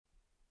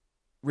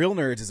Real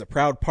Nerds is a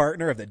proud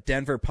partner of the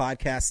Denver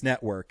Podcast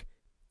Network.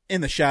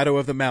 In the shadow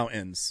of the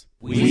mountains,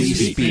 we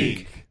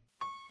speak.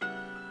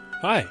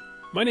 Hi,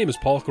 my name is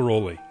Paul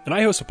Caroli, and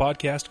I host a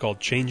podcast called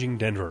Changing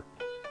Denver.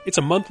 It's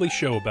a monthly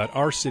show about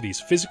our city's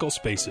physical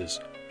spaces,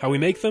 how we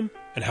make them,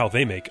 and how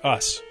they make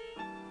us.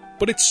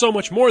 But it's so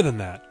much more than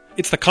that.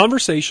 It's the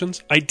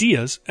conversations,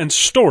 ideas, and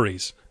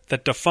stories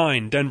that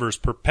define Denver's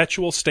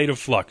perpetual state of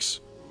flux.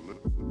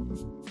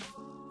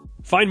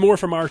 Find more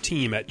from our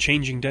team at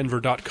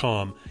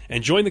changingdenver.com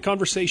and join the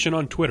conversation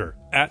on Twitter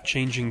at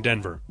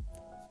changingdenver.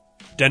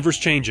 Denver's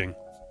changing.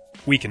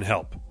 We can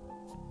help.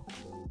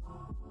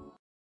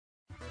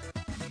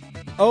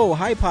 Oh,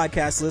 hi,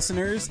 podcast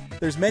listeners.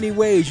 There's many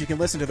ways you can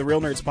listen to the Real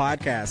Nerds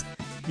podcast.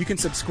 You can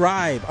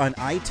subscribe on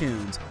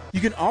iTunes. You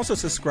can also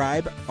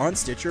subscribe on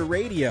Stitcher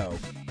Radio.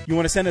 You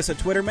want to send us a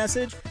Twitter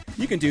message?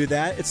 You can do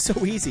that. It's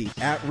so easy,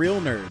 at Real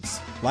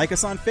Nerds. Like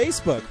us on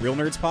Facebook, Real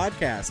Nerds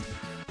Podcast.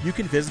 You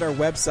can visit our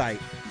website,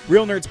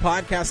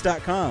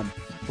 realnerdspodcast.com,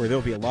 where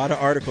there'll be a lot of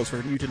articles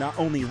for you to not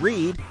only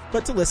read,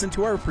 but to listen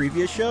to our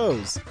previous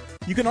shows.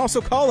 You can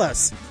also call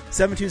us,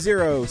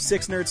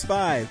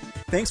 720-6nerds5.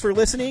 Thanks for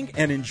listening,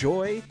 and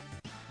enjoy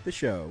the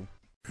show.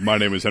 My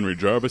name is Henry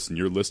Jarvis, and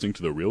you're listening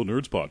to the Real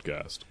Nerds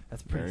Podcast.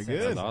 That's pretty Very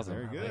good. That's awesome.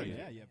 Very good.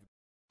 Yeah. Yeah.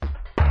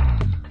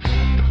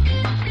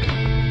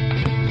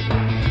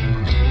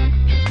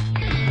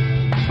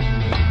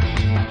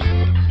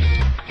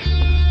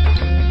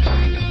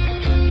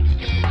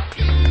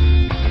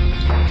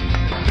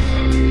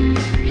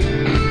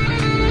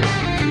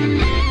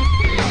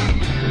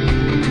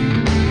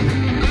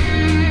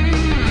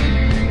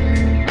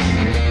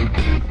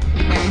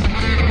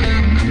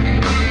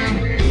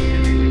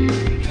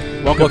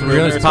 Welcome to the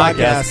Real Nerds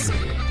Podcast.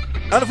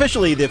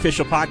 Unofficially, the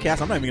official podcast.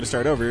 I'm not even going to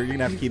start over. You're going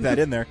to have to keep that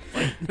in there.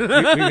 We've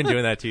been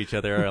doing that to each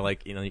other,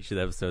 each of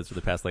the episodes for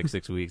the past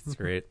 6 weeks. It's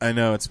great. I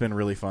know, it's been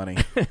really funny.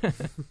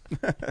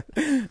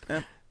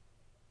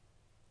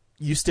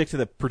 You stick to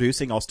the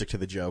producing, I'll stick to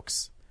the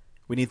jokes.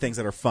 We need things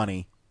that are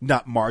funny,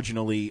 not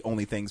marginally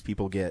only things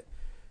people get.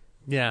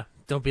 Yeah,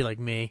 don't be like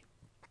me.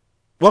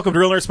 Welcome to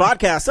Real Nerds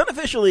Podcast.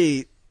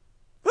 Unofficially,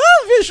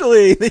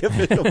 the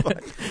official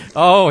podcast.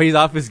 Oh, he's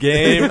off his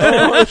game.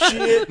 Oh,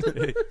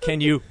 shit. Can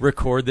you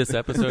record this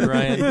episode,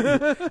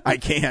 Ryan? I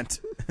can't.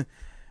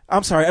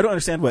 I'm sorry, I don't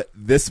understand what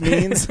this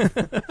means.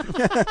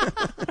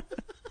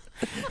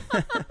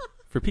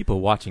 For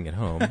people watching at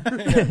home.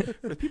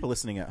 For the people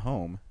listening at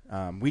home,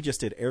 we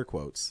just did air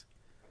quotes.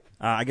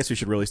 I guess we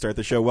should really start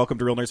the show. Welcome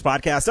to Real Nerds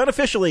Podcast,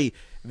 unofficially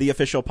the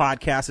official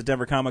podcast at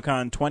Denver Comic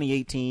Con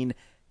 2018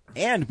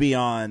 and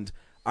beyond.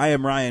 I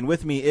am Ryan.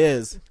 With me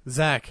is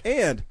Zach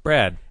and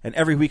Brad. And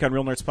every week on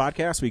Real Nerds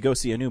Podcast, we go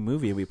see a new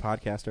movie and we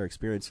podcast our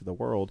experience of the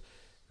world.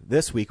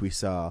 This week we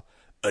saw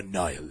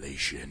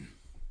Annihilation.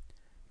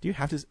 Do you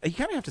have to? You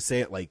kind of have to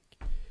say it like,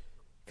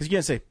 because you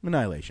can't say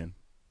Annihilation.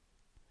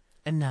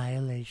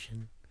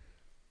 Annihilation.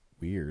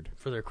 Weird.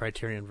 For their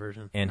Criterion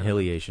version.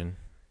 Annihilation.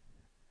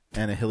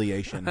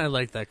 Annihilation. I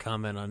like that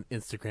comment on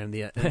Instagram,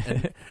 the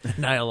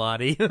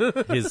Annihilati.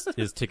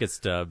 His ticket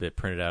stub, it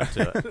printed out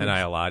to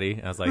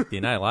Annihilati. I was like, the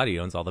Annihilati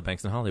owns all the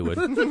banks in Hollywood.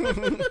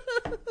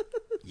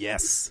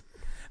 Yes.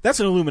 That's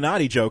an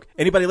Illuminati joke.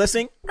 Anybody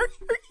listening?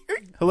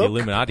 Hello? The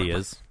Illuminati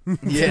is.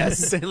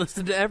 Yes. They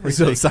listen to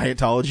everything. So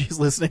Scientology is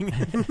listening.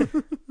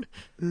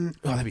 Oh,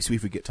 that'd be sweet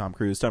if we get Tom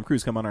Cruise. Tom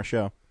Cruise come on our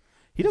show.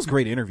 He does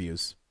great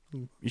interviews.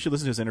 You should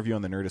listen to his interview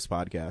on the Nerdist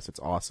podcast.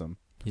 It's awesome.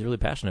 He's really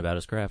passionate about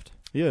his craft.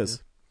 He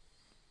is.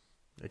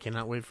 I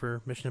cannot wait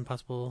for Mission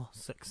Impossible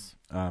 6.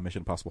 Mission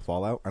Impossible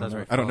Fallout. I don't That's know.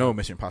 right, I don't know Fallout.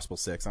 Mission Impossible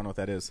 6. I don't know what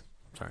that is.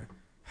 Sorry.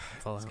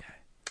 Fallout.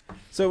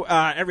 So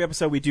every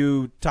episode we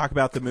do talk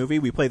about the movie.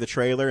 We play the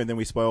trailer and then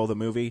we spoil the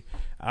movie.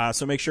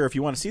 So make sure if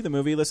you want to see the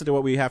movie, listen to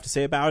what we have to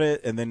say about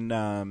it. And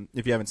then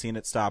if you haven't seen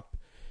it, stop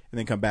and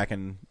then come back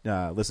and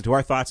listen to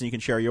our thoughts and you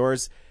can share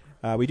yours.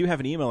 We do have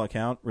an email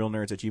account,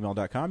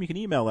 realnerds@gmail.com. You can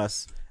email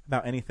us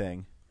about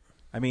anything.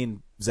 I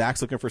mean,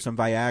 Zach's looking for some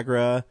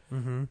Viagra.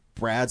 Mm-hmm.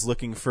 Brad's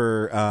looking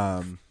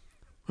for...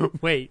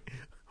 Wait,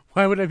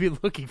 why would I be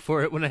looking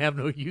for it when I have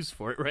no use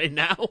for it right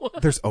now?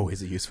 There's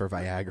always a use for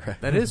Viagra.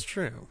 That is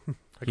true.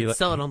 I can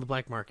sell it on the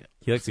black market.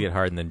 He likes to get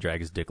hard and then drag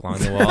his dick along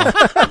the wall.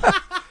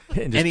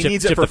 And he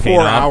needs it chip for the paint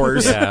 4 off.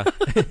 hours. Yeah.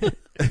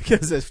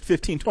 Because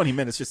 15, 20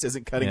 minutes just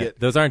isn't cutting Yeah. it.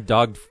 Those aren't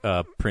dog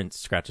print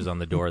scratches on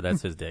the door.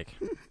 That's his dick.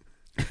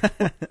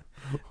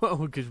 Well,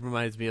 which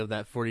reminds me of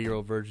that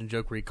 40-year-old virgin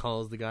joke where he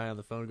calls the guy on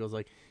the phone and goes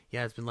like,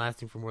 yeah, it's been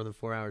lasting for more than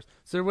 4 hours.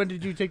 Sir, when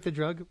did you take the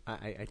drug?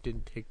 I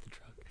didn't take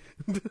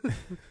the drug.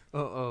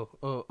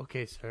 oh,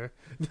 okay, sir.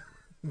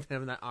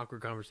 Having that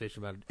awkward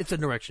conversation about it. It's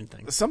an erection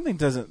thing.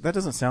 That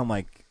doesn't sound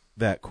like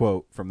that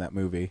quote from that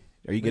movie.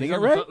 Are you getting it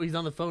He's right? He's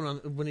on the phone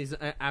when he's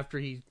after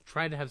he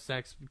tried to have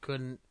sex,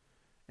 couldn't,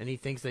 and he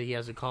thinks that he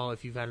has to call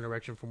if you've had an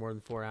erection for more than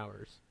 4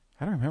 hours.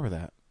 I don't remember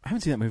that. I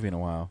haven't seen that movie in a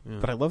while,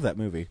 but I love that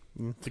movie.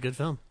 It's a good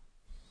film.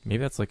 Maybe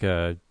that's like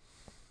a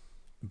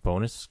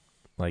bonus,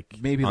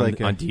 maybe on like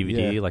on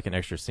DVD, yeah. like an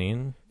extra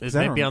scene. It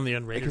might be on the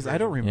unrated because version. I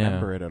don't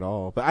remember it at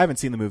all. But I haven't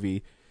seen the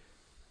movie.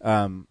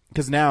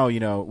 Because now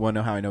want to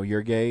know how I know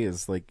you're gay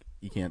is like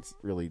you can't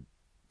really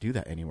do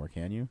that anymore,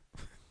 can you?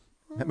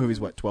 That movie's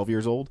what, 12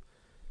 years old?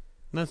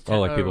 That's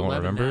like people won't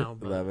 11 remember? now,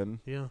 but 11.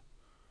 Yeah.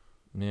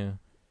 Yeah.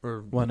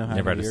 Or Well, no,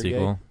 Never had a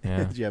sequel.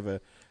 Yeah. Did you have a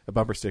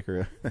bumper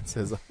sticker that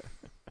says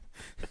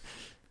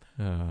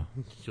you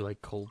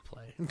like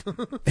Coldplay?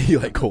 you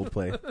like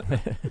Coldplay?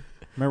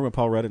 Remember when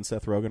Paul Rudd and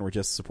Seth Rogen were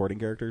just supporting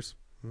characters?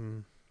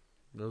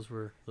 Those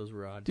were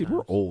odd. Dude, times.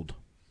 we're old.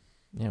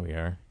 Yeah, we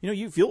are. You know,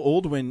 you feel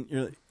old when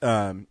you're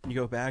you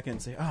go back and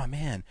say, "Oh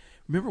man,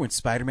 remember when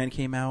Spider-Man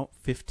came out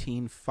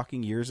 15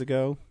 fucking years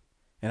ago,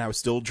 and I was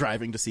still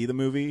driving to see the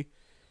movie?"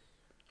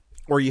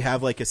 Or you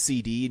have like a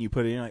CD and you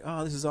put it in, like,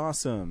 "Oh, this is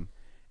awesome,"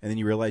 and then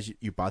you realize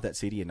you bought that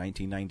CD in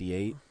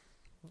 1998.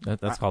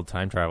 That's called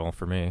time travel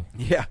for me.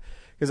 Yeah,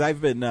 because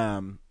I've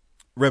been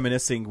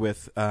reminiscing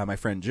with my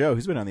friend Joe,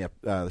 who's been on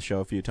the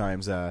show a few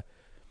times. I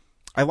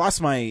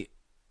lost my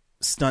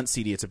stunt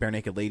CD. It's a Bare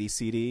Naked Ladies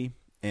CD.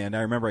 And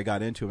I remember I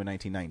got into it in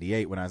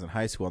 1998 when I was in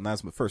high school, and that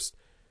was my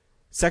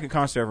second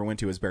concert I ever went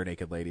to was Bare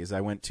Naked Ladies.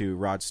 I went to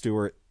Rod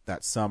Stewart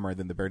that summer,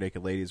 then the Bare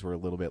Naked Ladies were a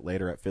little bit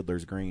later at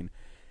Fiddler's Green.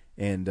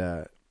 And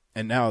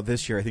now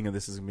this year, I think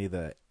this is going to be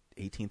the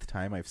 18th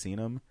time I've seen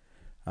them.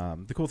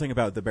 The cool thing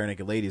about the Bare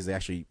Naked Ladies, they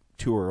actually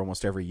tour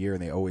almost every year,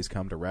 and they always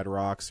come to Red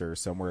Rocks or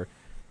somewhere.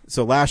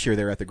 So last year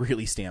they were at the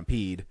Greeley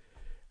Stampede,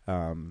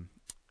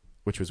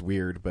 which was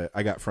weird, but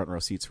I got front row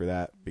seats for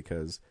that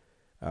because...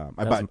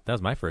 that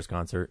was my first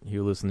concert.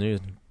 Huey Lewis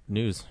News.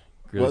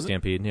 Greeley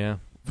Stampede, yeah.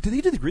 Did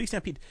they do the Greeley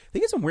Stampede? They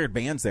get some weird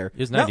bands there. It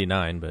was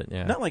 99, but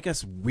yeah. Not like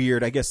us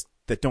weird, I guess,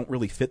 that don't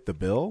really fit the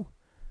bill.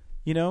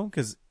 You know?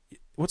 Because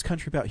what's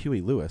country about Huey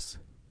Lewis?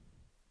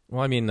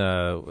 Well, I mean,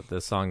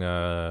 the song,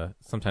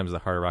 Sometimes the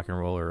Heart of Rock and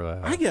Roll, or...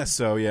 I guess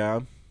so, yeah.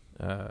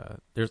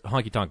 There's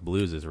Honky Tonk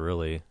Blues is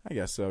really... I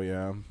guess so,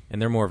 yeah.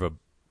 And they're more of a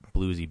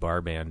bluesy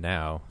bar band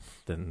now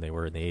than they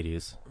were in the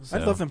 80s. So.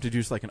 I'd love them to do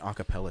just like an a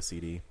cappella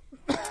CD.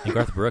 And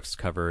Garth Brooks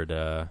covered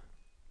what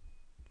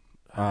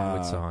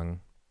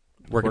song?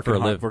 Working for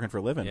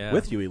a Living. Yeah.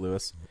 With Huey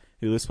Lewis.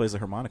 Huey Lewis plays the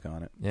harmonica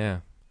on it. Yeah.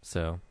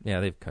 So, yeah,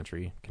 they have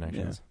country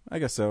connections. Yeah, I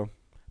guess so.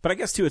 But I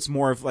guess, too, it's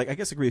more of like, I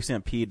guess the Greeley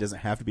Stampede doesn't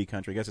have to be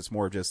country. I guess it's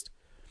more of just...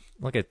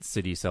 Like a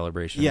city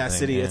celebration. Yeah, thing,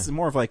 city. Yeah. It's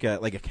more of like a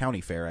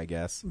county fair, I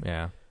guess.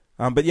 Yeah.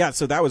 But yeah,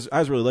 so I was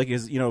really lucky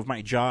because, you know, of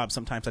my job,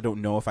 sometimes I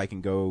don't know if I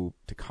can go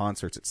to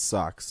concerts. It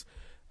sucks.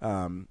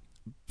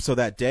 So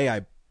that day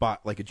I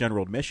bought like a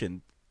general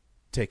admission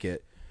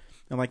ticket.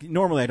 And like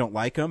normally I don't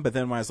like them, but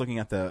then when I was looking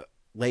at the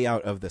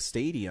layout of the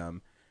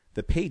stadium,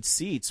 the paid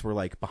seats were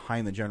like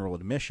behind the general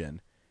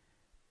admission.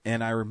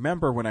 And I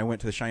remember when I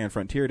went to the Cheyenne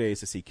Frontier Days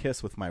to see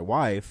Kiss with my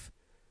wife,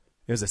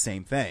 it was the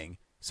same thing.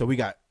 So we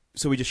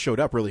just showed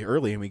up really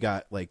early and we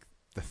got like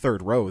the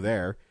third row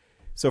there.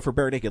 So for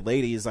Bare Naked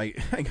Ladies, I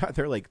got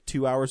there like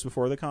 2 hours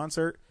before the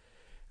concert.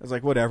 I was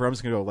like, whatever, I'm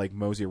just going to go like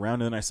mosey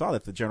around. And then I saw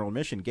that the general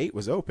admission gate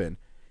was open.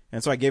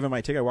 And so I gave him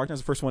my ticket. I walked in, I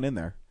was the first one in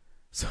there.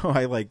 So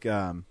I like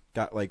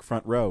got like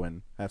front row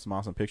and have some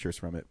awesome pictures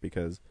from it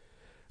because.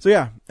 So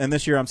yeah, and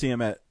this year I'm seeing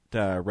him at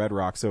Red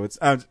Rock. So it's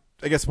I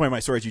guess the point of my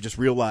story is you just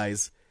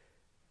realize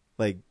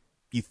like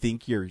you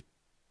think you're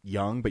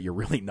young, but you're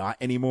really not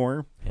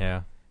anymore.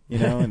 Yeah. You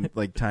know, and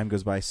like time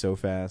goes by so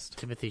fast.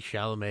 Timothy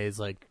Chalamet is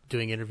like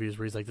doing interviews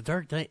where he's like, "The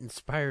Dark Knight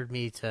inspired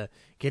me to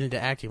get into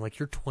acting." Like,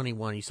 you're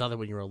 21. You saw that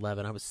when you were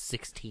 11. I was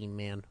 16,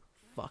 man.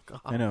 Fuck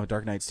off. I know.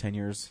 Dark Knight's 10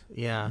 years.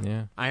 Yeah.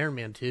 Yeah. Iron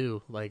Man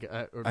 2. Like,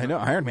 I know.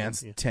 Iron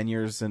Man's 10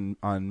 years on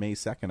May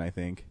 2nd, I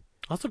think.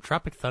 Also,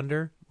 Tropic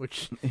Thunder,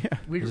 which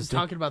we were just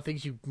talking about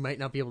things you might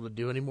not be able to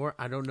do anymore.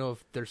 I don't know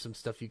if there's some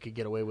stuff you could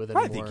get away with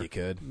anymore. I think you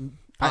could.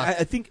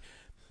 I think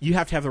you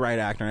have to have the right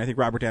actor, and I think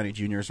Robert Downey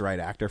Jr. is the right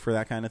actor for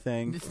that kind of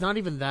thing. It's not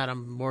even that.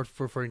 I'm more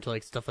referring to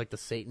like stuff like the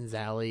Satan's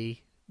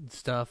Alley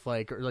stuff.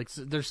 Like, or like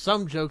there's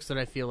some jokes that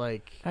I feel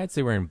like I'd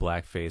say wearing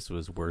blackface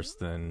was worse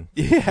than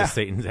the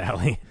Satan's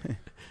Alley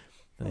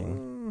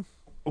thing.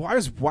 Well, I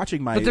was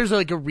watching but there's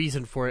like a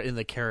reason for it in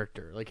the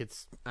character. Like,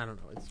 it's, I don't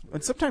know.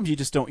 And sometimes you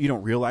just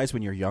don't realize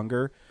when you're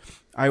younger.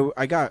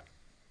 I got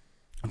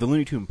the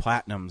Looney Tune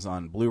Platinums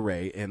on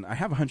Blu-ray, and I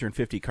have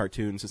 150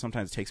 cartoons, so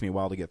sometimes it takes me a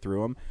while to get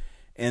through them.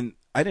 And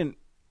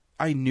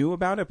I knew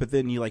about it, but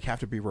then you like have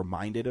to be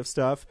reminded of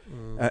stuff.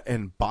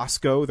 And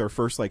Bosco, their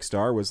first like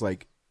star, was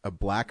like a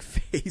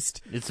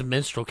black-faced. It's a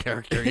minstrel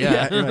character,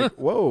 yeah. You're like,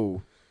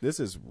 whoa, this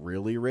is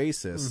really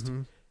racist.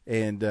 Mm-hmm.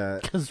 And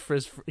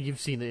because you've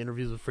seen the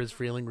interviews with Friz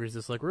Freleng where he's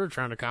just like, we're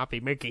trying to copy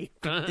Mickey.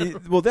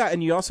 Well, that,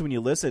 and you also, when you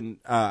listen,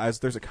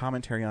 there's a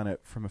commentary on it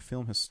from a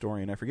film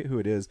historian. I forget who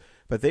it is,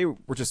 but they were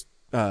just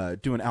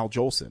doing Al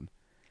Jolson.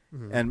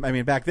 Mm-hmm. And I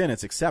mean, back then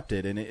it's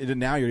accepted, and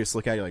now you just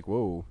look at it like,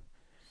 whoa,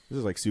 this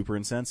is like super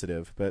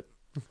insensitive. But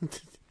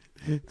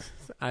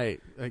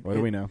what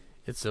do we know?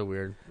 It's so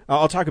weird.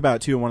 I'll talk about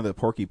it too in one of the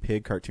Porky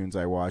Pig cartoons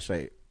I watched.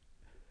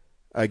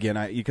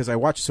 Because I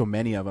watched so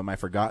many of them, I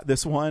forgot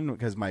this one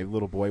because my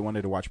little boy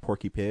wanted to watch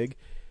Porky Pig.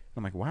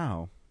 I'm like,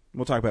 wow.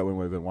 We'll talk about it when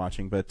we've been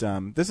watching. But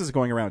this is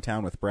Going Around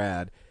Town with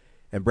Brad.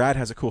 And Brad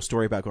has a cool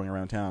story about going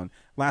around town.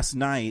 Last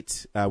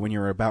night, when you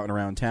were about and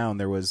around town,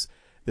 there was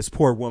this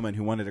poor woman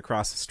who wanted to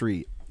cross the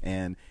street.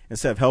 And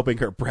instead of helping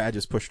her, Brad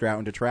just pushed her out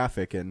into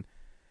traffic, and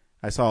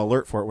I saw an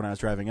alert for it when I was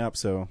driving up,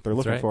 so they're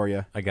looking right. for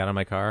you. I got on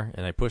my car,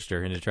 and I pushed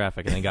her into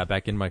traffic, and then got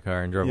back in my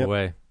car and drove Yep.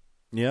 away.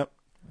 Yep.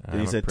 And I'm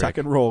he a said, prick. tuck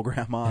and roll,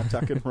 Grandma,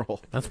 tuck and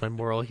roll. That's my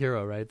moral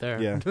hero right there.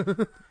 Yeah.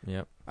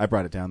 Yep. I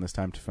brought it down this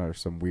time for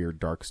some weird,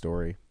 dark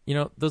story. You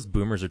know, those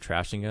boomers are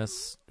trashing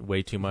us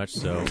way too much,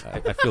 so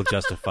I feel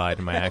justified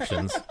in my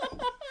actions.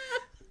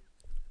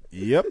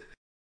 Yep.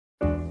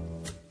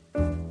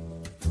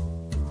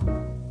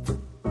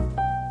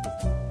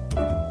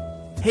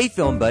 Hey,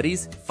 film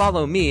buddies,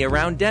 follow me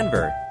around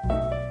Denver.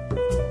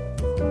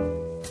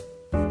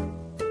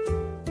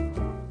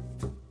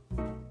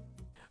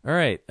 All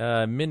right,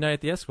 Midnight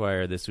at the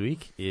Esquire this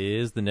week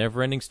is The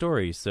Never-Ending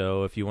Story.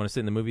 So if you want to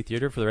sit in the movie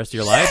theater for the rest of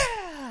your life...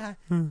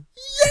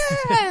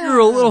 You're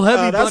a little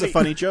heavy, That was a buddy.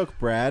 funny joke,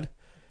 Brad.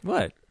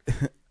 What?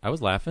 I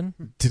was laughing.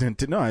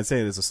 No, I'd say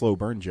it is a slow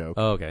burn joke.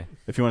 Oh, okay.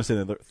 If you want to sit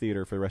in the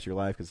theater for the rest of your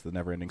life, because it's the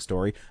never-ending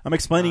story. I'm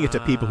explaining it to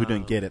people who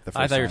didn't get it the first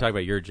I thought you were time. talking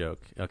about your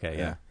joke. Okay,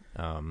 yeah.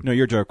 No,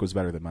 your joke was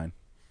better than mine.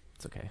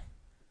 It's okay.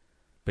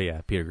 But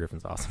yeah, Peter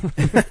Griffin's awesome.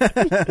 You're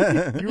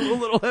a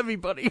little heavy,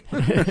 buddy.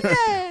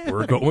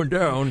 We're going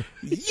down.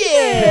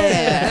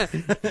 Yeah.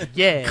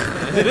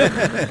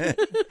 Yeah.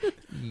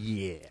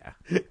 Yeah.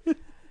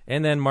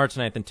 And then March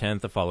 9th and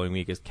 10th the following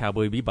week is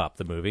Cowboy Bebop,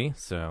 the movie.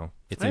 So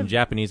it's in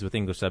Japanese with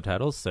English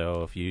subtitles.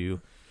 So if you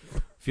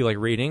feel like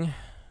reading...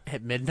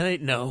 At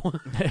midnight? No.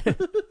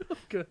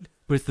 Good.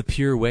 But it's the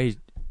pure way,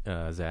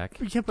 Zach,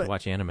 Yeah, to but-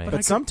 watch anime.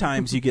 But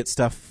sometimes you get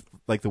stuff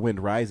like The Wind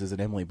Rises and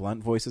Emily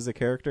Blunt voices a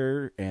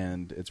character,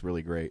 and it's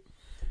really great.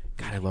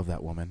 God, I love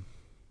that woman.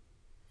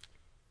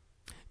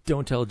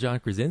 Don't tell John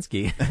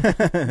Krasinski.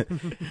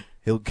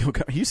 He'll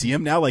you see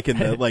him now, like in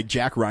the like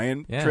Jack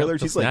Ryan Yeah, trailers.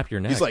 he'll He's snap like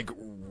your neck. he's like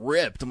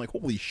ripped. I'm like,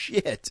 holy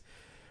shit,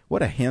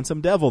 what a handsome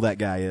devil that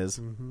guy is.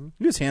 Mm-hmm.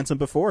 He was handsome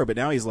before, but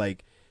now he's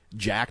like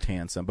jacked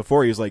handsome.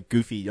 Before he was like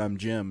goofy,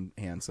 Jim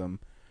handsome.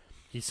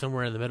 He's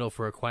somewhere in the middle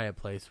for A Quiet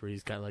Place where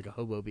he's got like a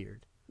hobo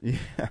beard. Yeah.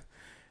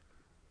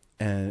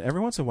 And every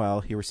once in a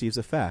while, he receives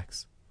a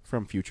fax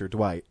from future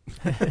Dwight.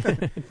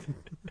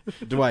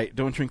 Dwight,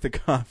 don't drink the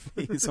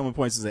coffee. Someone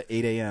points us at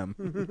 8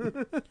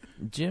 a.m.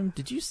 Jim,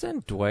 did you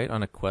send Dwight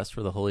on a quest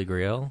for the Holy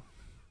Grail?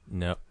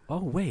 No.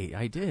 Oh, wait,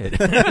 I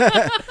did.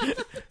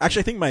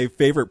 Actually, I think my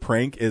favorite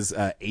prank is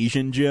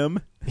Asian Jim.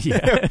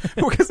 Yeah.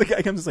 Because the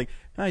guy comes and is like,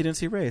 oh, you didn't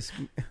see race.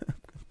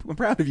 I'm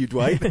proud of you,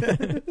 Dwight.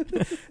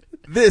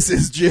 This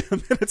is Jim.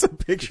 And it's a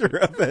picture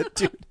of it,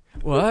 dude.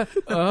 What?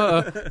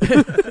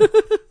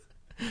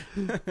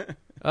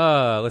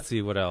 Let's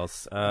see what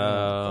else.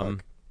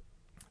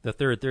 The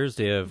third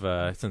Thursday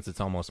of since it's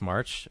almost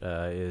March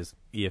is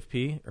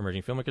EFP,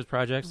 Emerging Filmmakers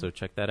Project. So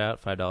check that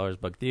out. $5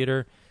 Bug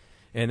Theater,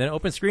 and then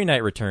Open Screen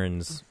Night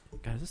returns.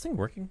 God, is this thing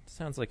working?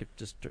 Sounds like it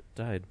just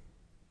died.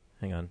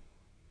 Hang on.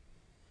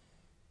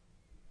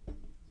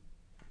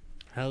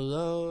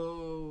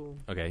 Hello.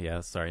 Okay,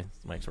 yeah. Sorry,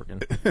 the mic's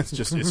working. It's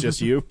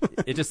just you.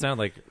 It just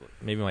sounded like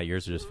maybe my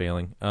ears are just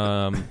failing.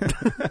 March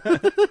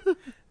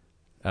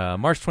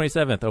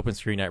 27th, Open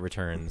Screen Night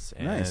returns,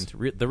 and Nice.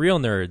 the Real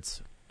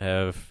Nerds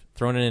have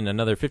thrown in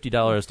another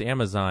 $50 to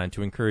Amazon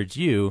to encourage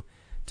you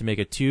to make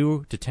a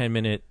 2 to 10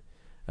 minute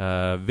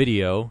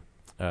video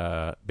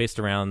based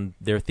around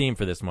their theme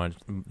for this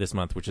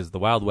month, which is the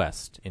Wild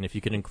West. And if you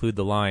can include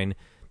the line,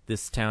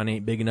 "This town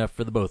ain't big enough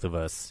for the both of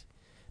us,"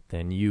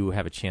 then you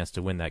have a chance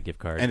to win that gift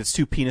card. And it's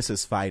two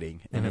penises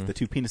fighting. And if the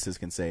two penises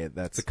can say it,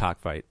 that's it's a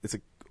cockfight. It's a...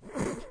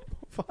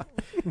 Fuck.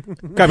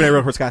 Copyright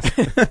Road Scott.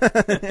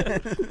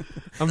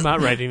 I'm not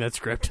writing that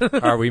script.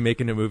 Are we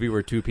making a movie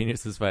where two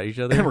penises fight each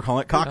other? And we're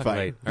calling it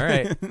cockfight. All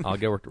right. I'll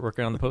get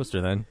working on the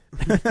poster then.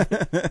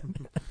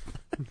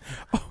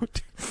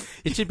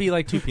 It should be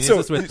like two penises So,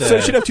 with so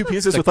it should have two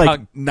penises the with like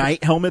cock-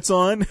 night helmets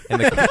on.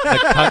 and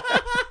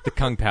the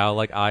Kung Pao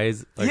like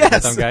eyes, like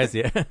Yes. some guys,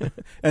 yeah.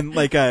 And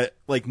like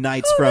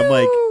knights from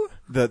like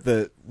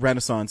the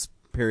Renaissance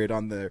period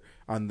on the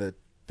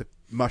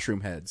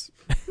mushroom heads.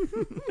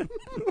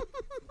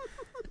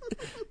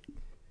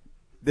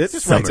 It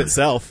just writes Summer.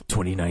 itself.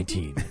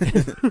 2019.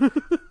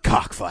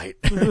 Cockfight.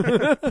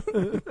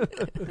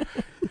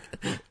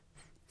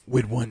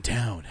 When one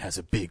town has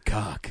a big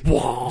cock,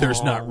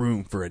 there's not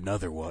room for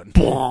another one.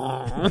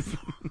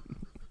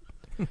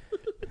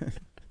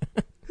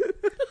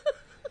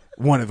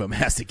 One of them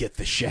has to get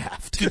the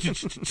shaft.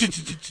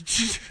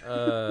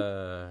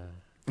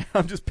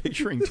 I'm just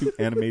picturing two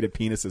animated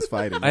penises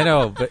fighting. I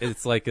know, but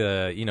it's like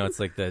it's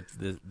like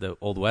the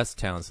Old West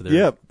town, so they're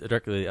Yep.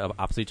 directly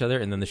opposite each other,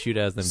 and then the shoot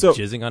has them So-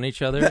 jizzing on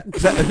each other.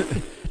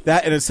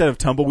 That and instead of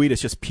tumbleweed,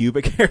 it's just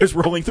pubic hairs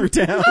rolling through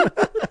town.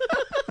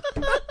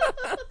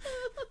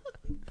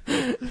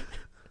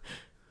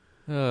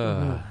 We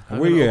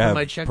open have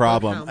my a checkbook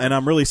problem, now. and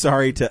I'm really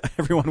sorry to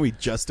everyone we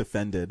just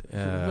offended.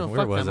 No,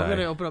 where fuck was them. I'm I?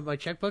 gonna open up my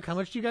checkbook. How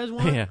much do you guys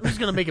want? Yeah. I'm just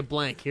gonna make it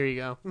blank. Here you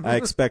go. I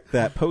expect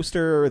that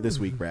poster this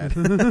week, Brad.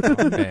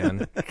 Oh,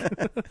 man.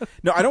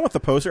 No, I don't want the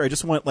poster. I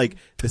just want like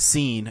the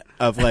scene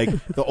of like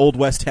the Old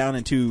West town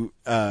and two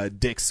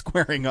dicks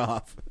squaring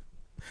off.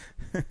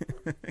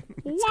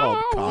 It's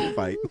called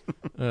Cockfight.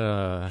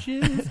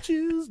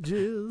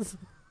 Jizz.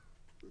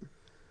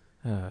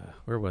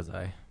 Where was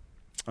I?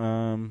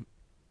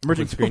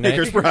 Emergency Screen Night?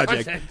 Makers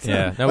Project.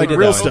 Yeah, no, Like we did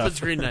real that one. stuff. Open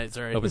screen night,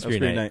 sorry. Open Screen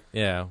Screen Night. Night.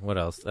 Yeah, what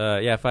else?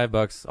 Yeah,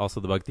 $5. Also,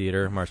 the Bug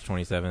Theater, March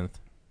 27th.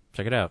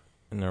 Check it out.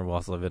 And there will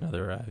also have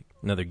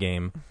another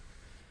game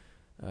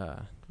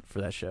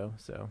for that show.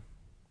 So,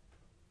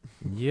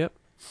 yep.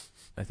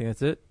 I think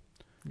that's it.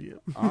 Yeah.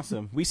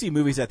 Awesome. We see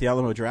movies at the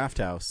Alamo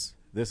Drafthouse.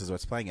 This is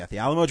what's playing at the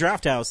Alamo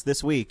Drafthouse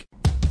this week.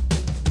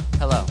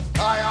 Hello.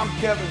 Hi, I'm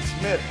Kevin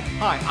Smith.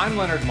 Hi, I'm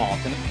Leonard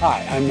Maltin.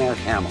 Hi, I'm Mark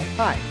Hamill.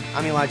 Hi,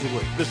 I'm Elijah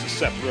Wood. This is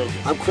Seth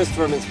Rogen. I'm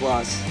Christopher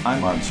Mintz-Plasse.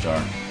 I'm Martin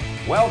Starr.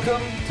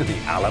 Welcome to the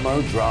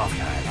Alamo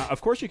Drafthouse.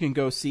 Of course, you can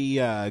go see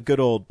good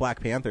old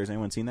Black Panthers.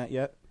 Anyone seen that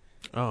yet?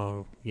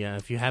 Oh, yeah,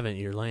 if you haven't,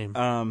 you're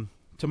lame.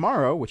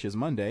 Tomorrow, which is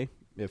Monday,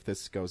 if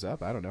this goes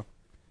up, I don't know.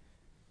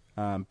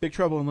 Big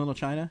Trouble in Little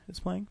China is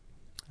playing.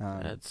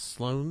 At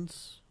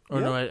Sloan's? Or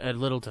yeah. no, at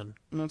Littleton.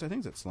 No, I think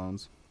it's at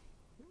Sloan's.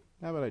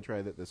 How about I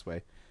try that this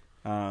way?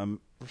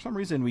 For some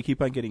reason, we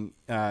keep on getting...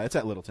 it's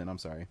at Littleton, I'm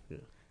sorry. Yeah.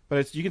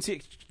 But you can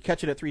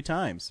catch it at 3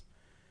 times.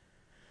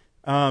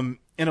 In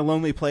a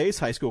Lonely Place,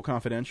 High School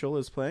Confidential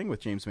is playing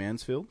with Jane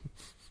Mansfield.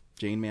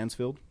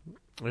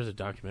 There's a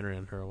documentary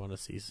on her I want to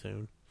see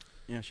soon.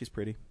 Yeah, she's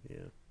pretty.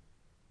 Yeah.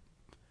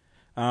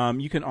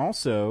 You can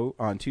also,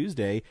 on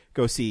Tuesday,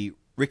 go see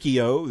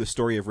Ricky-O, The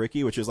Story of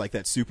Ricky, which is like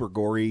that super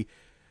gory...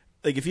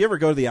 Like, if you ever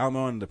go to the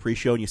Alamo on the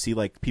pre-show and you see,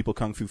 like, people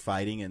kung fu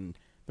fighting and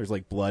there's,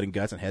 like, blood and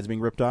guts and heads being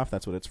ripped off,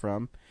 that's what it's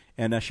from.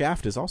 And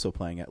Shaft is also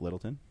playing at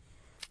Littleton.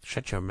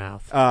 Shut your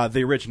mouth.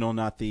 The original,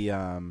 not the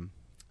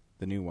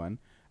new one.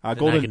 I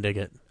can dig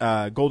it.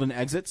 Golden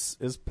Exits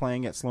is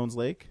playing at Sloan's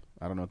Lake.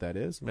 I don't know what that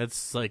is.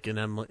 It's like a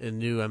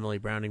new Emily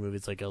Browning movie.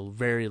 It's like a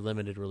very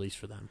limited release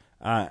for them.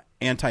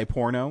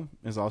 Anti-Porno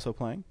is also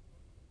playing.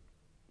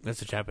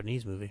 That's a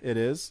Japanese movie. It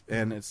is,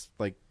 and it's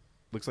like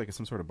looks like it's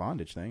some sort of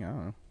bondage thing. I don't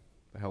know what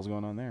the hell's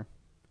going on there.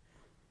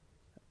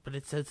 But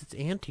it says it's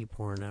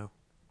anti-porno.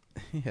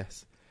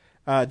 Yes.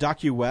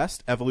 Docu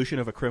West, Evolution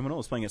of a Criminal,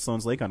 is playing at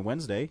Sloan's Lake on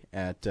Wednesday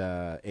at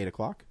 8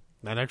 o'clock.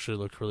 That actually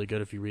looked really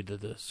good if you read the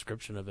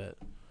description of it.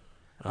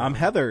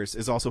 Heathers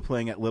is also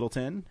playing at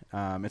Littleton.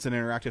 It's an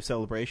interactive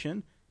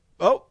celebration.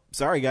 Oh,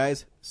 sorry,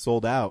 guys.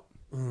 Sold out.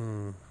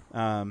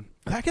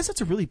 I guess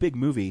that's a really big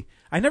movie.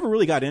 I never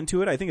really got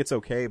into it. I think it's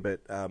okay,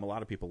 but a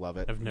lot of people love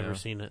it. I've never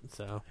seen it,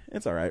 so...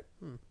 It's all right.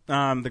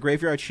 The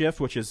Graveyard Shift,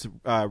 which is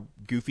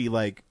goofy,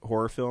 like,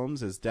 horror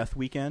films, is Death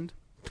Weekend.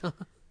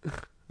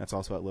 That's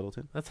also at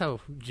Littleton. That's how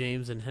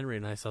James and Henry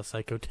and I saw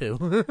Psycho 2.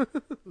 It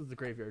was the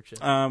Graveyard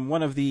Shift.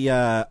 One of the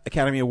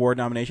Academy Award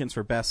nominations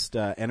for Best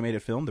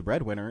Animated Film, The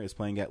Breadwinner, is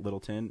playing at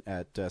Littleton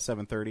at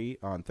 7:30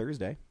 on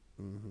Thursday.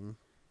 Mm-hmm.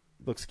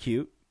 Looks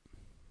cute.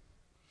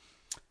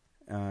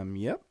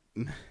 Yep.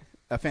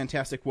 A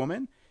Fantastic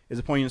Woman is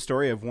a poignant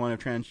story of one of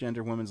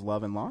transgender women's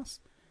love and loss.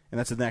 And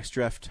that's the next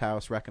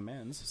Drafthouse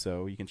recommends,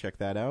 so you can check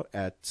that out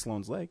at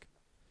Sloan's Lake.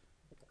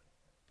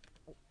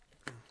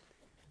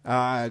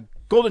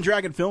 Golden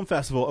Dragon Film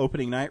Festival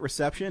opening night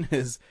reception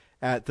is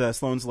at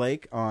Sloan's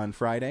Lake on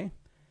Friday.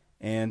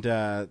 And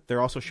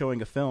they're also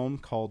showing a film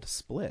called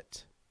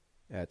Split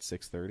at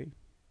 6:30.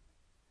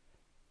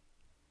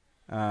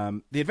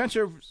 The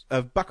Adventures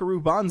of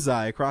Buckaroo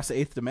Banzai Across the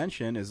Eighth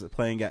Dimension is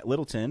playing at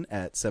Littleton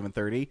at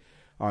 7:30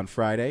 on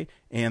Friday,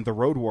 and The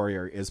Road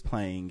Warrior is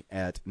playing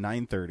at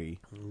 9:30.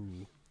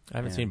 I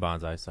haven't seen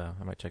Bonsai, so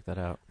I might check that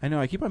out. I know.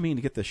 I keep on meaning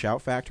to get the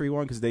Shout Factory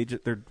one because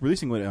they're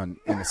releasing one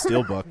in the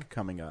Steelbook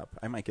coming up.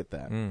 I might get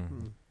that.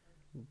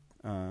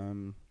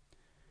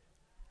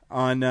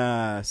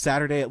 On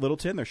Saturday at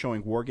Littleton, they're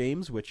showing War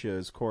Games, which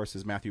is, of course,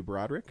 is Matthew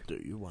Broderick. Do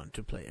you want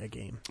to play a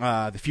game?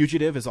 The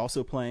Fugitive is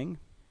also playing,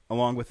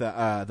 along with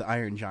the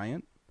Iron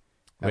Giant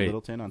at Wait.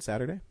 Littleton on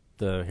Saturday.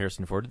 The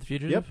Harrison Ford, The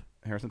Fugitive? Yep,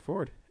 Harrison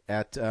Ford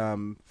at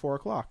 4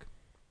 o'clock.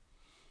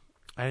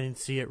 I didn't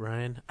see it,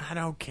 Ryan. I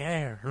don't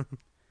care.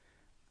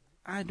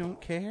 I don't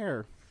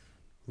care.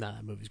 Nah,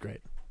 that movie's great.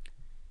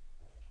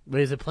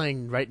 Wait, is it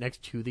playing right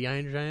next to the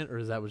Iron Giant, or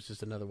is that was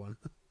just another one?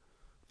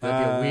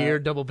 That'd be a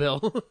weird double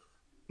bill.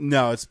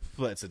 No, it's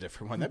a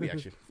different one. That'd be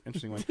actually an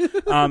interesting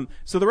one.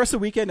 So the rest of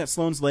the weekend at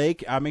Sloan's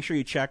Lake, make sure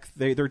you check.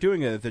 They're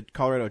doing the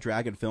Colorado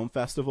Dragon Film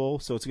Festival,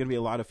 so it's going to be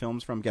a lot of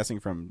films from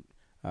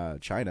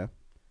China.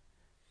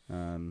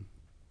 So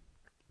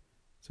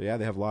yeah,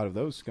 they have a lot of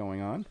those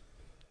going on.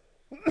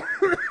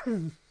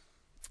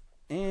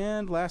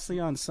 And lastly,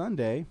 on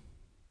Sunday,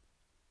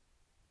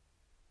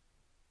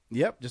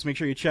 just make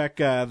sure you check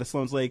the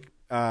Sloan's Lake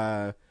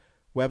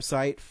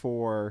website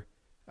for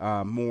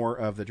more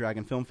of the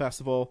Dragon Film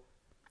Festival.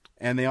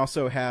 And they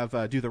also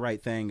have Do the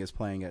Right Thing is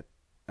playing at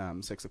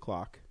 6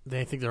 o'clock.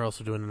 I think they're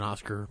also doing an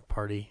Oscar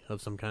party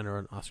of some kind, or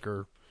an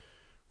Oscar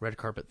red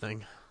carpet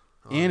thing.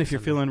 And if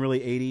you're feeling really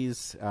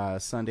 80s,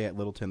 Sunday at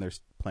Littleton, they're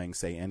playing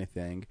Say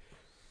Anything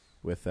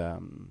with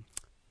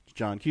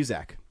John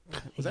Cusack.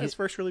 Was that his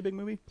first really big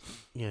movie?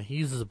 Yeah, he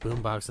uses a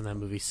boombox in that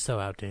movie. So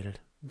outdated.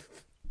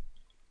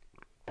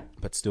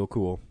 But still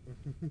cool.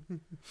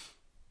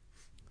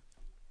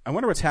 I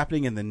wonder what's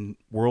happening in the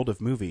world of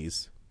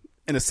movies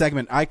in a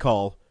segment I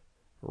call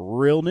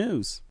Real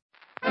News.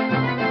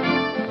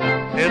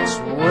 It's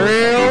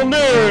real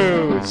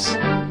news.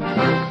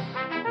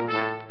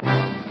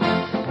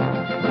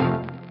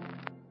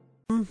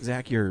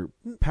 Zach, your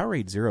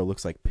Powerade Zero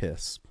looks like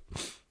piss.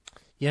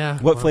 Yeah.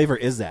 What flavor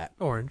is that?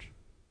 Orange.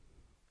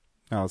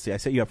 Oh, see, I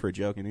set you up for a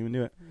joke and you didn't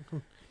even do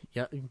it.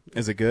 Yeah.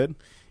 Is it good?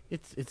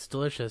 It's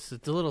delicious.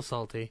 It's a little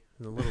salty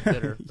and a little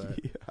bitter, but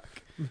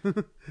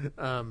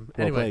Well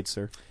anyway. played,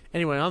 sir.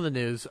 Anyway, on the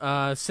news,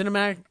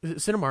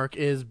 Cinemark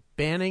is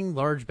banning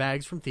large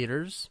bags from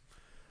theaters,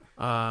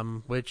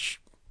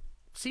 which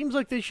seems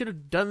like they should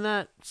have done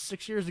that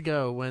 6 years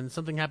ago when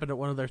something happened at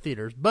one of their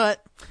theaters.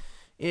 But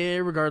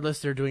regardless,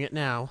 they're doing it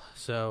now.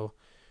 So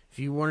if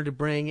you wanted to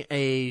bring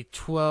a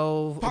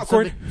 12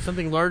 Popcorn.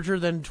 something larger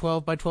than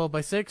 12 by 12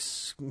 by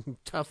 6,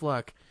 tough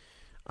luck.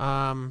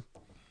 But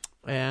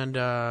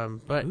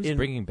Who's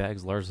bringing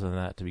bags larger than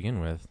that to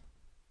begin with?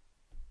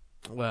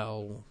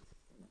 Well,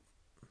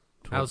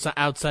 12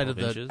 outside of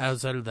inches?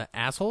 the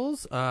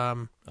assholes.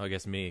 Oh, I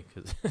guess me.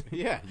 'Cause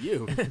Yeah,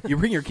 you. You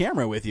bring your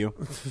camera with you.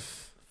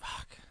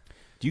 fuck.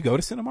 Do you go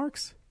to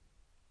Cinemarks?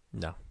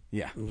 No.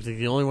 Yeah.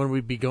 The only one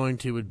we'd be going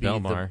to would be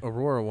Belmar. the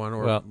Aurora one,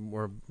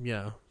 or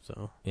yeah.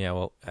 So Yeah,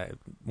 well,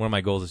 one of my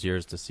goals this year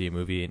is to see a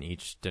movie in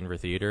each Denver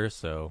theater,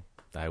 so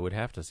I would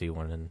have to see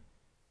one in.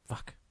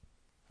 Fuck.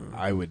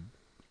 I would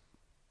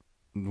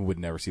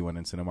never see one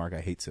in Cinemark.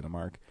 I hate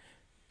Cinemark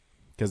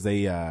because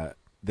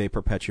they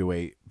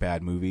perpetuate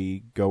bad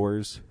movie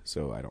goers,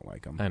 so I don't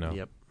like them. I know.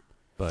 Yep.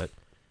 But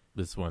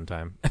this one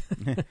time.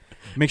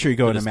 Make sure you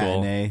go Go to to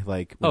school. matinee,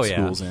 like when Oh, yeah.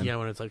 school's in, Yeah,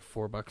 when it's like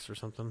 $4 or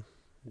something.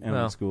 and when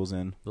Well. school's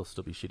in. There'll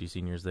still be shitty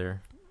seniors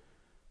there.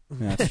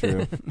 That's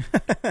true.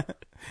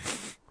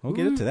 We'll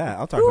get into that.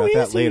 I'll talk about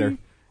that later.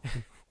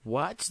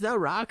 What's The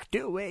Rock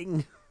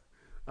doing?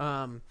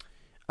 In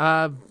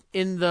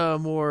the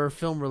more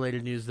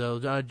film-related news,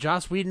 though,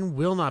 Joss Whedon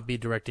will not be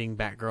directing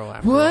Batgirl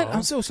after What? all.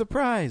 I'm so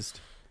surprised.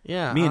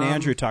 Yeah. Me and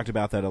Andrew talked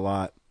about that a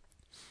lot.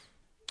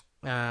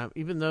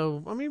 Even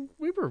though, I mean,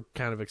 we were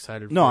kind of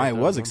excited. No, for it, I though,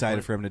 was at one excited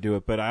point. for him to do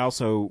it, but I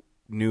also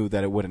knew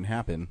that it wouldn't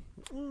happen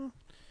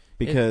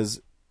because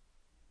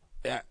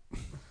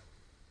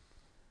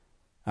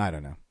I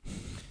don't know.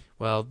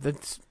 Well,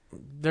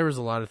 there was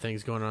a lot of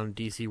things going on in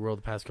DC World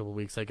the past couple of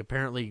weeks. Like,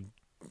 apparently,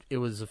 it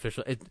was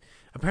official.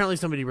 Apparently,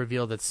 somebody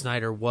revealed that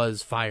Snyder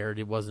was fired.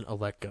 It wasn't a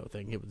let go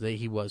thing.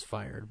 He was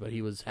fired, but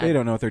he was. They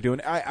don't know what they're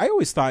doing. I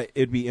always thought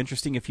it'd be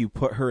interesting if you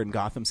put her in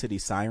Gotham City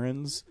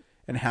Sirens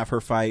and have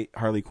her fight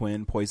Harley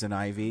Quinn, Poison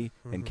Ivy,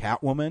 and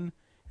Catwoman, and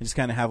just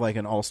kind of have like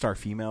an all-star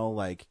female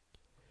like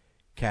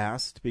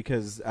cast.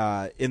 Because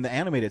in the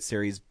animated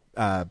series,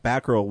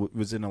 Batgirl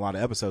was in a lot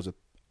of episodes with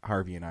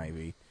Harvey and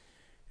Ivy,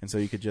 and so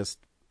you could just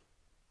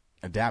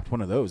adapt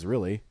one of those.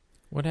 Really,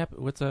 What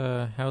happened?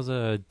 How's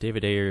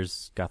David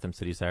Ayer's Gotham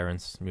City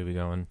Sirens movie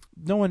going?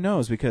 no one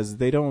knows because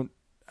they don't.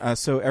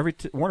 So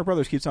Warner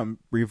Brothers keeps on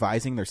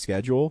revising their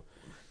schedule.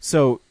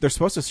 So they're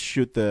supposed to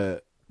shoot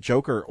the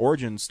Joker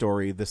origin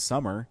story this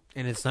summer.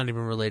 And it's not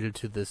even related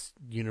to this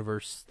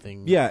universe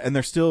thing. Yeah, and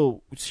they're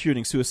still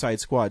shooting Suicide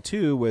Squad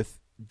 2 with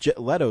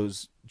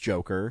Leto's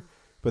Joker,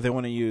 but they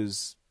want to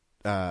use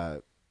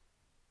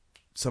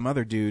some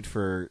other dude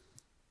for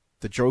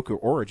the Joker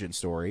origin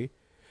story,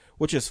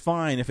 which is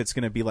fine if it's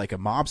going to be like a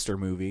mobster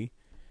movie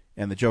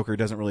and the Joker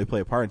doesn't really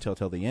play a part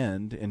until the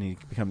end and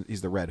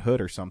he's the Red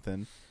Hood or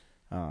something.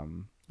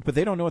 But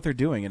they don't know what they're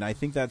doing, and I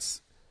think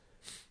it's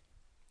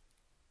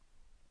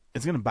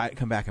going to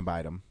come back and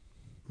bite them.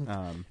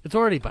 It's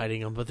already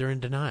biting them, but they're in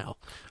denial.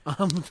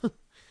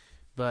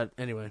 But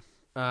anyway.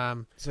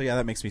 So yeah,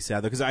 that makes me sad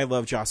though, because I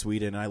love Joss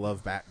Whedon and I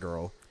love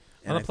Batgirl.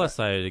 On the plus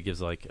side, it gives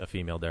like a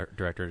female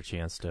director a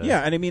chance to.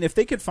 Yeah, and I mean, if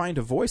they could find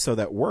a voice though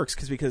that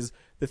works, because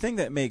the thing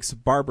that makes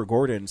Barbara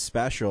Gordon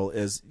special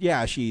is,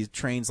 yeah, she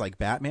trains like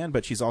Batman,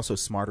 but she's also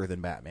smarter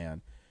than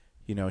Batman.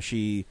 You know,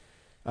 she's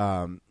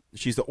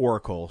the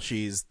Oracle.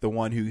 She's the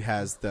one who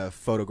has the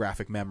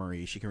photographic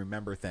memory. She can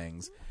remember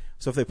things.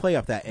 So if they play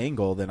up that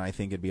angle, then I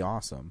think it'd be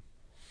awesome.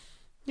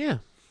 Yeah.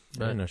 I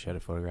didn't know she had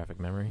a photographic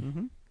memory.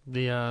 Mm-hmm.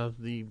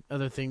 The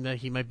other thing that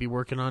he might be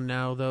working on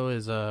now, though,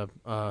 is a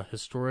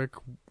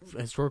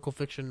historical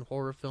fiction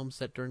horror film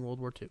set during World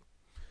War II.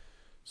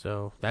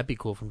 So that'd be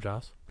cool from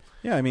Joss.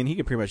 Yeah, I mean, he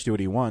can pretty much do what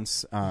he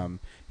wants.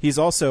 He's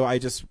also, I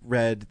just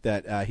read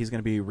that he's going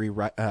to be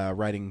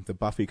writing the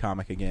Buffy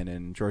comic again,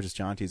 and Georges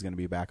Jonti is going to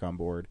be back on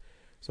board.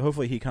 So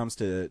hopefully he comes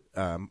to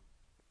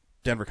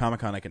Denver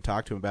Comic-Con. I can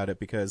talk to him about it,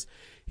 because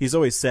he's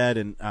always said,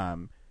 and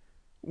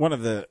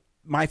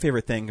my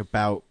favorite thing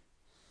about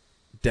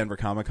Denver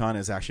Comic-Con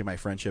is actually my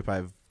friendship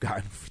I've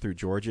gotten through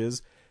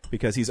George's,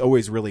 because he's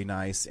always really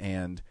nice,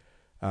 and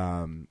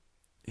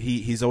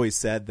he's always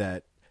said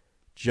that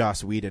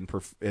Joss Whedon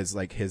is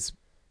like his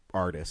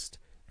artist,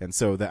 and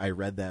so that I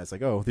read that, it's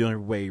like, oh, the only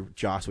way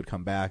Joss would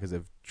come back is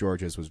if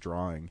George's was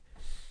drawing,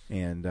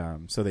 and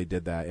so they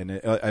did that, and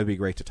it'd be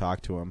great to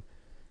talk to him.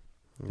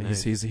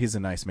 Nice. He's a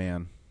nice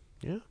man.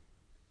 Yeah,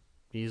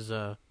 he's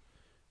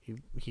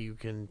You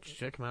can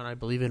check him out, I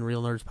believe, in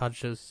Real Nerds Pod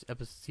Show's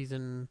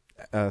season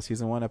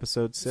 1,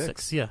 episode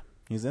 6. Yeah.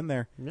 He's in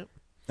there. Yep.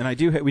 And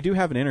we do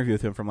have an interview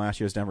with him from last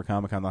year's Denver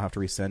Comic Con. They'll have to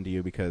resend to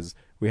you because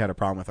we had a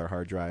problem with our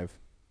hard drive.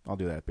 I'll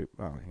do that.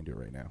 I can do it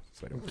right now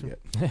so I don't forget.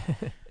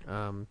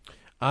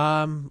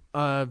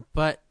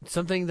 But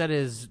something that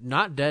is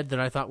not dead that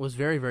I thought was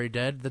very, very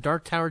dead, the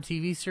Dark Tower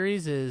TV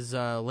series is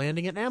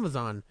landing at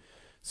Amazon.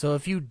 So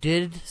if you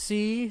did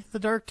see the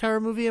Dark Tower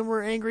movie and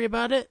were angry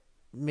about it,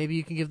 maybe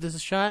you can give this a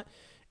shot.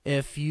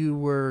 If you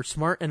were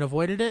smart and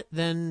avoided it,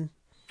 then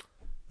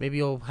maybe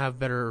you'll have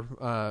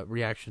better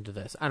reaction to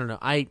this. I don't know.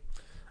 I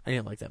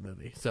didn't like that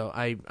movie, so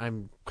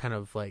I'm kind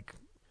of like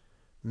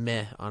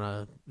meh on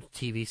a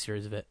TV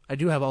series of it. I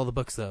do have all the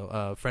books, though.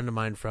 A friend of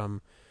mine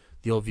from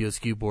the old View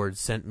Askew board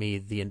sent me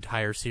the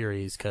entire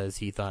series because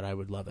he thought I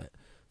would love it.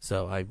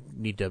 So I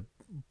need to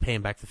pay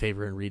him back the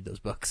favor and read those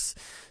books,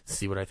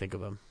 see what I think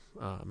of them.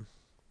 And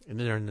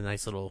they're in a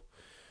nice little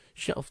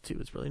shelf, too.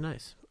 It's really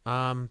nice.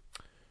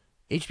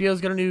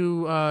 HBO's got a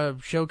new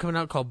show coming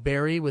out called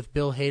Barry with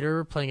Bill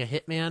Hader playing a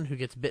hitman who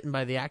gets bitten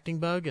by the acting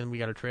bug, and we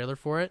got a trailer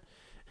for it.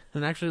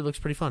 And actually it looks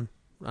pretty fun.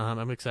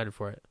 I'm excited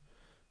for it.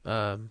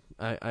 I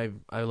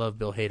love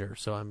Bill Hader,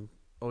 so I'm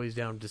always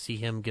down to see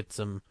him get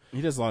some...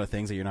 He does a lot of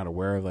things that you're not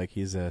aware of, like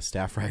he's a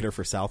staff writer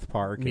for South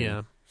Park. And,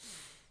 yeah.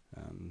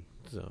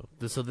 So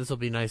this will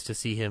be nice to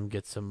see him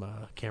get some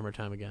camera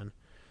time again.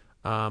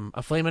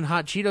 A Flamin'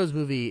 Hot Cheetos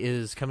movie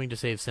is coming to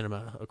Save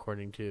Cinema,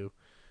 according to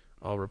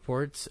all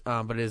reports,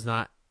 but it is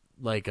not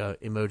like a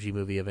emoji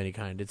movie of any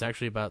kind. It's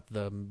actually about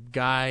the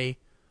guy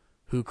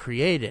who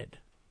created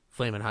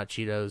Flamin' Hot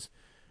Cheetos,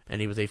 and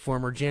he was a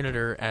former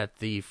janitor at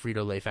the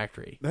Frito-Lay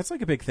factory. That's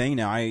like a big thing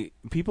now.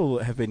 People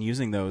have been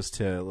using those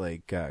to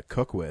like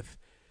cook with,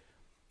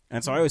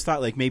 and so I always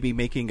thought like maybe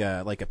making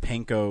a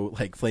panko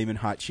like Flamin'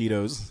 Hot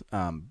Cheetos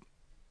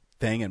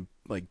thing and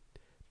like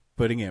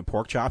putting it in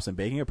pork chops and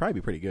baking it would probably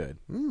be pretty good.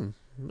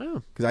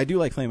 No, because I do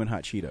like Flamin'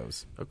 Hot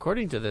Cheetos.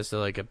 According to this,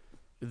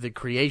 the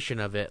creation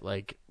of it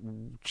like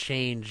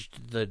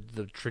changed the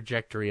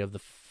trajectory of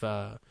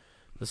the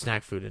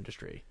snack food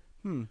industry.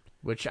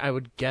 Which I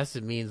would guess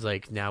it means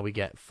like now we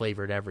get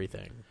flavored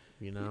everything,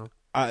 you know?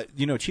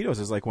 Cheetos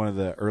is like one of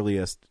the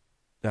earliest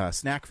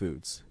snack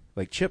foods,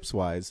 like chips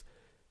wise,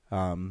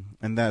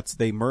 and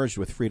they merged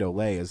with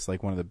Frito-Lay as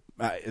like one of the.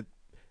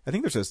 I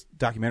think there's this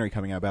documentary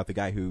coming out about the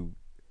guy who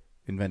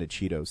invented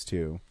Cheetos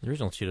too. The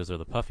original Cheetos are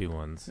the puffy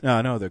ones.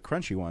 No, the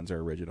crunchy ones are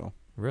original.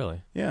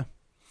 Really? Yeah.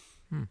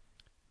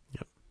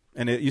 Yep.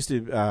 And it used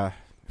to.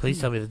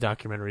 Please tell me the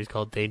documentary is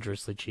called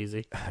Dangerously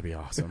Cheesy. That'd be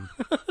awesome.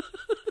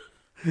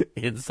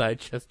 Inside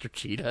Chester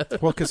Cheetah.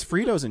 Well, because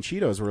Fritos and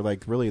Cheetos were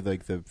like really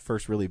like the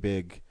first really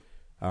big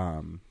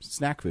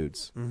snack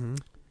foods. Mm-hmm.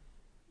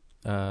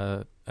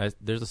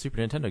 There's a Super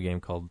Nintendo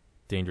game called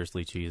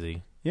Dangerously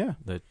Cheesy. Yeah,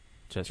 the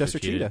Chester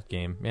Cheetah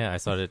game. Yeah, I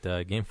saw it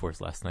at Game Force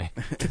last night.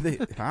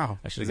 Wow,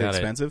 I should have got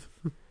expensive?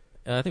 it.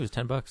 I think it was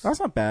 $10. That's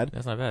not bad.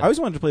 That's not bad. I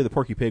always wanted to play the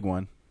Porky Pig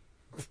one.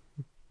 I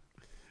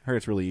heard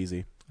it's really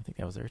easy. I think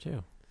that was there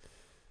too.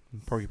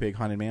 Porky Pig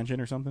Haunted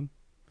Mansion or something.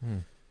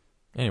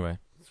 Anyway,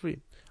 sweet.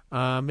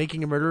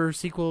 Making a Murderer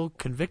sequel,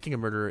 Convicting a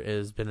Murderer,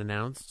 has been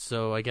announced.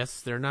 So I guess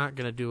they're not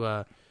going to do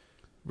a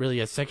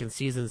second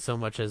season so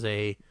much as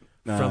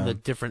from the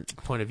different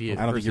point of view.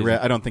 I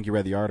don't think you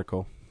read the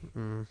article.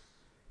 Well,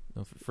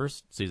 the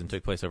first season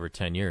took place over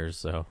 10 years,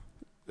 so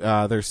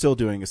they're still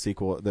doing a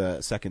sequel,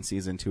 the second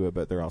season to it,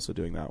 but they're also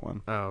doing that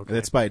one. Oh, okay.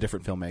 It's by a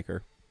different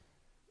filmmaker.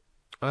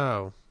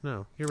 Oh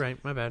no, you're right.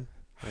 My bad.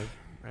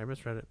 I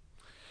misread it.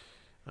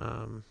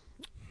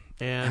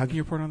 And how can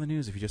you report on the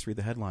news if you just read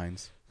the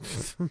headlines?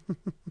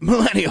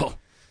 Millennial.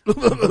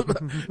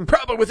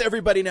 Problem with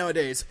everybody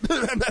nowadays.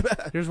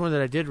 Here's one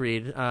that I did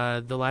read.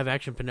 The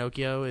live-action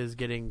Pinocchio is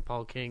getting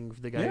Paul King,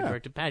 the guy who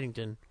directed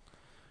Paddington,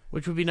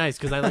 which would be nice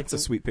because I like. That's a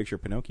sweet picture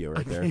of Pinocchio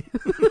right there.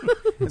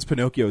 It's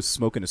Pinocchio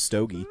smoking a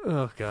stogie.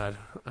 Oh God,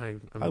 I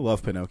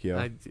love Pinocchio.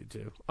 I do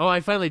too. Oh,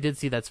 I finally did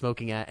see that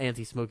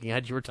anti-smoking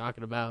ad you were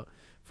talking about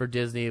for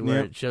Disney,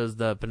 where it shows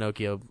the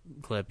Pinocchio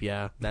clip.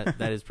 Yeah,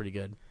 that is pretty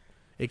good.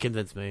 It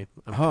convinced me.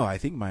 I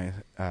think my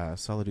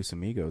Solidos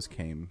Amigos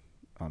came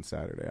on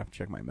Saturday. I have to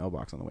check my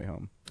mailbox on the way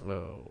home.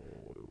 Oh,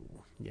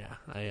 yeah.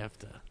 I have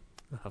to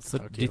so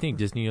talk to do you think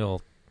Disney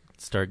will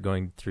start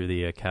going through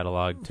the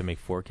catalog to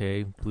make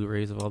 4K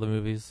Blu-rays of all the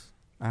movies?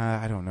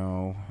 I don't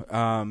know.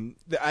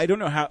 I don't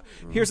know how.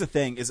 Here's the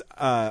thing is,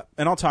 and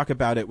I'll talk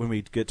about it when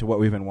we get to what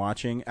we've been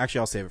watching. Actually,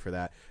 I'll save it for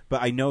that.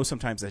 But I know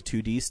sometimes the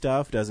 2D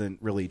stuff doesn't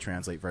really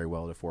translate very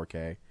well to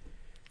 4K.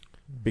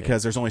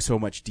 Because there's only so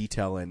much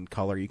detail and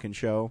color you can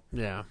show.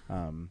 Yeah.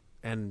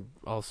 And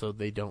also,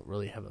 they don't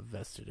really have a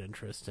vested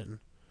interest in.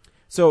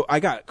 So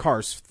I got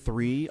Cars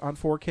 3 on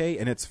 4K,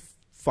 and it's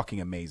fucking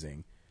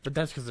amazing. But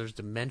that's because there's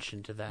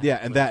dimension to that. Yeah,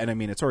 and I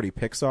mean, it's already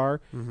Pixar,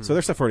 so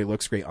their stuff already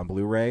looks great on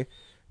Blu-ray.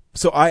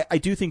 So I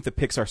do think the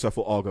Pixar stuff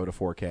will all go to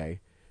 4K.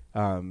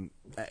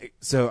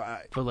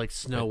 For like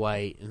Snow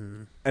White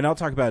and I'll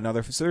talk about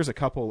another. So there's a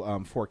couple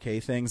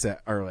 4K things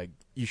that are like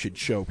you should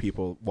show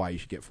people why you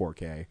should get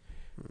 4K.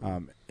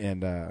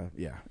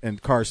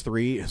 And Cars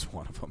 3 is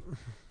one of them.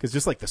 Because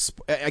just like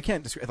I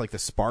can't describe like the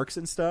sparks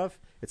and stuff.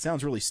 It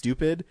sounds really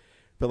stupid,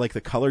 but like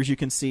the colors you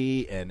can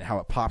see and how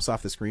it pops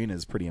off the screen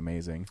is pretty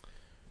amazing.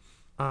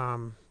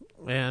 And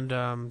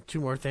two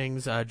more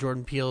things.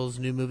 Jordan Peele's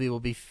new movie will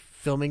be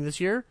filming this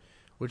year,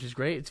 which is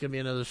great. It's going to be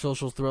another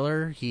social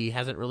thriller. He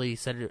hasn't really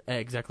said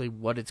exactly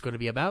what it's going to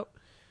be about,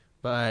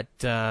 but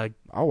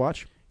I'll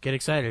watch. Get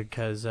excited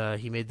because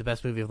he made the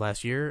best movie of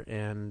last year,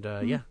 and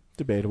yeah,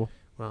 debatable.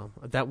 Well,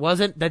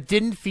 that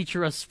didn't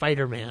feature a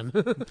Spider-Man.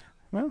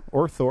 Well,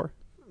 or Thor.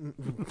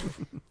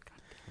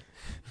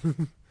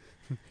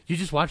 You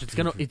just watch. It's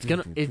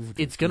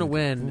gonna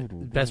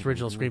win Best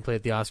Original Screenplay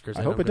at the Oscars.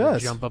 I hope it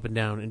does. Jump up and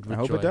down and I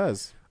hope it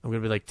does. I'm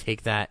gonna be like,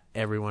 take that,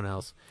 everyone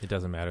else. It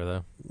doesn't matter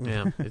though.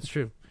 Yeah, it's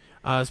true.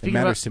 It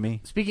matters to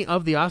me. Speaking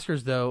of the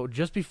Oscars, though,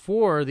 just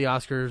before the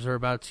Oscars are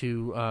about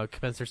to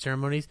commence their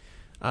ceremonies,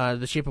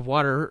 The Shape of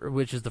Water,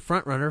 which is the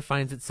front runner,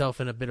 finds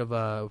itself in a bit of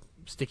a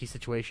sticky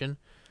situation.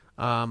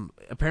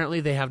 Apparently,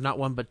 they have not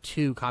one but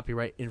 2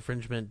 copyright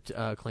infringement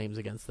claims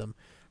against them.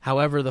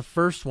 However, the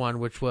first one,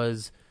 which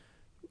was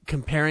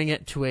comparing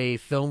it to a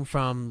film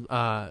from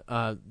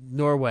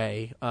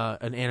Norway,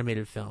 an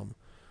animated film,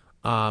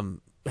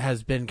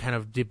 has been kind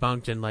of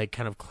debunked and like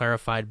kind of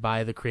clarified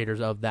by the creators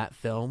of that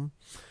film.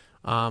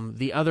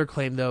 The other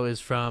claim, though, is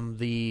from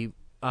the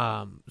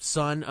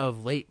son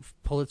of late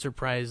Pulitzer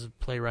Prize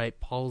playwright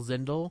Paul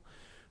Zindel,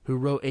 who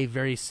wrote a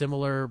very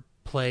similar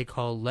play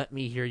called Let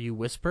Me Hear You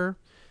Whisper.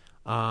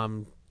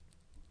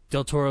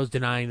 Del Toro's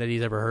denying that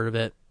he's ever heard of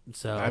it.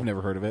 So I've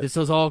never heard of it. This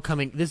is all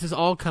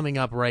coming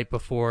up right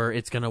before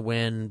it's going to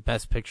win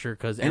Best Picture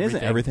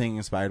isn't everything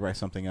inspired by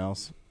something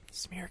else?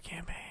 Smear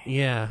campaign.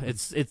 Yeah,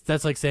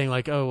 that's like saying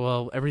like, oh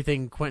well,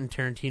 everything Quentin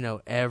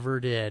Tarantino ever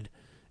did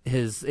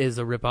is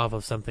a ripoff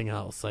of something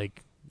else.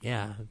 Like,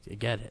 yeah, I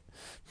get it.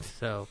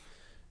 So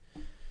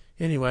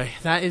anyway,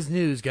 that is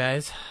news,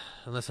 guys.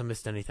 Unless I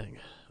missed anything.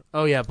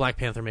 Oh yeah, Black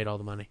Panther made all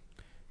the money.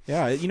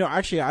 Yeah,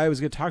 actually, I was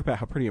going to talk about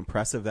how pretty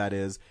impressive that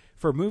is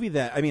for a movie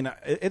that, I mean,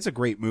 it's a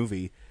great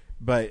movie,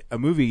 but a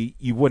movie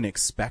you wouldn't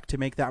expect to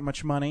make that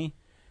much money,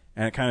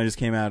 and it kind of just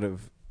came out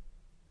of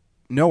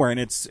nowhere, and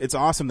it's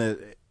awesome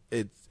that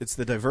it's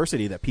the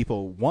diversity that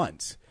people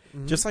want.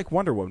 Mm-hmm. Just like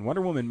Wonder Woman.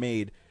 Wonder Woman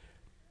made,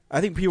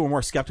 I think people were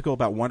more skeptical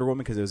about Wonder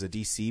Woman because it was a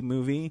DC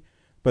movie,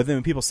 but then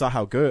when people saw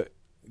how great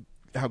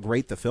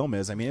the film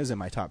is, I mean, it was in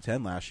my top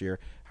 10 last year,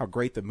 how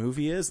great the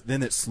movie is,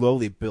 then it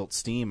slowly built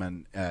steam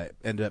and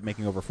ended up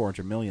making over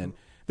 $400 million.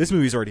 This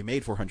movie's already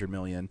made $400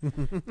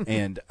 million,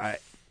 and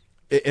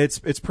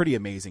it's pretty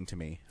amazing to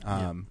me.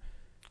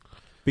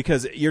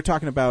 Because you're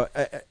talking about,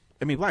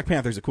 I mean, Black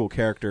Panther's a cool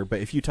character, but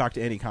if you talk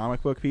to any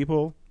comic book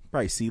people,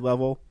 probably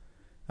C-level,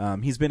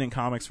 he's been in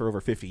comics for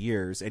over 50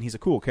 years, and he's a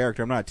cool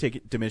character. I'm not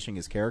diminishing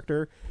his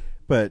character,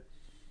 but,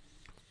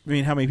 I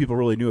mean, how many people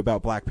really knew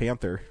about Black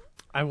Panther?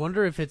 I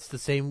wonder if it's the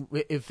same.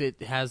 If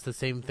it has the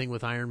same thing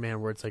with Iron Man,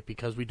 where it's like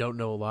because we don't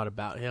know a lot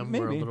about him,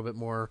 Maybe. we're a little bit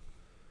more.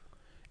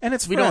 And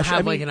it's we fresh. don't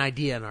have like an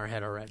idea in our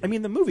head already. I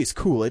mean, the movie's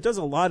cool. It does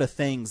a lot of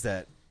things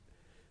that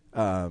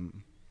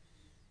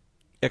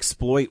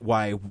exploit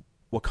why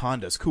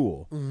Wakanda's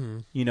cool.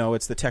 Mm-hmm.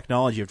 It's the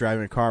technology of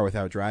driving a car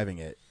without driving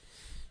it.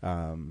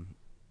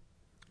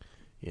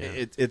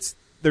 It's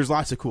there's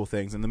lots of cool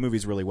things, and the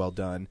movie's really well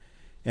done.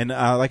 And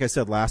like I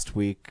said last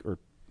week, or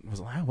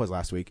was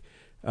last week.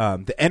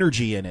 The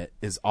energy in it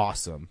is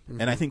awesome.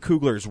 Mm-hmm. And I think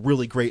Coogler is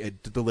really great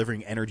at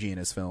delivering energy in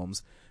his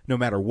films, no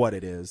matter what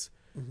it is.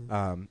 Mm-hmm.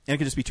 And it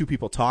could just be 2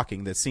 people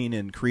talking. The scene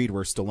in Creed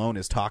where Stallone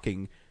is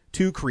talking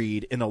to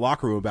Creed in the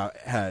locker room about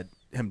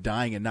him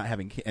dying and not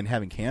having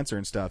cancer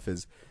and stuff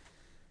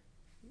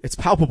it's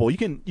palpable. You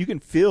can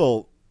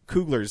feel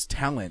Coogler's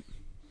talent.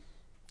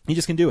 He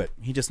just can do it.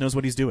 He just knows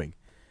what he's doing.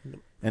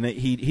 And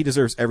he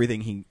deserves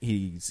everything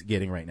he's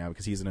getting right now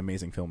because he's an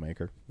amazing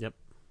filmmaker. Yep.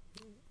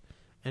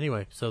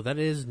 Anyway, so that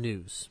is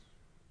news.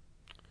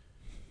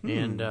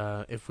 And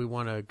if we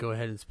want to go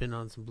ahead and spin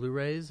on some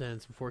Blu-rays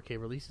and some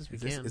 4K releases, we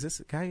can. Is this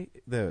guy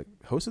the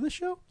host of this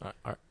show?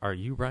 Are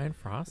you Brian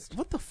Frost?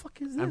 What the fuck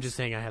is this? I'm just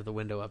saying I have the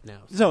window up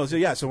now. So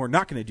we're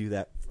not going to do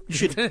that. You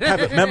should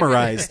have it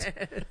memorized.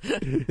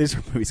 These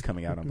are movies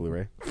coming out on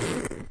Blu-ray.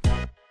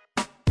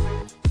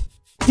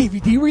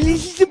 DVD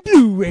releases and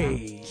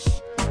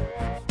Blu-rays.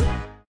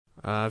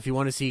 If you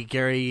want to see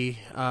Gary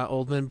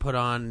Oldman put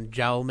on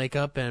jowl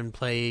makeup and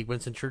play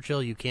Winston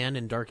Churchill, you can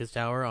in Darkest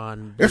Hour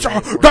on... It's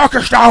a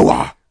Darkest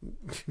Hour!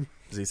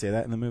 Does he say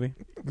that in the movie?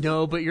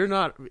 No, but you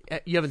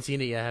haven't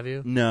seen it yet, have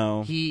you?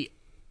 No.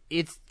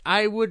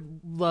 I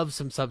would love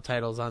some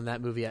subtitles on that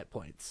movie at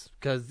points,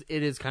 because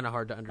it is kind of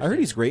hard to understand. I heard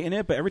he's great in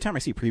it, but every time I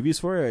see previews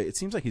for it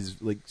seems like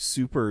he's like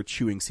super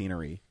chewing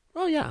scenery.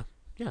 Oh, yeah.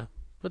 Yeah.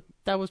 But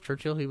that was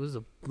Churchill. He was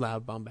a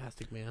loud,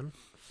 bombastic man.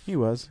 He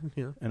was.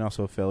 Yeah. And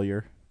also a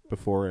failure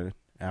before and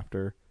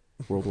after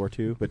World War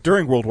II. But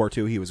during World War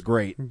II, he was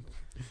great.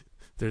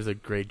 There's a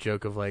great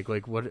joke of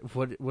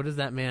what does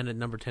that man at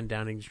number 10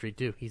 Downing Street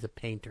do? He's a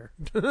painter.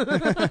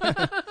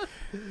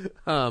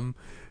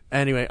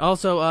 Anyway,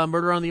 also,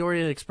 Murder on the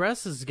Orient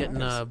Express is getting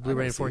Nice.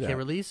 Blu-ray I and wanna see 4K that.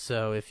 release.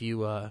 So if you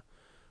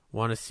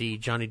want to see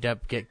Johnny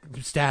Depp get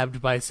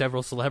stabbed by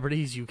several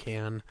celebrities, you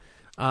can.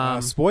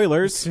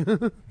 Spoilers.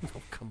 Oh,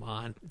 come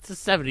on. It's a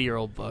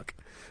 70-year-old book.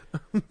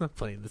 I'm not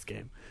playing this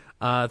game.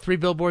 3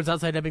 Billboards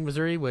Outside Ebbing,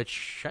 Missouri,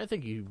 which I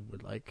think you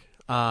would like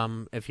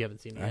if you haven't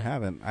seen it I yet.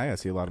 haven't. I gotta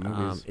see a lot of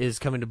movies. Is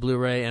coming to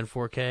Blu-ray and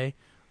 4K.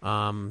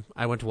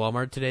 I went to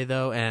Walmart today,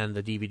 though, and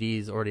the DVD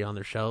is already on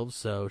their shelves,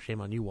 so shame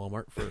on you,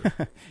 Walmart. For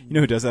You know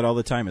who does that all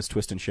the time is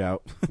Twist and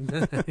Shout.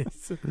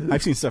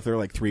 I've seen stuff that are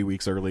like 3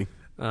 weeks early.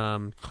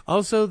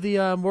 Also,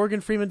 the Morgan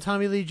Freeman,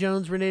 Tommy Lee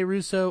Jones, Rene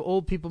Russo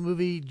old people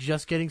movie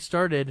Just Getting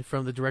Started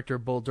from the director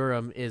Bull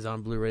Durham is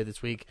on Blu-ray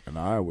this week. And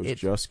I was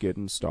just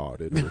getting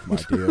started with my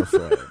dear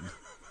friend.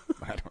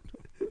 I don't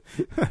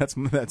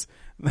know.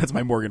 That's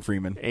my Morgan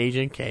Freeman.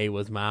 Agent K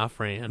was my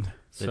friend.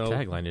 The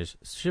tagline is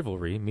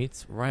chivalry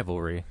meets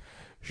rivalry.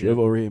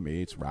 Chivalry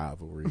meets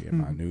rivalry in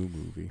my new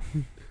movie.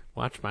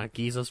 Watch my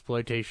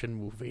Geezasploitation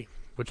movie,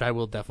 which I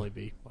will definitely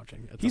be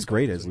watching. He's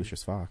great as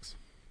Lucius Fox.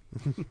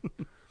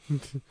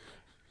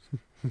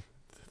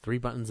 3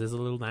 buttons is a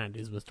little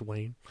 90s, Mr.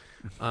 Wayne.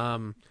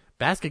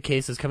 Basket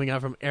Case is coming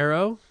out from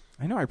Arrow.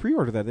 I know. I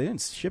pre-ordered that. They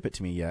didn't ship it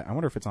to me yet. I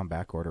wonder if it's on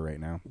back order right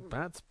now.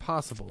 That's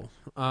possible.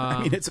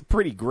 I mean, it's a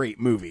pretty great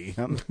movie.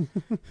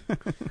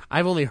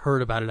 I've only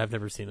heard about it. I've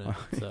never seen it.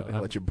 So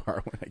I'll let you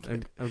borrow when I get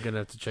it. I'm going to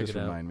have to check Just it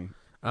out. remind me.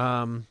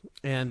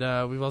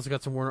 And we've also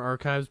got some Warner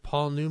Archives.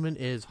 Paul Newman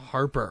is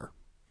Harper.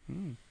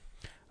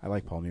 I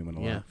like Paul Newman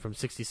a lot. Yeah, from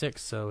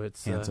 66. So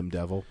it's Handsome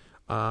Devil.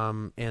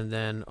 And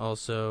then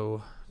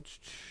also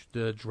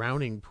The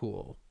Drowning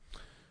Pool,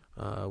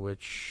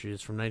 which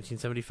is from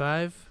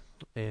 1975.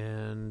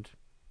 And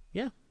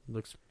yeah,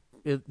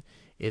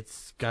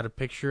 it's got a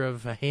picture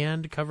of a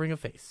hand covering a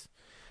face.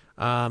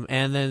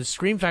 And then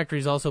Scream Factory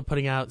is also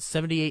putting out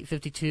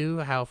 7852,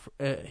 how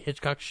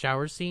Hitchcock's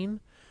shower scene,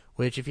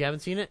 which if you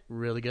haven't seen it,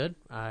 really good.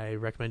 I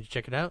recommend you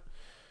check it out.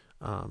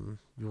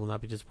 You will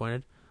not be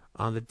disappointed.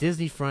 On the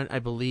Disney front, I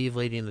believe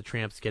Lady and the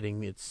Tramp's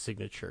getting its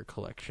signature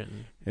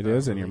collection. It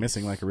is, and you're release.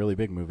 missing like a really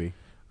big movie.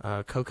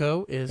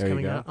 Coco is There you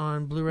coming go. out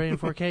on Blu-ray and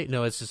 4K.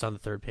 No, it's just on the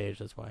third page.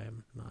 That's why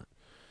I'm not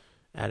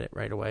at it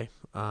right away.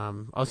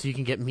 Also, you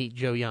can get Meet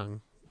Joe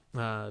Young,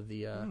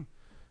 the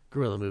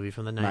gorilla movie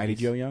from the 90s. Mighty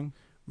Joe Young?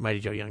 Mighty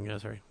Joe Young, no,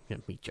 sorry. Yeah,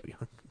 Meet Joe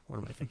Young. What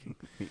am I thinking?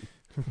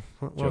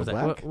 what Joe was I?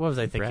 Black? What was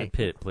I thinking? Brad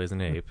Pitt plays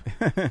an ape.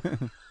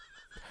 We're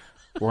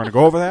going to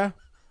go over there.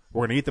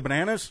 We're going to eat the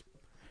bananas.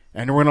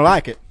 And we're going to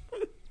like it.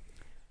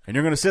 And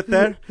you're going to sit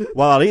there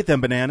while I eat them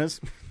bananas.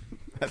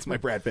 That's my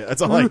Brad Pitt.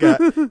 That's all I got.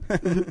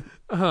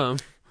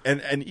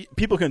 And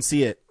people couldn't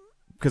see it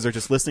because they're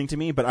just listening to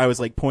me, but I was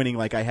like pointing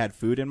like I had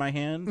food in my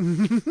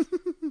hand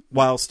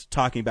whilst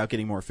talking about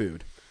getting more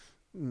food.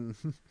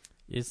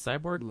 Is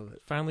Cyborg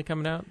finally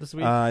coming out this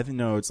week? I think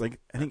no, it's like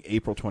I think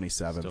April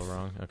 27th. Still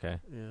wrong. Okay.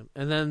 Yeah.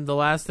 And then the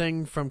last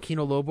thing from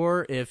Kino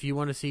Lorber, if you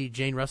want to see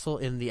Jane Russell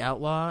in The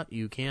Outlaw,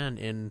 you can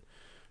in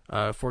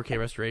 4K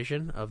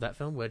restoration of that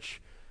film,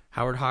 which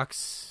Howard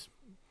Hawks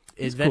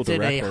He's a cool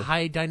invented a director.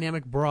 high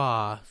dynamic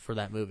bra for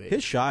that movie.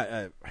 His shot,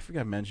 I forgot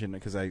to mention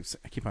because I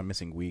keep on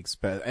missing weeks,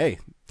 but hey,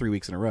 3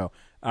 weeks in a row.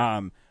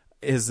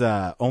 Is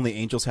Only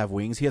Angels Have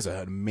Wings. He has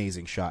an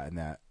amazing shot in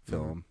that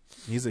film.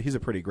 He's a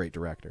pretty great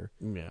director.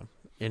 Yeah,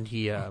 and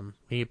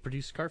he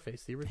produced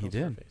Scarface, the original He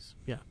did. Scarface.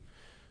 Yeah.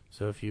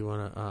 So if you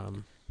want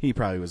to, He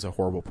probably was a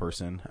horrible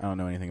person. I don't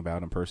know anything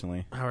about him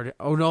personally. Howard.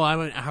 Oh no, I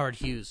meant Howard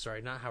Hughes.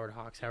 Sorry, not Howard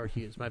Hawks. Howard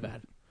Hughes. My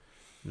bad.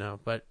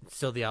 No, but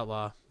still The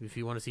Outlaw. If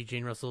you want to see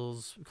Jane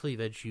Russell's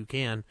cleavage, you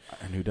can.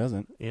 And who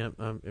doesn't? Yeah,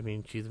 I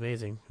mean, she's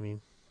amazing. I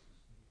mean,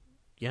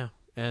 yeah.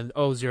 And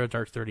Zero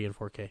Dark 30 in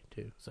 4K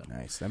too. So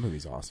Nice. That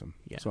movie's awesome.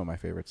 Yeah. It's one of my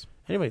favorites.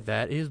 anyway,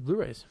 that is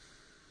Blu-rays.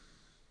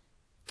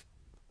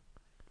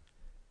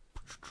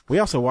 We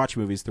also watch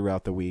movies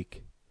throughout the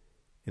week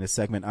in a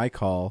segment I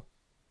call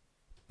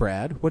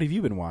Brad, what have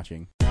you been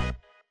watching?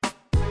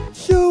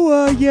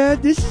 So, yeah,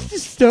 this is the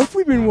stuff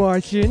we've been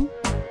watching.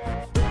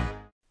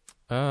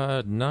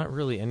 Not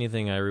really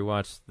anything. I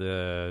rewatched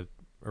the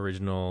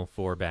original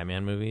 4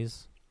 Batman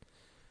movies.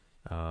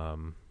 I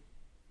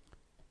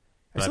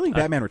still think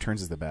Batman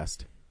Returns is the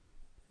best.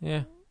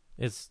 Yeah,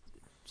 it's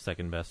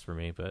second best for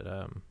me, but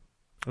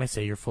I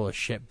say you're full of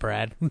shit,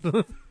 Brad.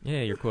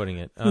 yeah, you're quoting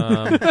it.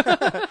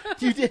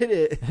 You did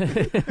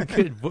it.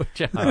 Good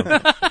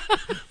job.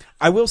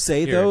 I will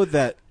say, Here. though,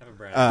 that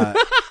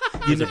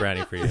Here's a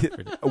brownie for you.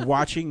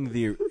 watching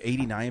the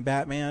 89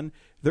 Batman,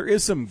 there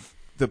is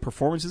the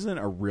performances in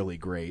it are really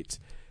great.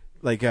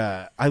 Like,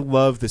 I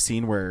love the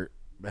scene where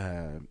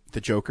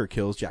the Joker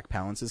kills Jack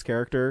Palance's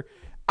character.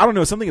 I don't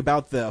know, something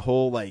about the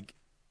whole, like,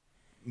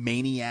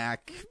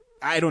 maniac,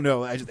 I don't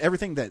know,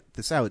 everything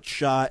that's how it's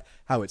shot,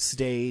 how it's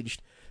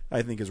staged,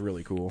 I think is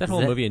really cool. That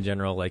whole movie in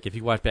general, like, if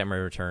you watch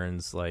Batman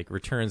Returns, like,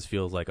 Returns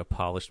feels like a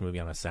polished movie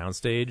on a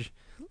soundstage.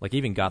 Like,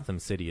 even Gotham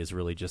City is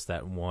really just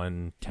that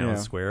one town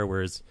square,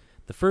 whereas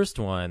the first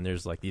one,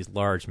 there's, like, these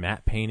large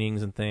matte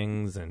paintings and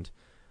things, and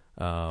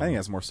I think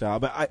that's more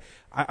style, but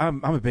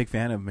I'm a big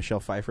fan of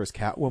Michelle Pfeiffer's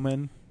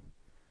Catwoman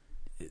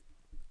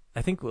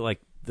I think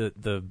like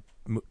the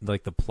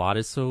plot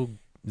is so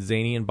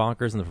zany and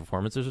bonkers, and the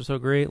performances are so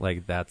great.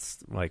 Like that's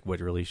like what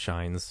really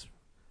shines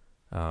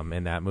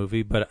in that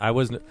movie. But I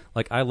wasn't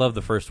like I love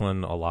the first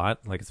one a lot.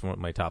 Like it's one of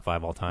my top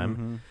 5 all time.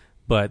 Mm-hmm.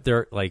 But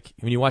there, like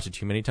when you watch it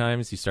too many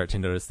times, you start to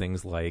notice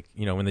things like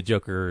when the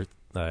Joker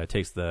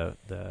takes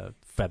the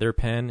feather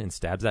pen and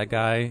stabs that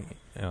guy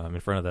in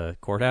front of the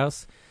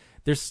courthouse.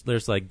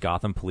 There's like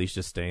Gotham police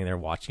just standing there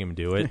watching him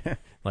do it.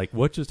 Like,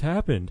 what just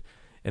happened?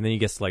 And then he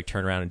gets to like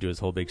turn around and do his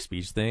whole big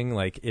speech thing.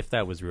 Like, if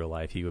that was real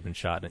life, he would have been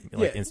shot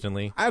like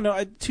instantly. I don't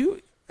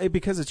know.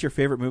 Because it's your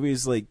favorite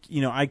movies, like,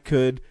 I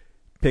could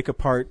pick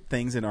apart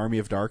things in Army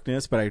of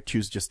Darkness, but I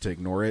choose just to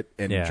ignore it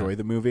and enjoy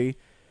the movie.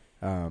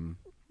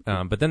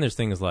 But then there's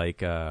things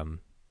like I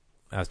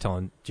was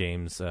telling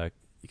James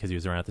because he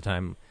was around at the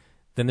time.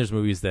 Then there's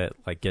movies that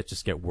like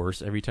get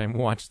worse every time we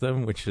watch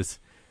them, which is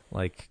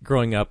like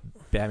growing up.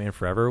 Batman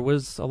Forever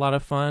was a lot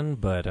of fun,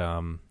 but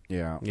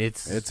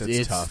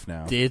it's tough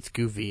now. It's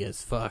goofy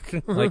as fuck.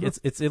 Like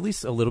it's at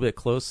least a little bit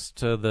close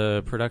to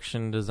the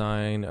production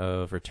design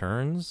of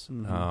Returns.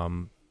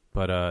 Mm-hmm.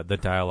 But the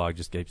dialogue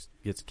just keeps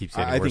getting worse and worse.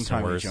 I think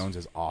Tommy Jones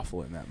is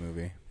awful in that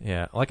movie.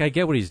 Yeah, like I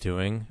get what he's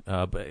doing,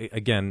 but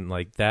again,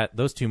 like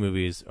those two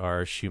movies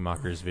are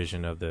Schumacher's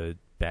vision of the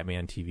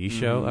Batman TV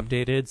show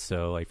updated.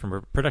 So, like from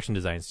a production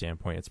design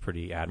standpoint, it's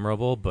pretty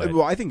admirable. But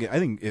I think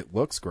it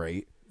looks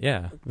great.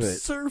 Yeah,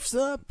 Surf's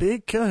up,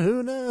 big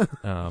Kahuna.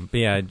 But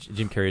yeah,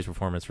 Jim Carrey's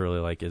performance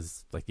really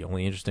is the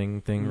only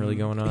interesting thing really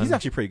going on. He's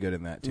actually pretty good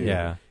in that too.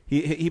 Yeah,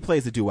 he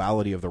plays the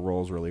duality of the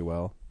roles really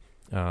well.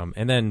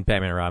 And then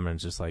Batman and Robin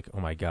is just like, oh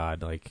my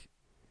god, like,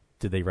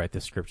 did they write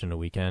this script in a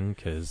weekend?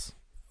 Because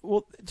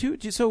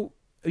so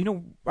I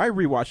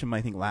rewatched him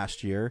I think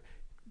last year.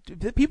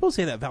 People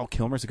say that Val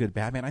Kilmer's a good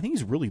Batman. I think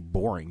he's really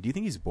boring. Do you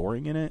think he's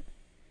boring in it?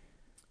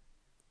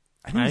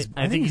 I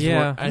think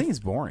he's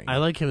boring. I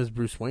like him as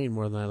Bruce Wayne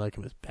more than I like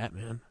him as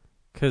Batman.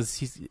 Because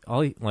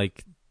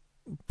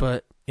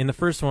but in the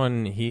first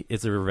one,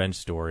 it's a revenge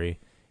story.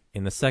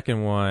 In the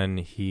second one,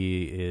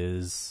 he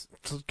is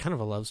it's kind of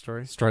a love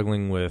story,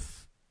 struggling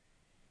with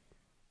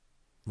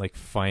like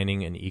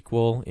finding an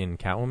equal in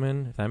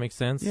Catwoman. If that makes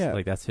sense, yeah.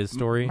 Like that's his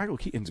story. Michael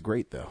Keaton's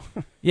great though.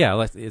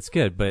 Yeah, it's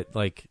good, but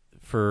like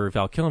for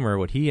Val Kilmer,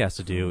 what he has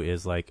to do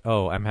is like,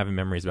 oh, I'm having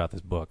memories about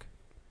this book.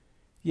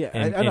 Yeah,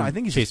 and I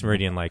think Chase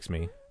Meridian likes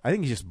me. I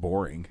think he's just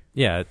boring.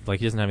 Yeah, like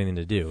he doesn't have anything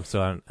to do.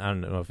 So I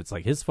don't know if it's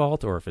like his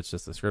fault or if it's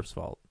just the script's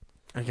fault.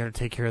 I got to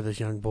take care of this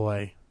young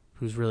boy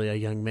who's really a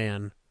young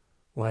man.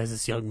 Why is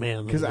this young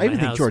man? Because I even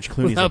think George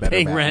Clooney's a better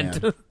paying Batman.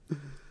 rent.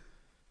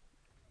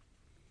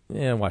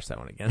 Yeah, watch that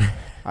one again.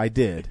 I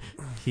did.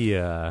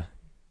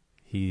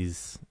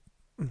 He's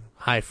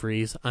Hi,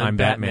 Freeze. I'm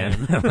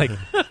Batman. Like,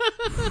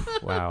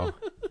 wow,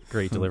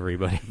 great delivery,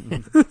 buddy.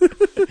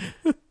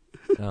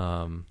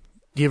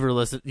 Do you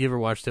ever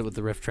watched it with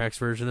the Riff Tracks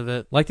version of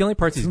it? Like the only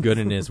parts he's good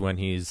in is when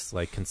he's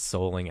like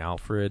consoling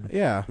Alfred.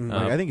 Yeah,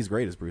 I think he's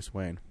great as Bruce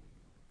Wayne.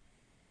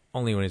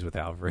 Only when he's with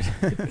Alfred.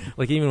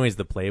 Like even when he's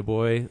the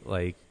Playboy,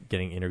 like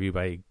getting interviewed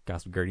by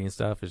Gossip Gertie and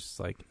stuff, it's just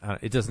like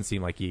it doesn't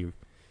seem like he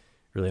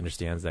really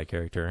understands that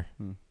character,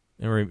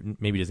 or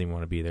maybe doesn't even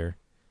want to be there.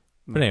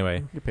 But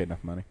anyway, you paid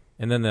enough money.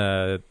 And then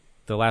the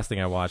last thing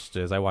I watched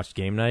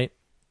Game Night,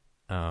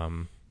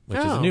 which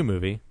is a new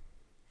movie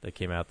that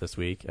came out this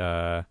week.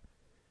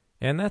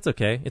 And that's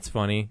okay. It's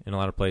funny in a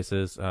lot of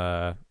places.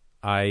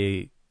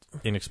 I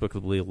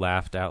inexplicably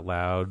laughed out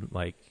loud,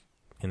 like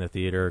in the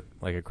theater,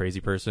 like a crazy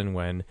person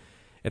when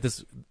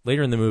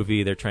later in the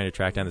movie they're trying to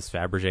track down this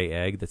Fabergé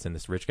egg that's in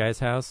this rich guy's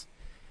house,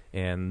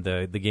 and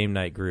the Game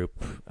Night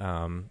group.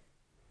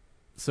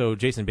 So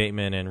Jason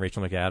Bateman and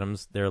Rachel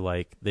McAdams,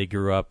 they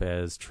grew up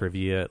as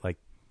trivia, like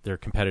they're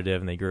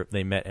competitive, and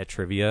they met at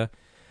trivia,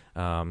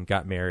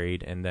 got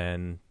married, and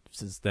then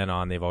since then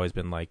on they've always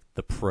been like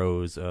the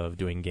pros of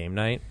doing Game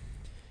Night.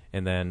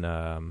 And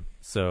then,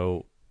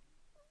 so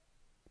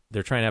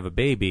they're trying to have a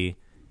baby,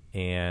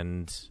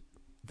 and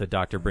the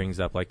doctor brings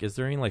up, like, is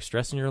there any, like,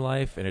 stress in your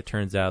life? And it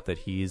turns out that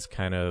he's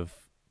kind of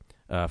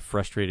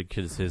frustrated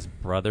because his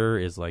brother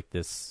is, like,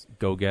 this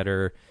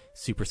go-getter,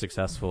 super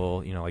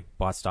successful, like,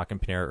 bought stock in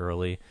Panera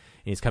early. And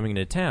he's coming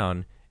into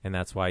town, and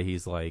that's why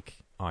he's,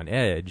 like, on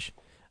edge.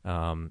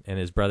 And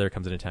his brother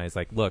comes into town. He's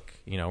like, look,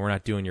 we're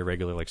not doing your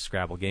regular, like,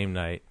 Scrabble game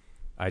night.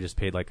 I just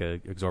paid like a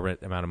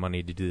exorbitant amount of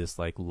money to do this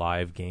like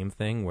live game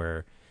thing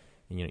where,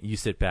 you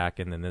sit back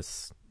and then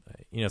this,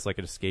 it's like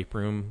an escape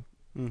room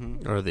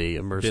or the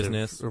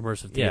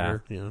immersive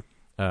theater.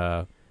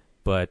 Yeah.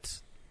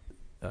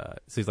 So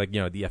he's like, the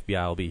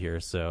FBI will be here.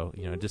 So,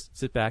 just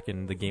sit back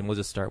and the game will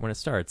just start when it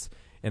starts.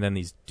 And then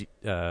these,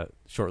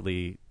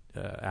 shortly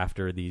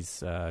after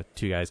these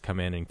two guys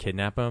come in and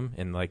kidnap him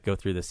and like go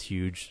through this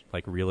huge,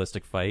 like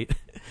realistic fight.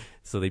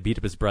 So they beat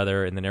up his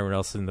brother, and then everyone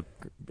else in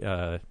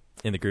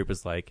the group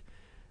is like,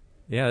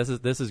 yeah,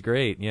 this is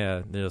great.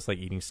 Yeah, they're just like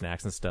eating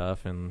snacks and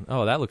stuff, and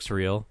oh, that looks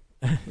real,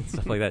 and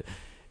stuff like that.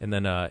 And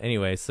then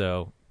anyway,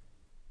 so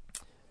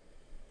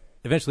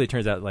eventually it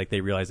turns out like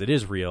they realize it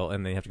is real,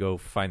 and they have to go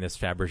find this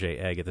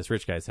Fabergé egg at this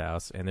rich guy's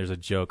house. And there's a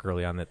joke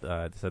early on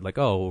that said like,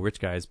 oh, well, rich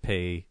guys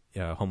pay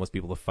homeless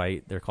people to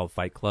fight. They're called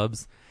fight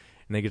clubs.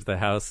 And they get to the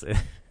house.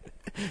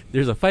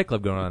 There's a fight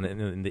club going on,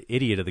 and the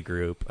idiot of the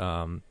group,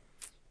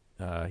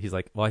 he's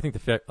like, well, I think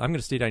I'm going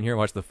to stay down here and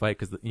watch the fight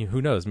because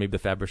who knows, maybe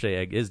the Fabergé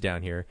egg is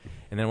down here.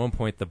 And then at one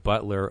point, the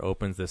butler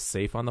opens this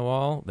safe on the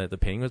wall that the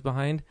painting was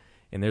behind,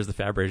 and there's the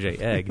Fabergé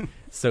egg.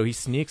 So he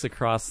sneaks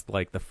across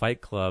like the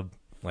fight club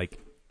like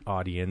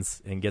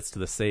audience and gets to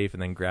the safe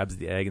and then grabs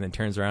the egg and then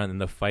turns around,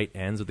 and the fight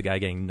ends with the guy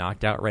getting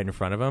knocked out right in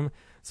front of him.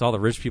 So all the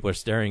rich people are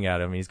staring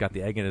at him, and he's got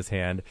the egg in his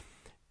hand,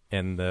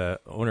 and the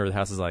owner of the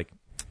house is like,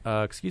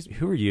 excuse me,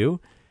 who are you?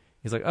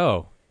 He's like,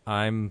 oh,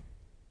 I'm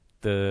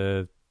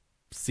the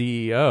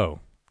CEO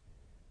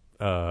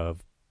of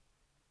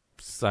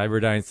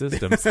Cyberdyne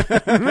Systems.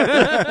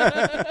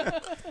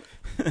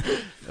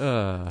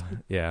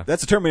 Yeah,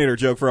 that's a Terminator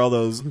joke for all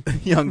those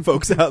young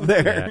folks out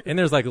there. Yeah. And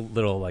there's like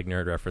little like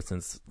nerd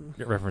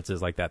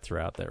references like that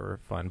throughout that were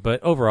fun.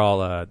 But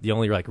overall, the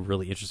only like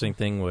really interesting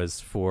thing was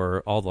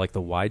for all the, like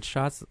the wide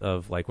shots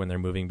of like when they're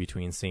moving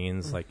between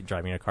scenes, like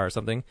driving a car or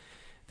something.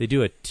 They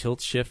do a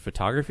tilt shift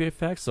photography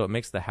effect, so it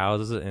makes the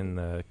houses and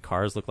the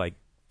cars look like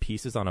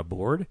pieces on a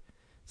board.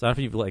 So I don't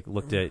know if you've like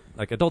looked at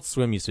like Adult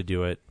Swim used to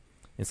do it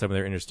in some of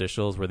their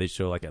interstitials where they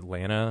show like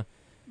Atlanta,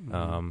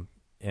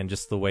 and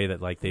just the way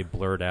that like they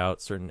blurred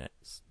out certain,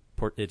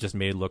 it just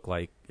made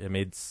the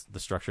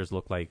structures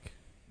look like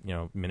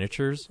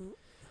miniatures,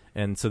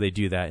 and so they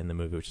do that in the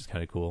movie, which is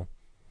kind of cool.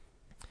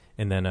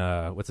 And then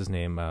what's his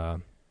name?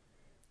 I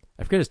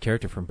forget his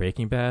character from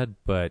Breaking Bad,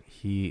 but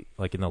he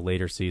like in the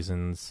later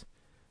seasons.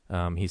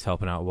 He's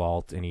helping out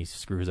Walt, and he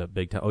screws up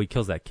big time. Oh, he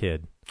kills that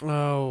kid.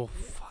 Oh,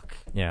 fuck.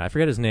 Yeah, I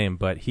forget his name,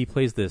 but he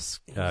plays this...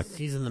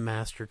 he's in The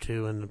Master,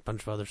 too, and a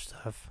bunch of other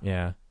stuff.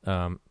 Yeah.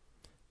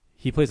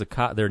 He plays a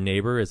cop. Their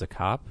neighbor is a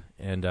cop,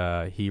 and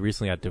he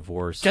recently got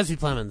divorced. Jesse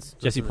Plemons.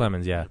 Jesse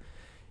Plemons,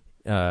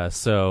 yeah.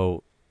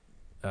 So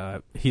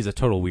he's a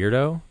total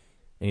weirdo, and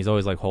he's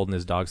always, like, holding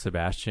his dog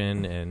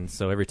Sebastian, and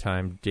so every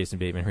time Jason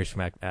Bateman and Rachel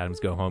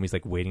McAdams go home, he's,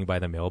 like, waiting by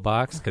the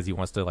mailbox, because he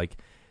wants to, like...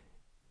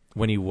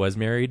 When he was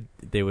married,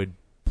 they would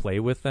play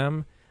with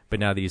them, but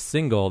now that he's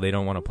single, they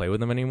don't want to play with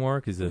him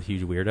anymore because he's a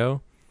huge weirdo.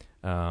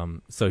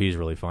 So he's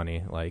really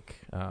funny.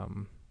 Like,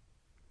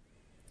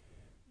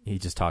 he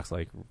just talks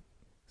like,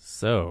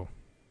 so,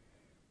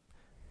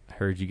 I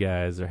heard you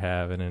guys are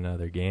having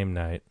another game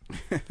night.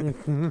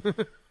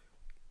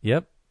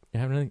 Yep.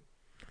 Haven't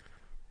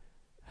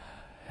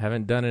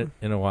done it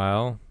in a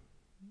while,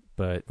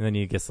 but then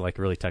he gets like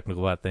really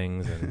technical about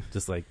things and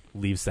just like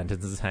leaves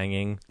sentences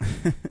hanging.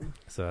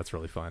 So that's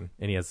really fun.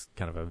 And he has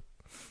kind of a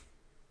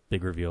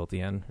big reveal at the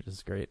end, which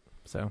is great.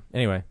 So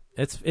anyway,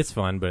 it's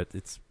fun, but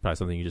it's probably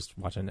something you just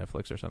watch on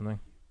Netflix or something.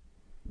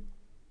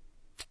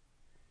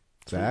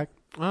 Zach?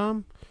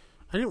 I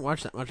didn't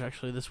watch that much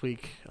actually this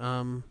week.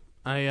 I've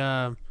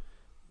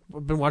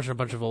been watching a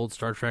bunch of old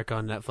Star Trek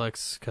on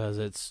Netflix because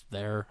it's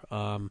there.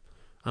 I'm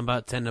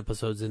about 10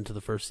 episodes into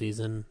the first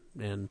season,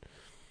 and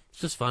it's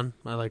just fun.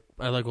 I like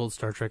old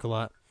Star Trek a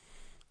lot.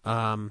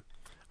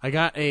 I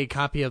got a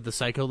copy of the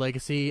Psycho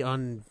Legacy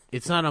on.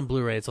 It's not on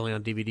Blu-ray. It's only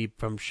on DVD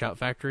from Shout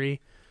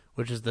Factory,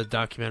 which is the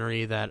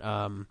documentary that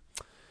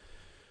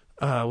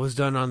was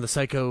done on the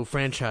Psycho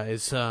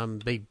franchise.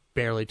 They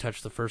barely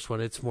touched the first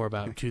one. It's more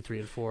about 2, 3,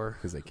 and 4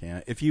 because they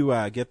can't. If you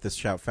get this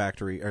Shout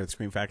Factory or the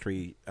Scream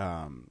Factory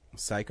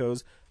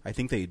Psychos, I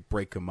think they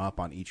break them up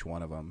on each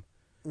one of them.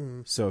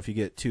 So if you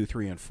get 2,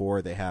 3, and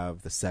 4, they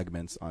have the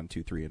segments on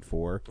 2, 3, and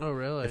 4. Oh,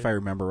 really? If I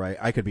remember right,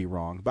 I could be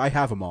wrong, but I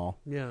have them all.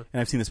 Yeah, and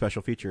I've seen the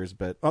special features,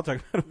 but I'll talk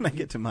about it when I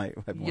get to my.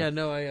 Yeah,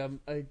 no, I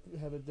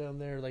have it down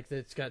there. Like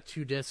it's got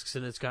 2 discs,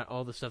 and it's got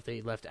all the stuff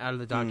they left out of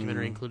the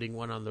documentary, including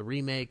one on the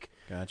remake,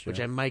 gotcha. Which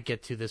I might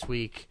get to this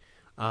week.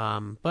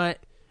 But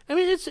I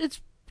mean,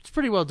 it's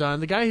pretty well done.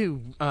 The guy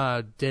who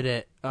did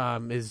it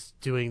is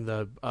doing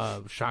the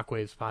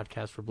Shockwaves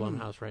podcast for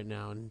Blumhouse right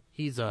now, and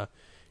he's fun.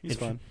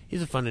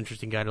 He's a fun,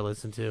 interesting guy to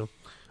listen to.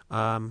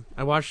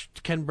 I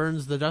watched Ken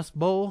Burns' The Dust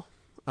Bowl,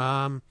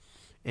 and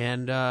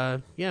yeah,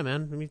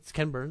 man. I mean, it's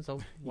Ken Burns.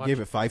 You gave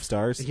it 5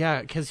 stars.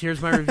 Yeah, because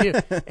here's my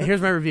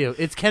review.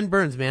 It's Ken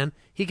Burns, man.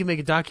 He can make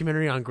a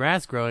documentary on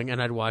grass growing,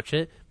 and I'd watch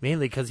it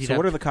mainly because he'd. So,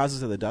 what are the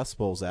causes of the Dust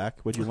Bowl,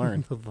 Zach? What'd you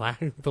learn?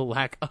 the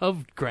lack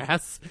of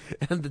grass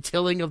and the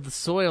tilling of the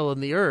soil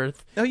and the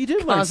earth. Oh, you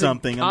did learn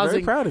something. I'm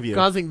very proud of you.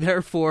 Causing,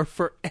 therefore,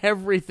 for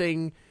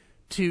everything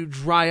to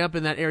dry up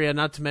in that area,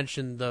 not to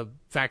mention the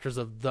factors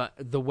of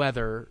the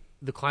weather,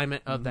 the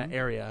climate of that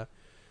area,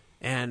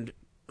 and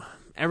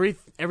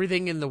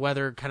everything in the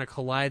weather kind of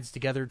collides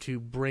together to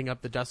bring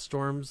up the dust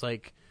storms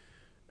like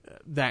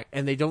that.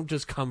 And they don't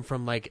just come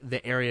from like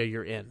the area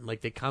you're in,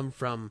 like they come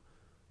from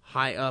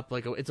high up,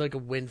 like it's like a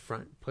wind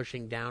front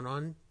pushing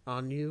down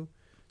on you.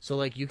 So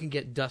like you can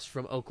get dust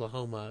from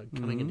Oklahoma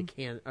coming into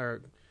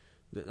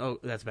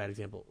that's a bad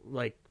example,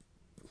 like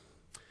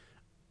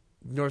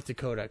North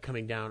Dakota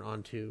coming down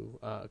onto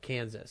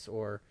Kansas,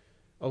 or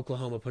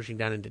Oklahoma pushing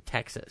down into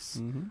Texas.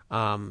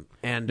 Mm-hmm.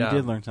 And you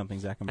did learn something,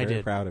 Zach. I'm I very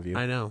did. proud of you.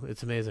 I know,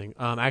 it's amazing.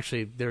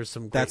 Actually, there's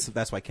some. Great...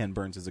 That's why Ken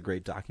Burns is a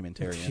great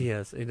documentarian.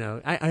 Yes,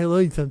 I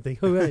learned something.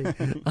 Hooray!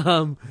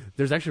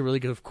 There's actually really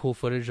good, cool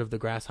footage of the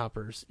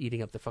grasshoppers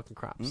eating up the fucking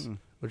crops,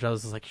 which I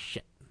was just like,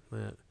 shit.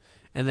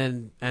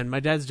 And my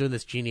dad's doing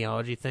this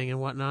genealogy thing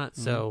and whatnot,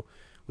 so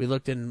we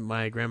looked in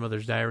my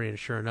grandmother's diary, and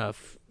sure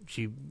enough,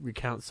 she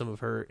recounts some of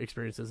her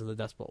experiences in the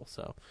Dust Bowl.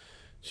 So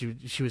she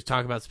was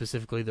talking about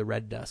specifically the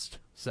red dust.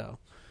 So,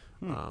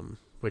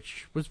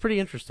 which was pretty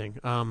interesting.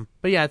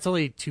 But yeah, it's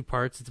only 2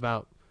 parts. It's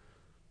about,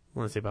 I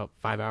want to say about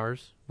 5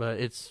 hours, but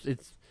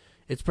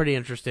it's pretty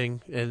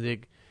interesting, and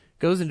it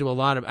goes into a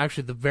lot of,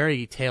 actually the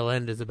very tail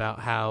end is about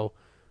how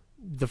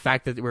the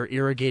fact that we're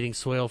irrigating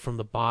soil from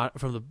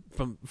the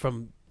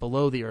from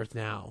below the earth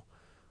now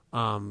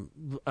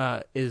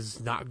is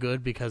not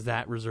good, because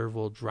that reserve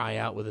will dry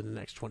out within the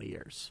next 20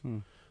 years.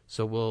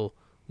 So we'll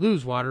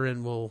lose water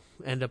and we'll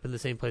end up in the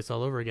same place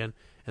all over again.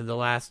 And the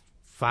last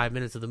 5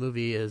 minutes of the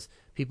movie is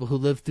people who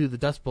lived through the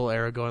Dust Bowl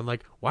era going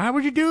like, why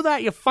would you do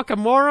that, you fucking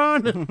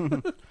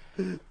moron?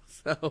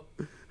 So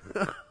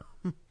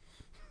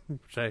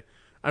which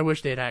I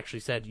wish they had actually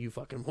said, you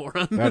fucking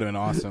moron. That would have been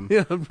awesome.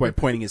 Yeah. By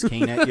pointing his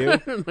cane at you.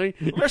 Like,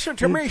 listen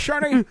to me,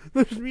 Sonny.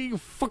 Listen to me, you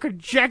fucking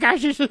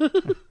jackasses.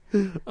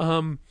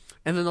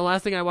 And then the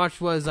last thing I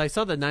watched was, I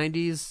saw the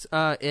 90s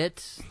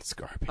It. It's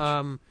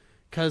garbage.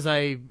 Because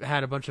I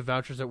had a bunch of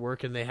vouchers at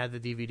work and they had the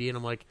DVD, and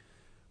I'm like,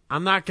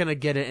 I'm not going to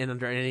get it in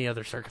under any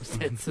other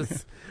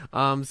circumstances.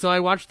 So I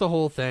watched the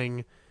whole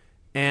thing,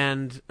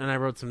 and I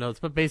wrote some notes.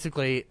 But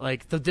basically,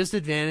 like, the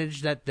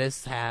disadvantage that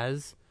this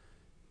has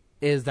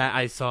is that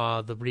I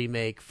saw the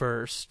remake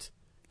first,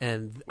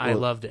 and I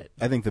loved it.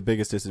 I think the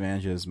biggest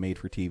disadvantage is made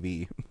for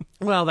TV.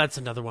 Well, that's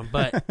another one,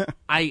 but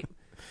I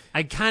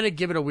kind of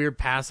give it a weird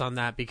pass on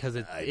that, because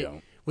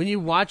when you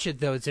watch it,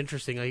 though, it's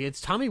interesting. Like,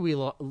 it's Tommy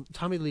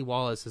Lee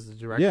Wallace is the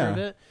director of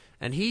it,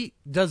 and he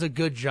does a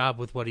good job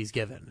with what he's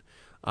given.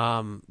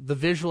 The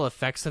visual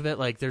effects of it,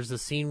 like, there's a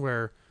scene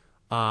where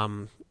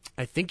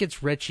I think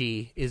it's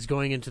Richie is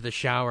going into the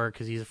shower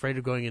because he's afraid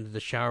of going into the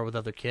shower with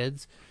other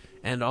kids,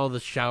 and all the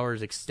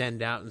showers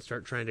extend out and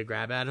start trying to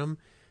grab at him.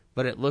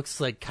 But it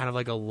looks like kind of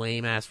like a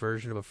lame-ass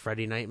version of a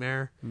Freddy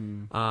Nightmare.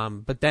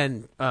 But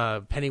then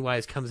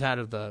Pennywise comes out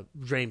of the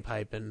drain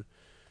pipe, and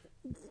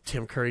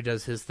Tim Curry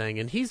does his thing,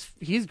 and he's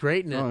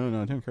great in it. Oh,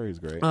 no, Tim Curry's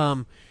great.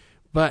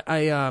 But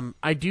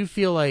I do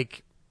feel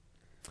like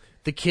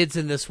the kids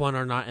in this one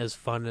are not as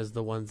fun as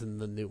the ones in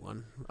the new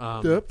one.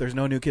 Yep, there's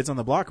no New Kids on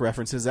the Block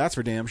references, that's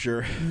for damn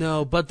sure.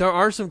 No, but there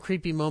are some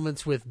creepy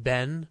moments with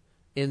Ben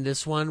in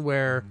this one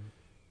where...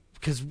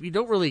 Because we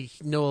don't really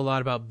know a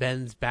lot about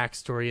Ben's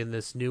backstory in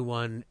this new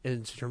one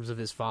in terms of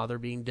his father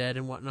being dead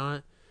and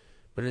whatnot.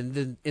 But in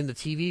the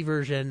TV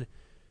version,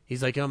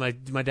 he's like, oh, my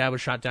dad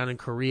was shot down in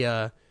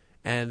Korea,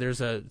 and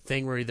there's a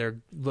thing where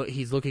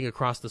he's looking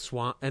across the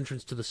swamp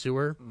entrance to the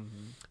sewer,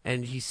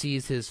 and he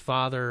sees his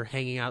father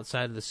hanging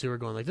outside of the sewer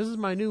going like, this is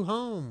my new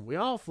home. We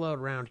all float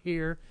around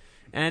here.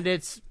 And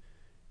it's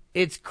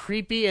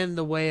creepy in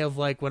the way of,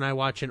 like, when I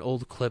watch an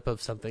old clip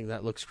of something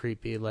that looks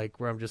creepy, like,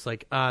 where I'm just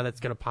like, that's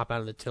going to pop out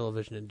of the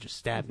television and just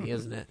stab me,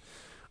 isn't it?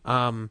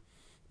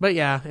 But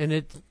yeah, and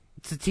it's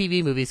a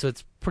TV movie, so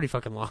it's pretty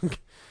fucking long.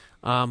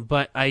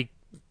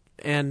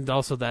 And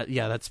also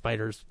that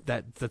spider's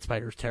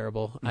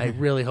terrible. I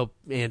really hope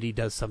Andy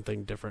does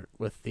something different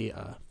with the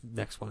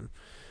next one.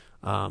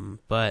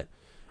 But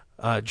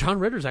John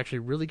Ritter's actually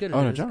really good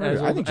at it. John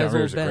Ritter. I think John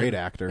Ritter's a great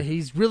actor.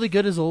 He's really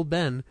good as old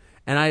Ben,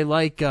 and I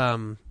like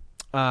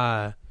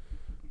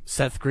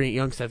Seth Green,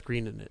 young Seth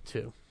Green in it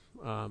too.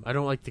 I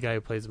don't like the guy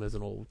who plays him as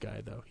an old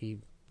guy though. He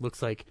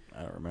looks like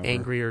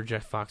angrier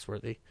Jeff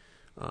Foxworthy,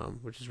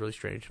 which is really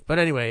strange. But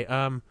anyway,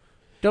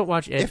 don't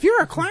watch it. If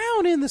you're a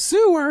clown in the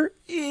sewer,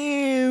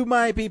 you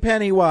might be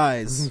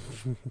Pennywise.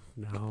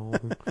 No,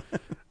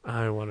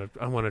 I want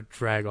to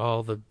drag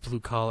all the blue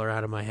collar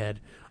out of my head.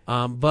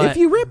 But if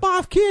you rip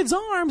off kids'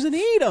 arms and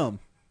eat them,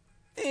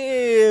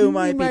 you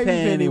might be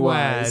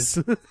Pennywise.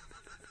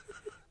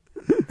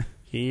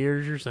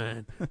 Here's your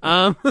sign.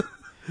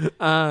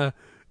 But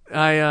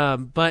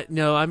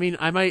no, I mean,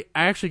 I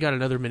actually got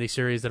another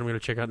miniseries that I'm going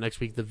to check out next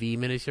week. The V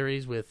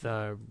miniseries with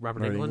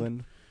Robert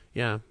Englund.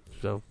 Yeah.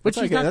 So, that's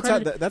how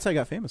he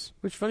got famous.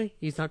 Which funny,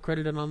 he's not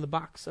credited on the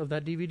box of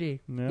that DVD,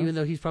 even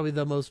though he's probably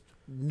the most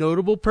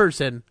notable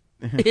person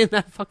in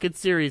that fucking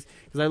series.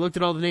 Because I looked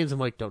at all the names, I'm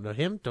like, don't know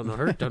him, don't know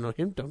her, don't know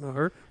him, don't know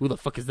her. Who the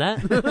fuck is that?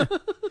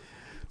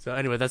 So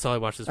anyway, that's all I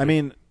watched this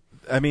week.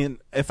 I mean,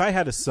 if I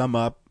had to sum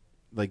up,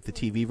 like, the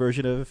TV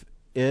version of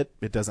it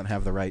doesn't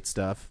have the right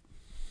stuff.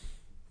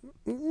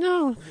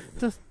 No,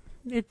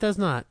 it does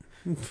not.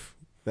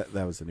 That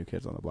was the New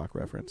Kids on the Block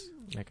reference.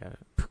 I got it.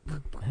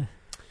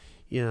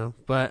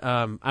 But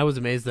I was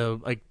amazed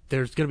though. Like,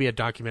 there's going to be a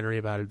documentary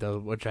about it though,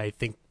 which I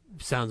think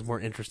sounds more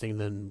interesting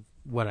than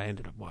what I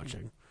ended up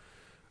watching.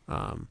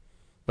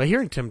 But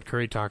hearing Tim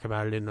Curry talk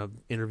about it in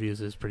interviews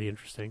is pretty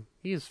interesting.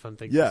 He has fun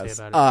things to say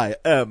about it. I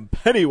am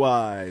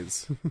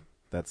Pennywise.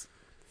 That's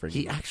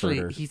He's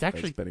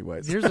actually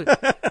Pennywise. There's a,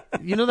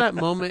 that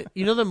moment.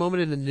 You know the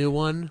moment in the new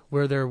one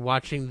where they're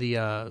watching the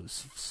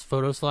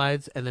photo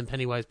slides and then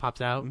Pennywise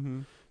pops out.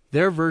 Mm-hmm.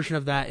 Their version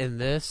of that in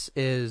this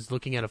is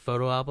looking at a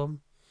photo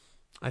album.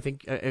 I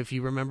think if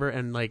you remember,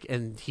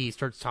 and he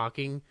starts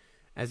talking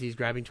as he's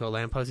grabbing to a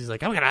lamppost. He's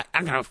like, "I'm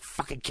gonna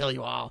fucking kill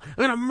you all. I'm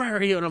gonna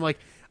murder you." And I'm like,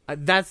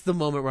 that's the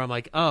moment where I'm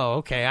like, "Oh,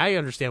 okay, I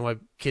understand why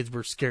kids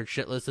were scared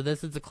shitless of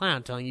this. It's a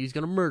clown telling you he's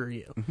gonna murder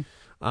you."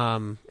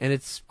 And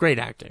it's great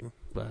acting,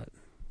 but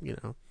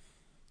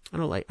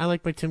I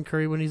like my Tim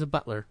Curry when he's a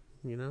butler.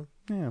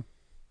 Yeah.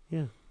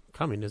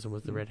 Communism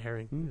was the red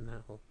herring in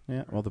that whole.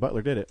 Yeah. Well, the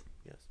butler did it.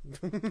 Yes.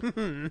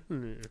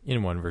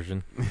 In one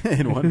version.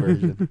 In one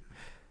version.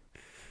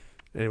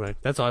 Anyway,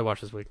 that's all I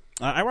watched this week.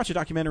 I watched a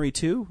documentary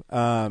too.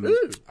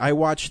 I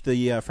watched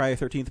the Friday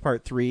the 13th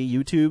Part 3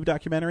 YouTube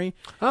documentary.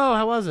 Oh,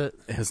 how was it?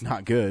 It was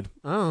not good.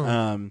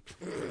 Oh.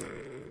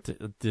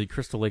 Did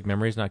Crystal Lake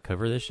Memories not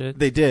cover this shit?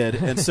 They did.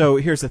 And so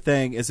here's the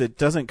thing, is it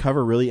doesn't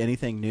cover really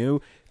anything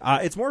new.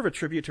 It's more of a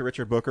tribute to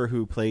Richard Booker,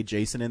 who played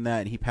Jason in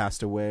that, and he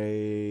passed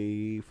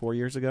away 4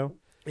 years ago.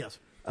 Yes.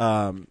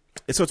 So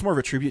it's more of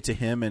a tribute to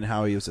him and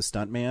how he was a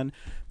stuntman.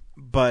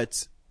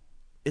 But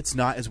it's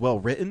not as well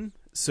written.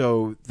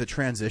 So the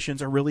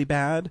transitions are really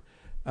bad,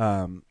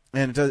 and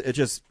it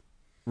just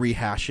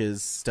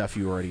rehashes stuff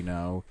you already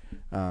know.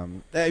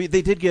 They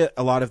did get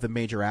a lot of the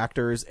major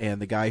actors,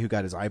 and the guy who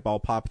got his eyeball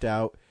popped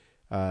out,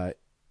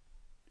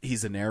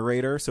 he's a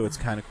narrator, so it's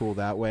kind of cool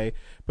that way.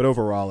 But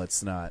overall,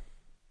 it's not.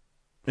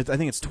 I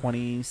think it's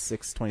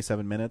 26,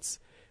 27 minutes.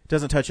 It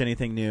doesn't touch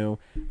anything new,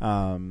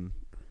 and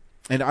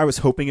I was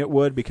hoping it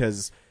would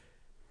because,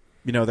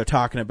 they're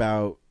talking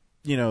about.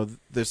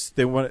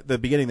 The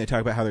beginning they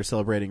talk about how they're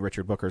celebrating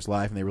Richard Booker's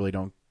life, and they really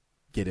don't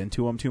get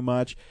into him too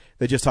much.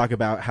 They just talk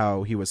about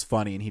how he was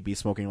funny and he'd be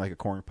smoking like a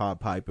corn cob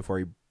pipe before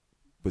he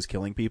was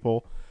killing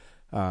people.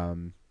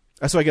 So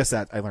I guess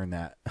that I learned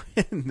that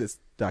in this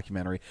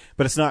documentary,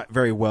 but it's not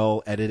very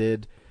well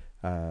edited.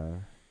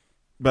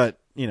 But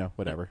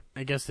whatever.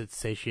 I guess it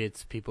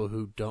satiates people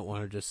who don't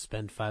want to just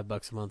spend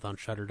 $5 a month on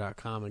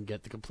Shudder.com and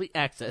get the complete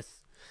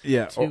access.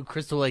 To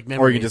Crystal Lake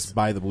Memories. Or you can just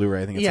buy the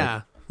Blu-ray. I think it's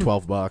like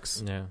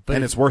 $12. Yeah,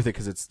 and it's worth it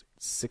because it's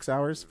 6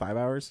 hours, 5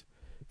 hours.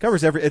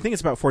 Covers I think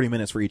it's about 40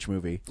 minutes for each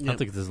movie. I don't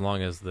think it's as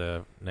long as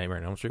the Nightmare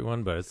on Elm Street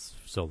one, but it's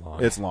so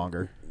long. It's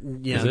longer.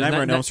 Yeah,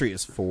 Nightmare on Elm Street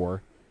is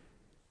 4.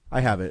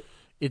 I have it.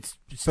 It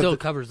still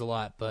covers a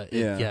lot, but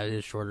it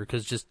is shorter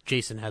because just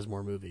Jason has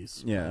more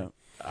movies. Yeah.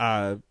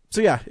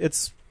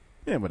 It's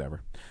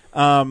whatever.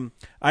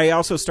 I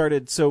also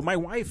started. So my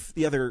wife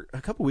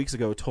a couple weeks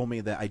ago told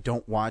me that I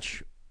don't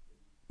watch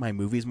my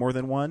movies more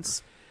than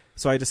once.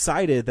 So I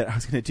decided that I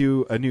was going to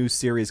do a new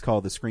series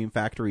called the Scream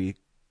Factory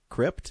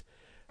Crypt,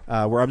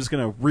 where I'm just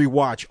going to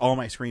rewatch all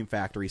my Scream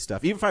Factory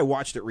stuff. Even if I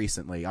watched it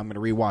recently, I'm going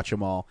to rewatch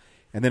them all,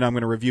 and then I'm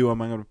going to review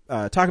them. I'm going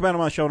to talk about them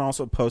on the show and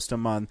also post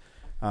them on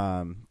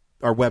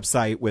our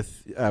website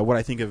with what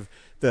I think of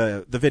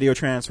the video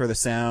transfer, the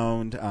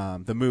sound,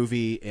 the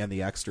movie, and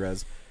the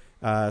extras.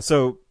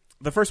 So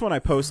the first one I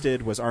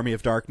posted was Army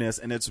of Darkness,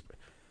 and it's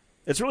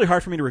really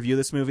hard for me to review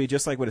this movie,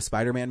 just like when a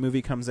Spider-Man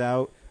movie comes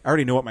out. I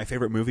already know what my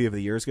favorite movie of the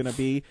year is going to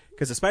be,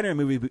 because the Spider-Man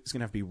movie is going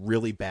to have to be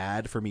really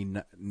bad for me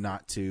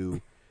not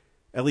to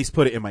at least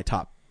put it in my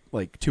top,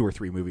 2 or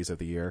 3 movies of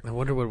the year. I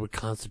wonder what would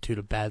constitute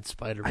a bad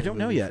Spider-Man I don't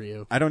know yet. for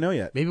you. I don't know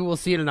yet. Maybe we'll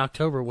see it in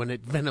October when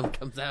Venom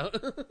comes out.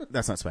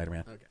 That's not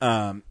Spider-Man.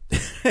 Okay.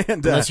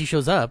 Unless he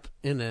shows up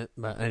in it.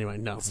 But anyway,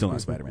 no. Still not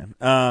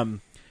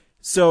Spider-Man.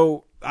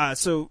 So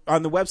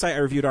on the website, I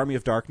reviewed Army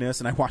of Darkness,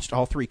 and I watched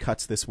all 3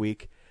 cuts this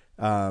week.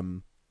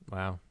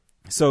 Wow.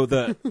 So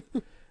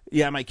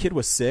my kid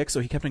was sick, so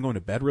he kept on going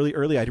to bed really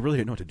early. I really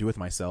didn't know what to do with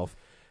myself.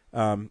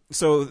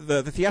 So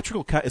the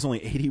theatrical cut is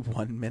only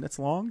 81 minutes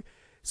long.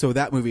 So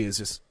that movie is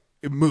just,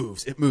 it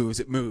moves.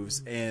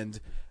 And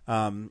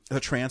the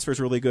transfer's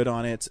really good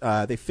on it.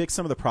 They fixed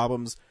some of the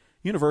problems.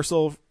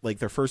 Universal,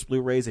 their first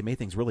Blu-rays, they made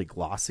things really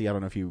glossy. I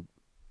don't know if you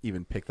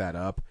even picked that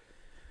up.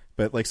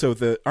 But so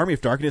the Army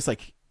of Darkness,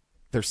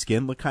 their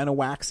skin looked kind of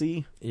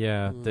waxy.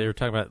 Yeah, they were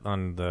talking about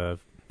on the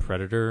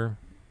Predator,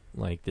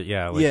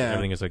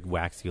 everything is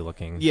waxy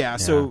looking. Yeah,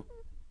 so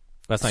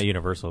that's not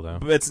Universal though.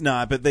 It's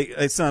not, but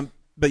it's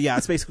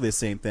basically the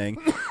same thing.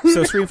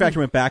 So Scream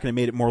Factory went back and it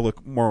made it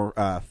look more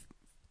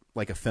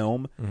like a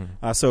film.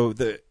 Mm-hmm. So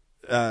the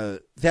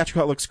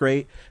theatrical cut looks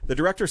great. The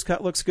director's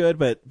cut looks good,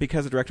 but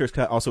because the director's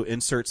cut also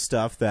inserts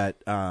stuff that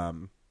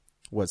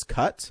was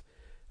cut,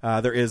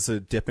 there is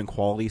a dip in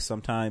quality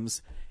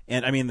sometimes.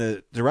 And I mean,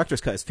 the director's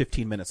cut is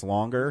 15 minutes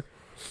longer.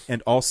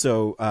 And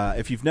also,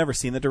 if you've never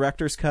seen the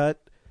director's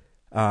cut,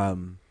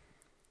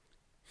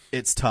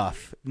 it's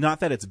tough.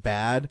 Not that it's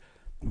bad,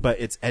 but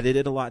it's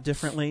edited a lot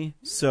differently.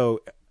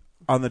 So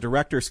on the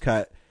director's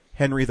cut,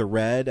 Henry the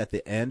Red at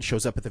the end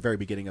shows up at the very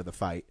beginning of the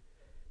fight.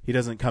 He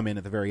doesn't come in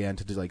at the very end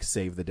to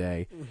save the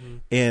day. Mm-hmm.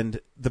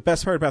 And the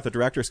best part about the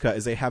director's cut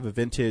is they have a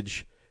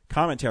vintage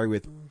commentary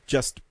with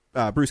just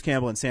Bruce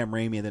Campbell and Sam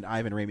Raimi, and then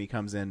Ivan Raimi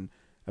comes in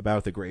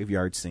about the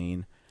graveyard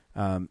scene.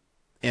 And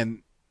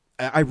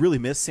I really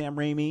miss Sam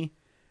Raimi.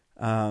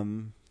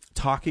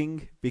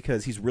 talking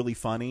because he's really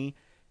funny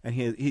and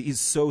he's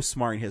so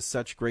smart and he has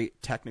such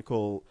great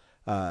technical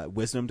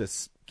wisdom to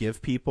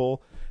give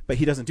people, but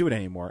he doesn't do it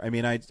anymore. I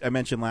mean, I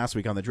mentioned last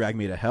week on the Drag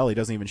Me to Hell, he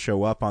doesn't even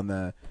show up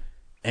on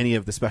any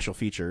of the special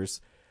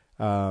features.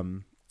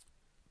 And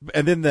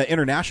then the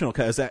international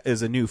cut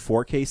is a new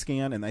 4K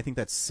scan, and I think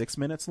that's 6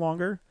 minutes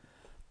longer,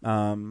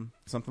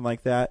 something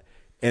like that.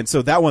 And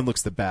so that one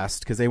looks the best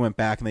because they went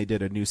back and they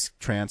did a new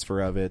transfer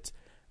of it.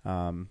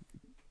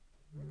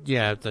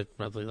 Yeah, it's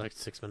probably like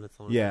 6 minutes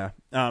long. Yeah.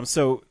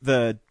 Sorry,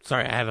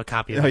 I have a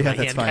copy of it in my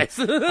hand, fine.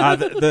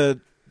 guys.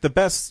 The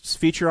best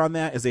feature on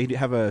that is they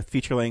have a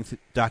feature-length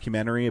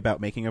documentary about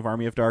making of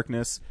Army of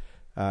Darkness,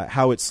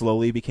 how it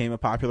slowly became a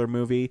popular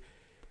movie,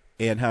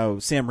 and how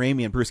Sam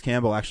Raimi and Bruce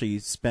Campbell actually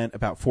spent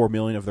about $4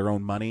 million of their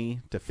own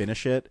money to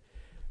finish it,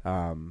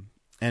 and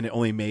it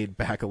only made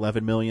back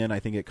 $11 million. I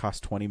think it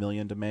cost $20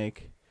 million to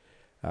make,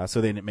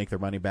 so they didn't make their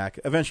money back.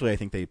 Eventually, I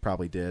think they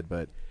probably did,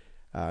 but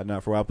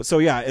not for a while. But so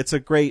yeah, it's a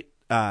great.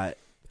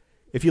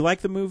 If you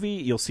like the movie,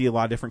 you'll see a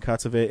lot of different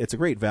cuts of it. It's a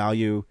great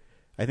value.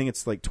 I think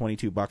it's like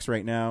 $22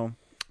 right now.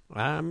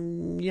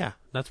 Yeah,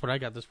 that's what I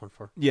got this one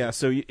for. Yeah,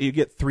 so you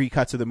get 3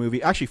 cuts of the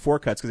movie. Actually, 4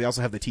 cuts because they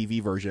also have the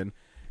TV version.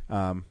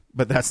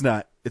 But it's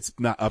not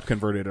up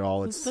converted at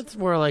all. That's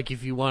more like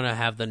if you want to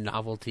have the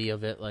novelty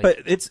of it. Like, but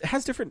it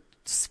has different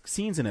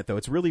scenes in it though.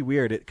 It's really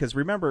weird because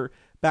remember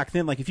back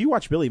then, like if you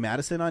watch Billy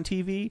Madison on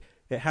TV,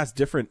 it has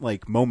different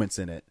like moments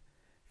in it,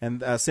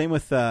 and same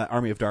with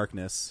Army of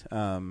Darkness.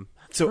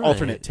 So right.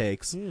 Alternate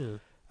takes. Yeah.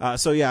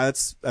 So yeah,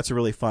 that's a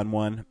really fun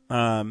one.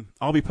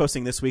 I'll be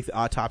posting this week The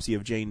Autopsy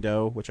of Jane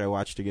Doe, which I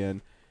watched again,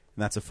 and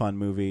that's a fun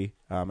movie.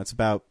 It's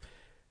about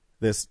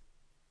this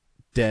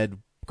dead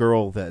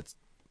girl that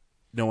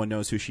no one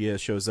knows who she is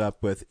shows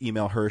up with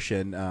Emil Hirsch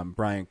and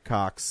Brian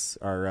Cox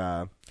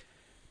are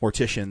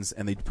morticians,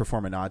 and they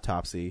perform an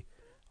autopsy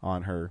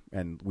on her,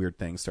 and weird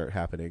things start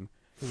happening.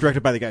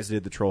 Directed by the guys who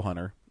did the Troll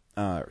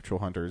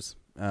Hunters.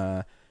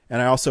 And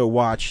I also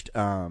watched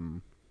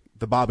The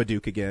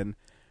Babadook again,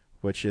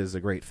 which is a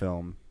great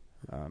film,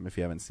 if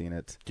you haven't seen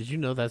it. Did you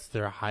know that's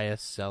their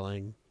highest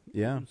selling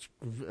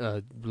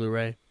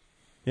Blu-ray?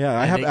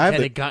 Yeah,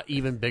 and it got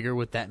even bigger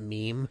with that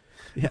meme.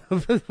 Yeah,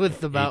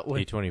 with about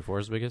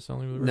A24's biggest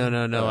selling Blu-ray?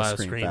 No,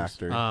 Scream Screams.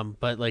 Factory.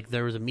 But like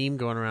there was a meme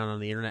going around on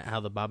the internet how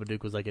the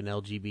Babadook was like an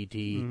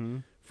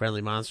LGBT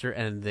friendly monster,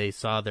 and they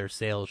saw their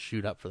sales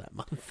shoot up for that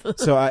month.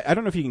 So I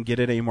don't know if you can get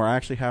it anymore. I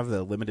actually have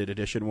the limited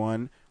edition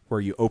one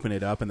where you open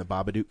it up and the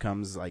Babadook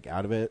comes like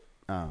out of it.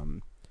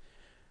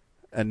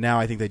 And now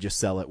I think they just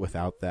sell it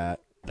without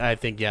that. I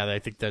think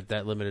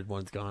that limited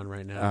one's gone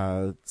right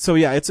now. So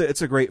yeah, it's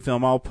a great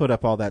film. I'll put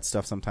up all that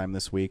stuff sometime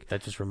this week.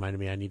 That just reminded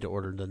me I need to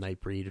order the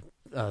Nightbreed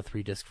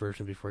 3-disc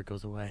version before it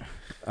goes away.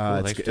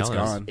 It's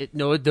gone.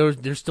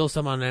 There's still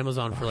some on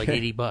Amazon for like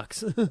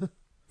 $80.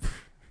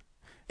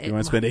 You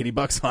want to spend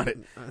 $80 on it?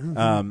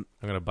 I'm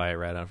gonna buy it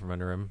right out from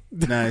under him.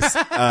 Nice.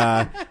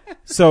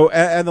 So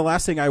and the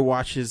last thing I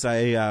watched is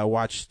I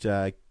watched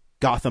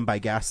Gotham by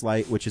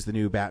Gaslight, which is the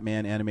new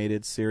Batman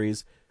animated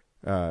series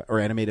or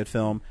animated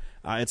film.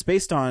 It's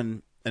based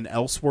on an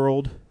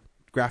Elseworld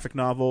graphic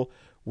novel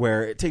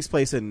where it takes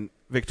place in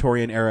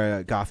Victorian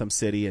era Gotham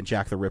City, and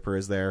Jack the Ripper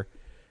is there.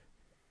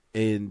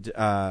 And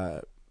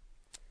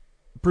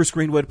Bruce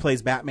Greenwood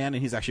plays Batman,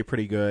 and he's actually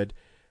pretty good.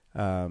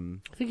 I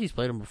think he's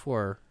played him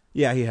before.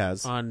 Yeah, he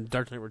has on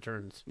Dark Knight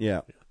Returns.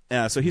 Yeah.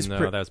 So he's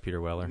that was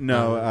Peter Weller.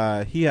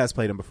 No, he has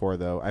played him before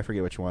though. I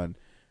forget which one.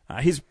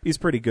 He's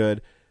pretty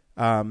good.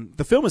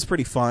 The film is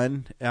pretty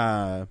fun.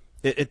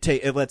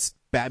 It lets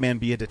Batman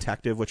be a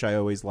detective, which I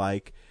always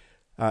like.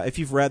 If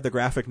you've read the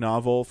graphic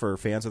novel, for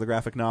fans of the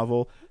graphic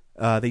novel,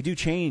 they do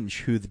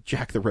change who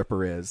Jack the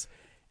Ripper is,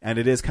 and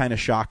it is kind of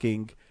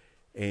shocking.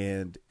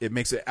 And it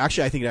makes it I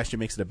think it actually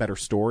makes it a better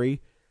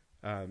story.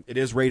 It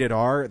is rated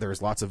R.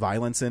 There's lots of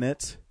violence in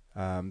it.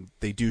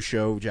 They do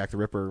show Jack the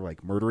Ripper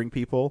like murdering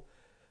people,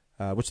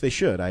 which they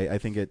should. I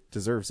think it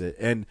deserves it.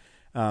 And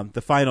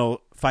the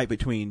final fight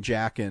between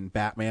Jack and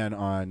Batman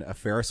on a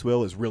Ferris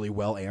wheel is really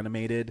well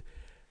animated,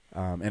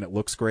 and it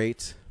looks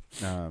great.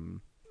 So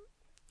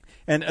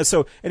the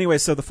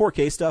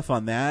 4K stuff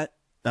on that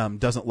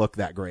doesn't look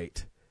that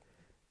great.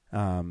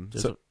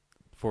 There's a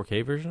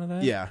 4K version of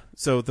that? Yeah.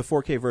 So the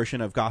 4K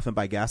version of Gotham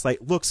by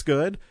Gaslight looks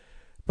good,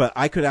 but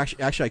I could I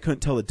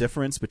couldn't tell the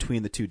difference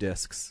between the two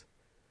discs.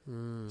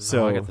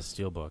 So I got the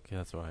Steelbook.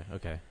 That's why.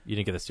 Okay, you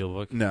didn't get the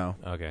Steelbook? No.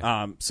 Okay.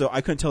 So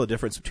I couldn't tell the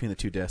difference between the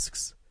two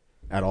discs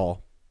at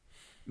all.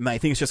 And I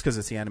think it's just because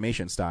it's the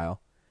animation style.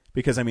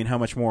 Because I mean, how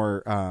much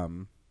more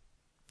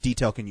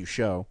detail can you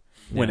show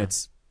when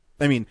it's?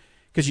 I mean,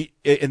 because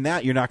in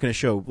that you're not going to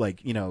show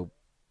like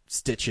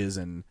stitches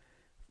and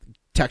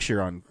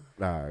texture on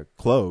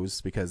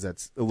clothes because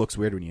it looks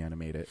weird when you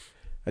animate it.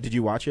 Did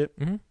you watch it?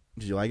 Mm-hmm.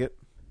 Did you like it?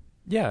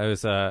 Yeah, it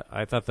was.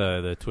 I thought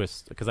the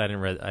twist because I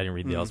didn't read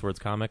the Elseworlds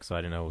comic, so I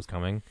didn't know it was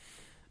coming.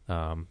 But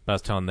I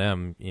was telling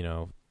them,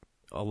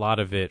 a lot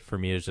of it for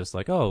me is just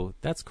like, oh,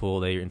 that's cool.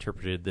 They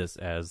interpreted this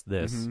as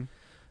this. Mm-hmm.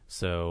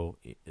 So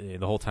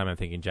the whole time I'm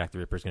thinking Jack the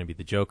Ripper is going to be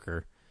the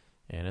Joker,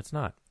 and it's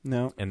not.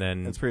 No, And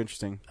then that's pretty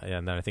interesting.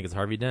 and then I think it's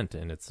Harvey Dent,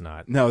 and it's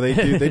not. No,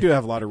 they do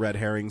have a lot of red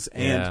herrings,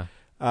 and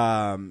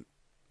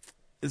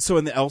so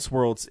in the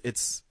Elseworlds,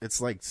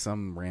 it's like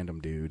some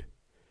random dude.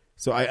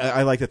 So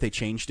I like that they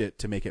changed it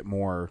to make it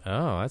more.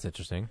 Oh, that's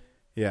interesting.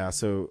 Yeah,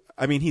 so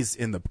I mean he's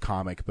in the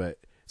comic, but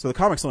so the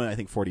comic's only I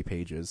think 40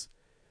 pages.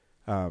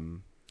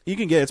 You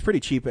can get it's pretty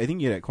cheap. I think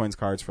you get it at Coins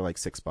Cards for like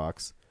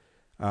 $6.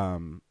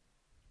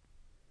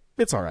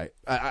 It's all right.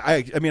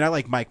 I mean I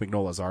like Mike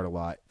Mignola's art a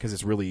lot because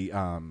it's really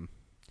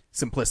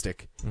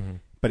simplistic,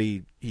 but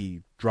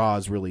he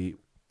draws really.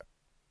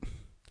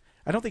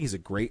 I don't think he's a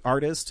great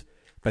artist,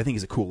 but I think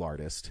he's a cool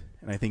artist,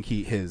 and I think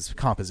his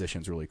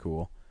composition's really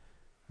cool.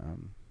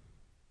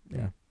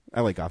 Yeah,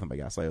 I like Gotham by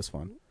Gaslight. It was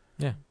fun.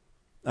 Yeah.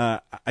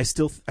 I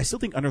still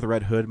think Under the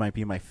Red Hood might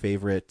be my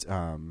favorite,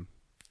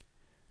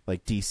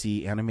 like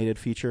DC animated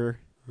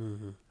feature.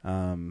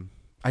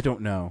 I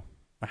don't know.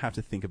 I have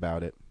to think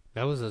about it.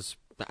 That was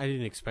I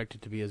didn't expect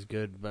it to be as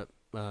good, but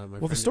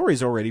the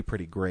story's already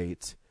pretty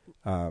great.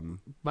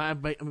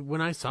 But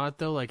when I saw it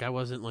though, like I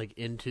wasn't like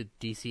into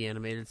DC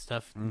animated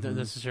stuff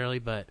necessarily,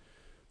 but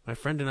my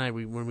friend and I,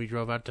 when we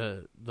drove out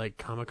to like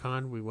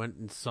Comic-Con, we went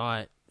and saw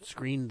it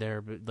screened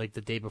there, but like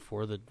the day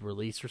before the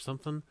release or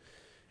something.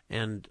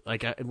 And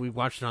like we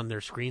watched it on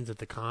their screens at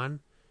the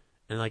con,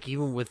 and like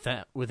even with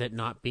it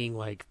not being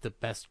like the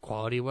best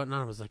quality and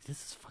whatnot, I was like,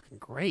 this is fucking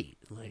great.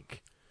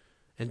 Like,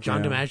 and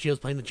John DiMaggio's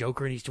playing the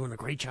Joker, and he's doing a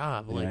great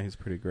job. Like, yeah, he's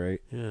pretty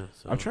great. Yeah,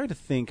 so. I'm trying to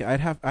think. I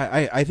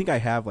think I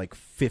have like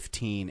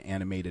 15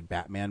 animated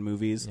Batman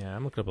movies. Yeah,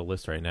 I'm looking up a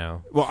list right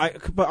now. Well,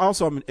 but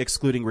also I'm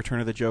excluding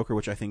Return of the Joker,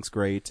 which I think's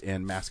great,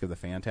 and Mask of the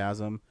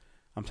Phantasm.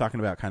 I'm talking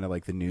about kind of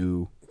like the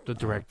new. The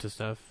direct to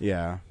stuff.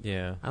 Yeah.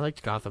 Yeah. I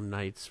liked Gotham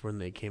Knights when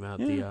they came out.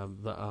 Yeah.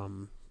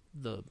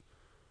 The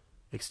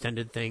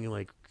extended thing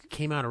like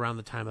came out around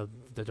the time of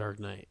The Dark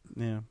Knight.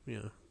 Yeah.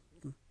 Yeah.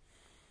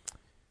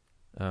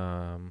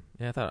 Yeah,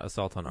 I thought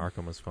Assault on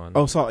Arkham was fun.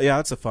 Oh, yeah,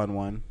 that's a fun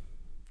one.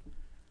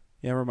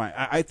 Yeah, never mind.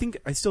 I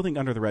still think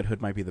Under the Red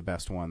Hood might be the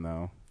best one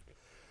though.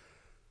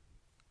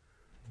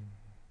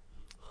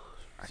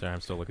 Sorry,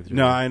 I'm still looking through.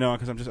 No, I know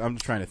because I'm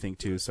just trying to think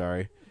too.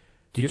 Sorry.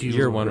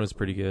 Year one was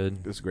pretty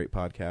good. It was great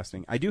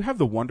podcasting. I do have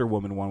the Wonder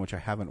Woman one, which I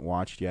haven't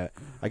watched yet.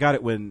 I got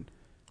it when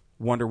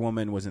Wonder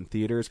Woman was in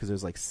theaters because it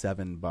was like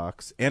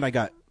 $7, and I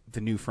got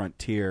the New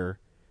Frontier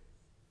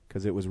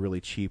because it was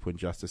really cheap when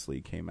Justice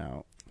League came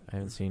out. I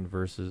haven't seen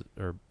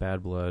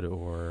Bad Blood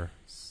or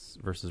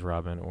Versus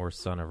Robin or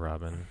Son of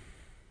Robin.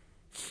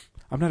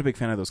 I'm not a big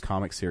fan of those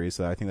comic series,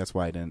 so I think that's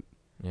why I didn't.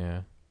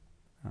 Yeah.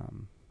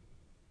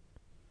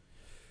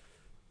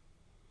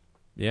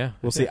 Yeah,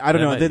 we'll see. I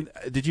don't know. Then,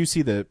 did you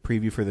see the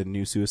preview for the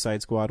new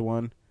Suicide Squad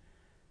one?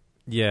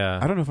 Yeah.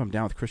 I don't know if I'm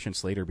down with Christian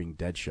Slater being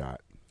Deadshot.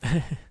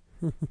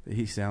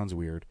 He sounds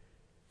weird.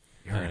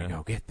 You're gonna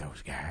go get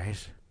those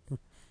guys.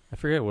 I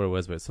forget what it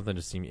was, but something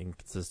just seemed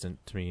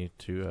inconsistent to me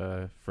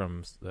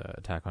from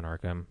Attack on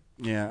Arkham.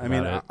 Yeah, I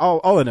mean,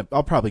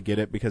 I'll probably get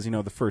it because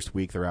the first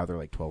week they're out there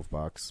like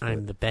 $12.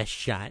 I'm the best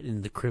shot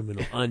in the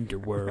criminal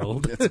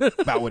underworld. That's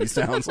about what he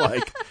sounds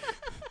like.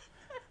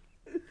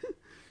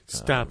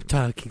 Stop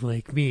talking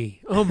like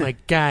me. Oh my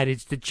God,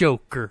 it's the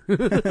Joker.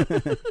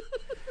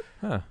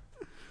 Huh.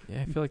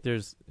 Yeah, I feel like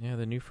there's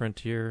the New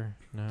Frontier.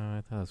 No,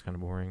 I thought it was kind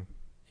of boring.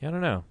 Yeah, I don't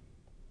know.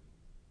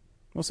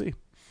 We'll see.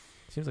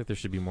 Seems like there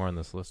should be more on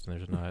this list, and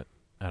there's not.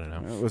 I don't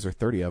know. Was there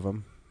 30 of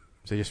them?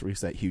 So they just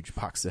released that huge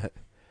box set.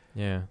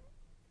 Yeah.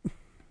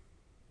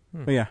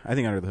 But yeah, I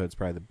think Under the Hood's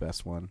probably the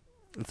best one.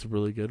 It's a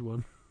really good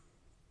one.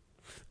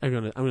 I'm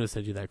gonna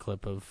send you that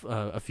clip of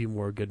a few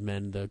more good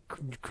men. The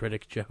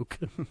critic joke.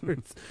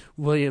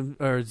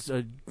 It's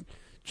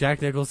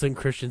Jack Nicholson,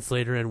 Christian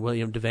Slater, and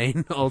William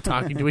Devane all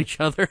talking to each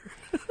other.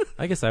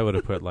 I guess I would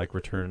have put like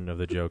Return of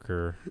the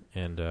Joker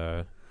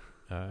and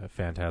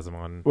Phantasm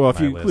on. Well, if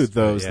my you list, include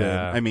those, yeah.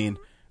 then I mean,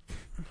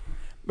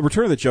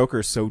 Return of the Joker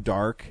is so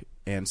dark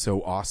and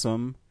so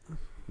awesome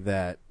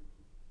that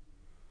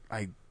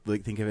I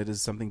think of it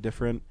as something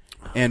different.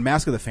 And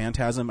Mask of the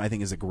Phantasm, I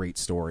think, is a great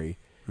story.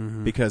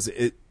 Because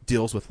it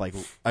deals with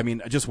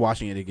just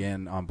watching it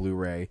again on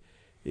Blu-ray,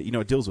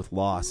 it deals with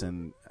loss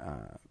and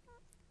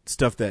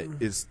stuff that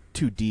is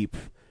too deep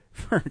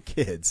for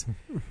kids,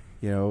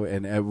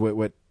 and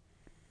what.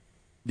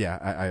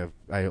 Yeah,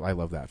 I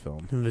love that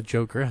film. And the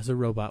Joker has a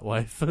robot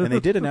wife. And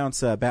they did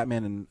announce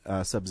Batman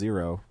and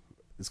Sub-Zero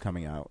is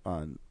coming out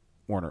on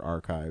Warner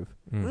Archive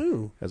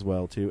as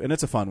well too, and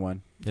it's a fun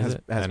one. It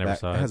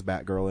has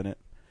Batgirl in it.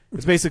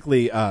 It's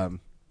basically.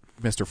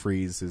 Mr.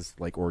 Freeze's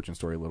origin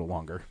story a little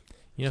longer.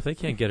 If they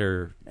can't get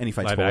her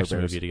live action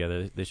movie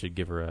together, they should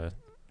give her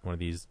one of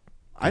these.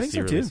 I think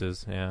so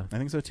releases. Too. Yeah, I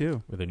think so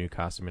too. With a new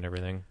costume and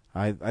everything.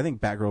 I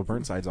think Batgirl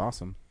Burnside's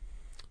awesome.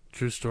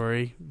 True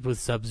story with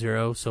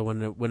Sub-Zero. So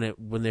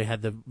when they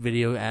had the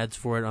video ads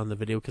for it on the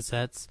video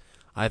cassettes,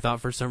 I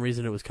thought for some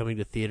reason it was coming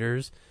to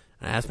theaters.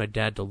 I asked my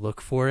dad to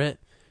look for it.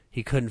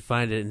 He couldn't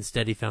find it.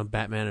 Instead, he found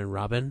Batman and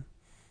Robin.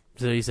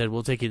 So he said,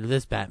 "We'll take you to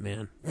this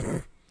Batman."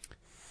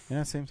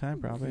 Yeah, same time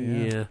probably.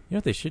 Yeah. You know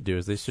what they should do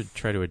is they should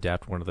try to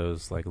adapt one of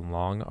those like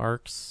long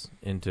arcs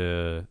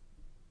into,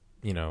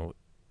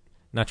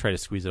 not try to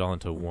squeeze it all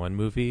into one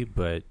movie,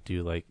 but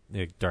do like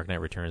Dark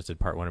Knight Returns did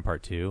part 1 and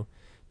part 2.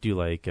 Do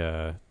like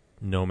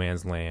No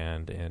Man's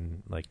Land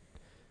and like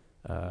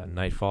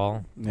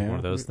Nightfall, one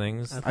of those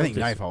things. I think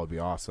Nightfall would be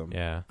awesome.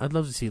 Yeah, I'd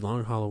love to see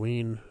Long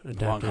Halloween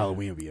adapted. Long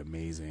Halloween would be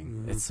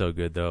amazing. It's so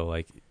good though.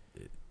 Like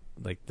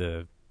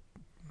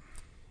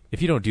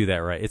if you don't do that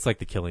right, it's like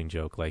The Killing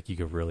Joke. Like you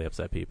could really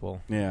upset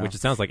people. Yeah. Which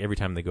it sounds like every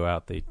time they go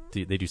out, they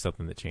do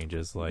something that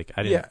changes. Like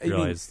I didn't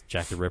realize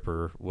Jack the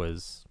Ripper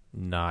was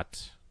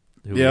not.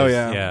 Who he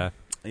is.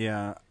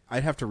 Yeah.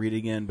 I'd have to read it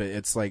again, but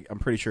it's like I'm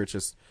pretty sure it's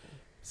just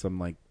some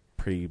like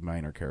pretty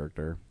minor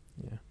character.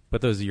 Yeah.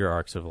 But those are your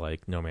arcs of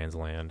like No Man's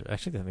Land.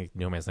 Actually, I think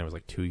No Man's Land was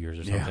like 2 years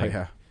or something.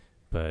 Yeah.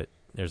 But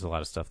there's a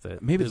lot of stuff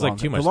that maybe there's like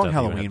too much. The Long stuff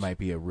Halloween might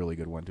be a really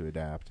good one to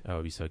adapt. Oh,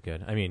 it'd be so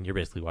good. I mean, you're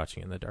basically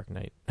watching it in the Dark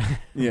Knight.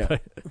 Yeah,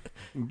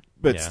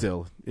 but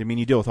still, I mean,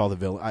 you deal with all the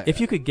villains.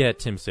 If you could get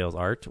Tim Sale's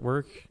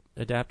artwork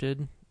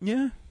adapted,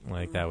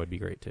 like that would be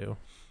great too.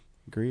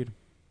 Agreed.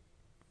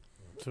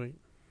 Sweet.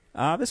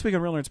 This week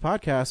on Real Nerds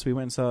Podcast, we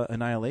went and saw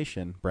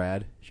Annihilation.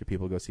 Brad, should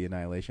people go see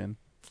Annihilation?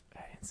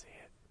 I didn't see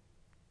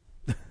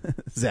it.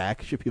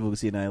 Zach, should people go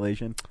see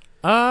Annihilation?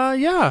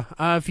 Yeah.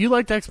 If you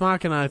liked Ex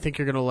Machina, I think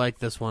you're gonna like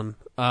this one.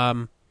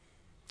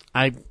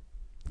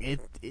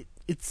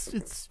 It's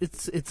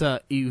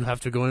you have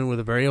to go in with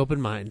a very open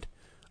mind.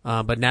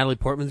 But Natalie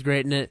Portman's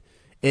great in it.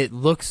 It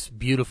looks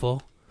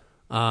beautiful.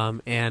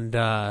 And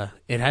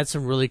it had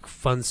some really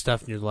fun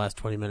stuff near the last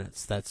 20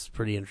 minutes. That's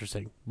pretty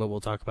interesting. But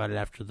we'll talk about it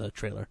after the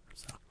trailer.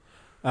 So.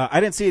 I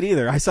didn't see it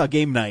either. I saw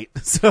Game Night.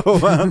 So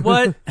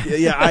what?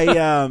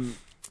 Yeah,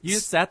 You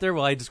just sat there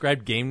while I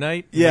described Game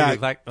Night? Yeah.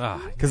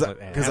 Because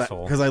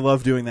I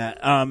love doing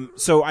that.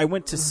 So I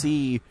went to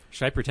see...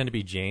 Should I pretend to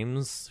be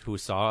James, who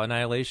saw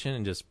Annihilation,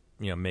 and just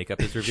make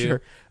up his review?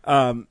 Sure.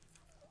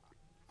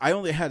 I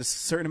only had a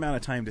certain amount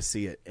of time to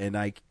see it, and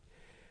I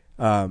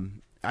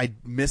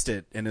missed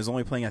it, and it was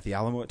only playing at the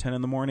Alamo at 10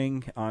 in the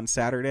morning on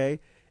Saturday,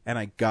 and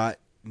I got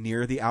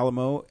near the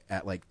Alamo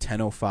at like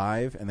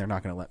 10:05, and they're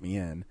not going to let me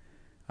in.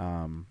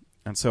 And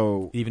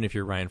so... Even if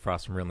you're Ryan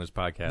Frost from Real Nerds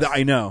Podcast.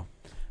 I know.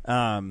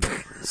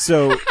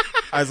 So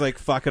I was like,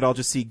 fuck it, I'll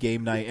just see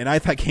Game Night. And I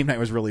thought Game Night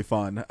was really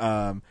fun.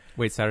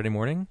 Wait, Saturday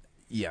morning?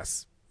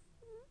 Yes.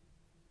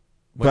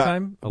 What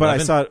time? 11? But I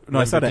saw it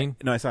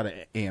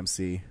at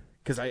AMC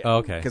because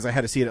I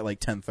had to see it at like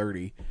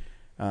 10:30.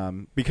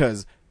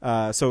 Because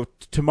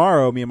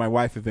tomorrow me and my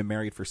wife have been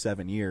married for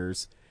 7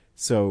 years.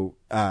 So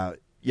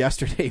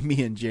yesterday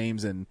me and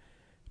James and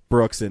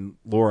Brooks and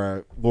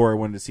Laura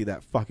wanted to see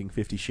that fucking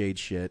 50 Shades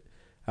shit.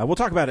 We'll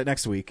talk about it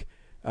next week.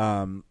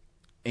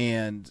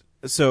 And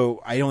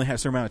so I only had a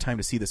certain amount of time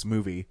to see this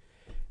movie,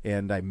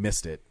 and I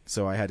missed it.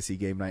 So I had to see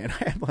Game Night, and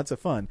I had lots of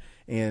fun.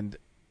 And,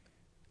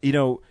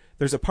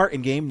 there's a part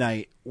in Game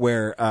Night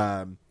where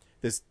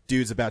this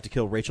dude's about to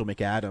kill Rachel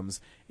McAdams,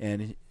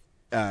 and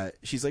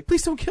she's like,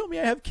 please don't kill me,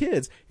 I have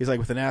kids. He's like,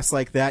 with an ass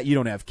like that, you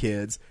don't have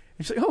kids.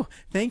 And she's like, oh,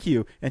 thank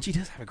you. And she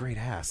does have a great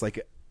ass.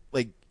 Like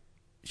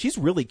she's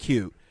really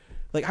cute.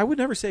 Like, I would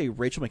never say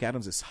Rachel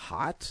McAdams is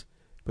hot,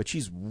 but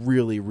she's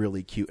really,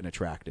 really cute and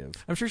attractive.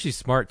 I'm sure she's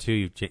smart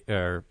too,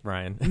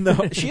 Ryan.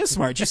 No, she is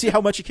smart. Do you see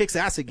how much she kicks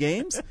ass at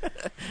games?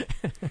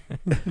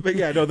 But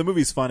yeah, no, the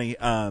movie's funny.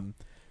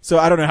 So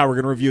I don't know how we're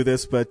going to review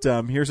this, but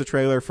here's a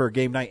trailer for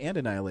Game Night and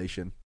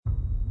Annihilation.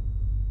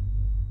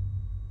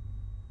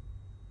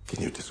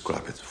 Can you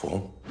describe its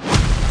form?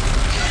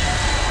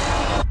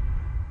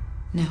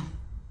 No.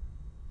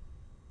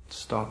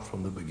 Start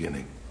from the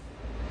beginning.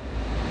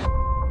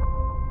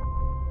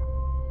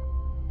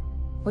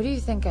 What do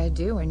you think I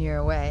do when you're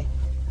away?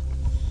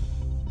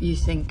 You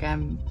think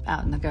I'm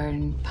out in the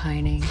garden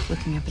pining,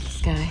 looking up at the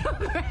sky?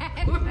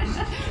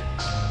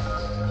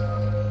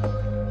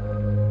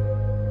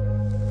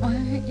 Why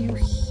aren't you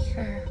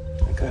here?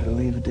 I gotta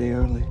leave a day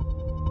early.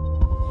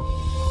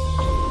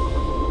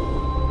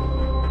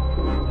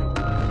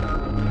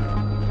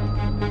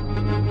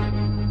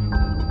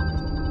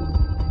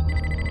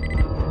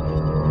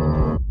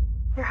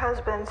 Your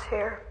husband's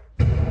here.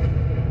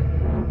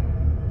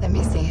 Let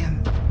me see him.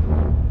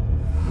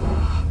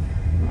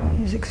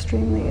 He's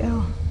extremely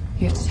ill.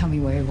 You have to tell me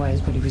where he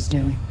was, what he was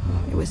doing.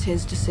 It was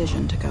his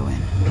decision to go in.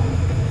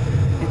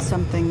 It's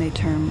something they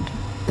termed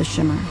the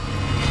Shimmer.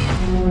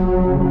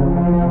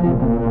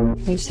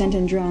 We've sent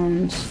in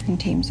drones and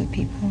teams of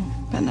people,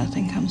 but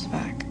nothing comes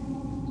back.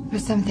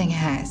 But something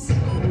has.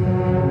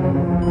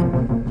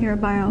 You're a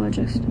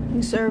biologist.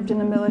 You served in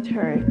the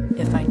military.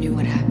 If I knew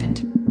what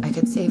happened, I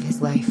could save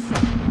his life.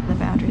 The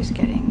boundary's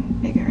getting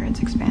bigger.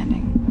 It's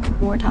expanding.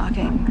 We're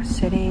talking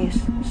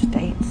cities,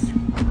 states.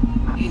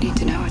 You need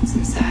to know what's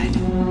inside.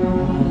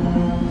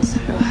 So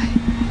do I.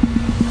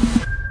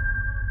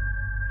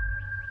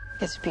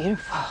 It's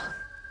beautiful.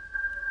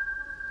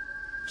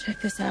 Check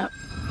this out.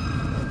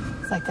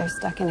 It's like they're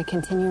stuck in a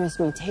continuous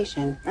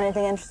mutation.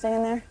 Anything interesting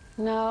in there?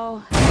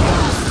 No.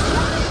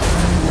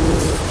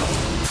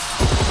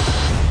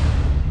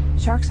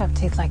 Sharks have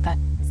teeth like that.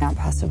 Not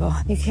possible.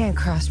 You can't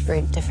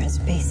crossbreed different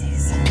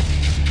species.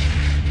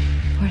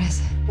 What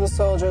is it? The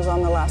soldiers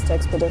on the last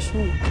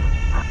expedition.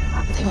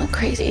 They went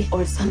crazy,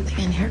 or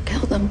something in here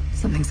killed them.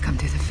 Something's come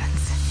through the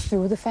fence.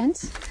 Through the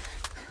fence?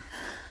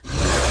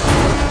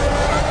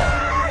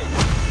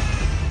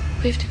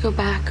 We have to go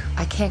back.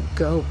 I can't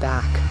go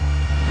back.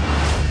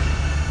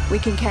 We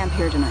can camp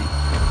here tonight.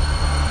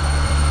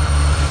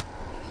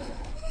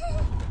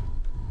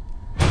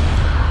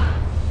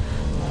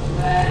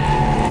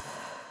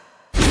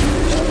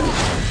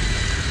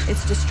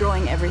 It's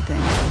destroying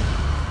everything.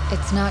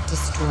 It's not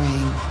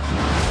destroying.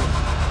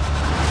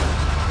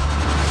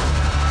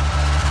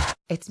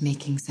 It's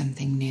making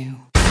something new.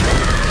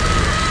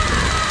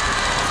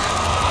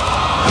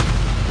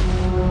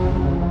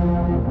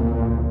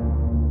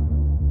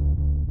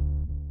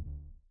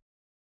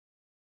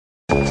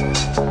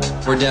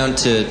 We're down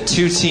to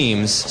 2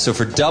 teams, so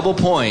for double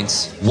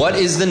points, what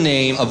is the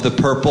name of the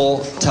purple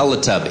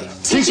Teletubby?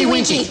 Tinky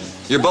Winky.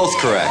 You're both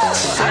correct.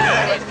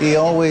 He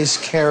always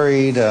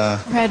carried a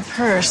Red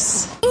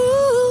purse.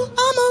 Ooh,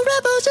 I'm a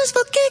rebel just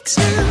for kicks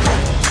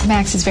now.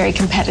 Max is very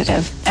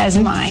competitive, as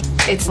am I.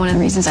 It's one of the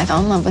reasons I fell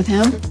in love with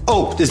him.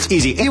 Oh, it's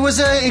easy. He was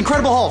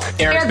Incredible Hulk.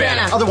 Eric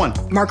Bana. Other one.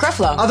 Mark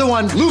Ruffalo. Other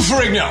one. Lou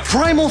Ferrigno.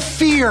 Primal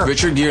Fear.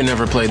 Richard Gere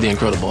never played the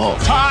Incredible Hulk.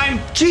 Time.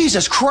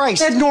 Jesus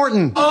Christ. Ed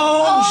Norton.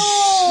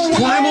 Oh.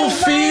 Primal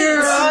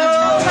Fear.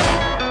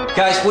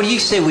 Guys, what do you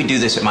say we do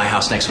this at my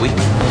house next week?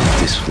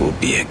 This will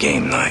be a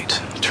game night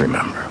to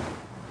remember.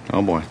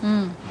 Oh, boy.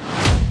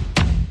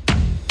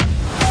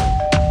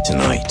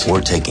 Tonight,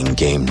 we're taking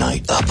game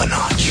night up a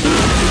notch.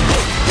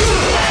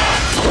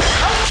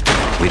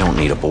 We don't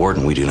need a board,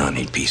 and we do not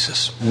need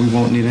pieces. We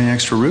won't need any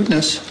extra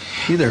rudeness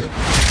either.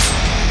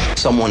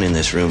 Someone in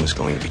this room is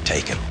going to be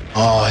taken.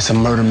 Oh, it's a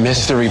murder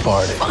mystery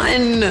party.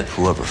 Fun!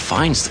 Whoever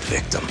finds the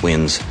victim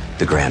wins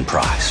the grand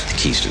prize, the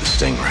keys to the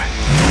Stingray.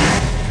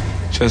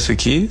 Just the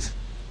keys?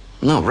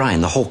 No,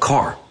 Ryan, the whole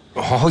car.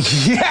 Oh,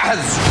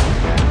 yes!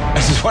 I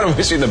just want to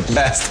wish you the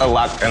best of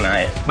luck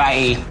tonight.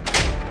 Bye.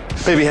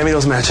 Baby, hand me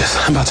those matches.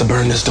 I'm about to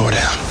burn this door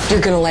down. You're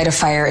gonna light a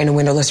fire in a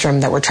windowless room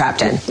that we're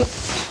trapped in.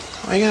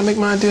 Why you gotta make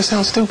my idea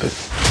sound stupid?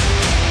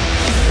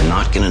 You're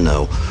not going to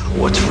know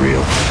what's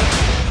real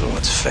and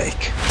what's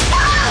fake.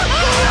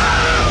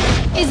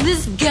 Is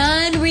this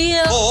gun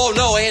real? Oh,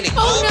 no, Annie.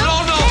 Oh, no.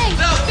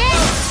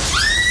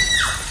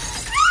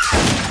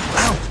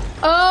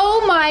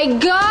 Oh my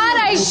God,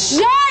 I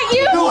shot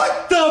you!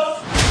 What the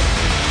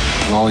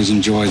I've always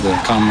enjoyed the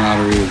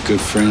camaraderie of good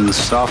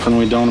friends. Often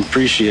we don't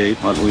appreciate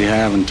what we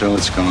have until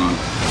it's gone.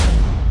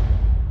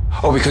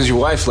 Oh, because your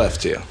wife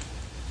left you.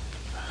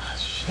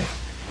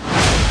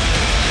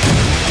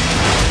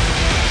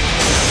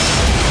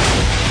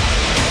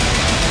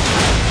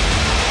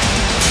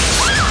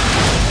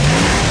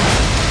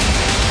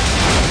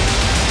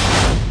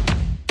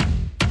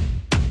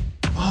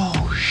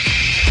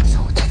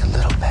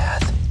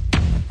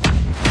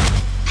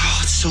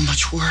 So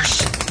much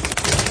worse.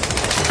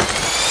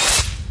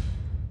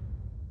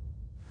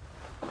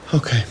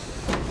 Okay.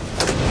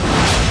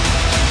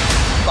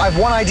 I have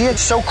one idea.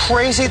 It's so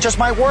crazy, it just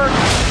might work.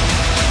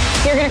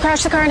 You're gonna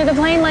crash the car into the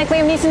plane like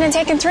Liam Neeson in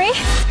Taken 3?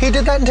 He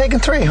did that in Taken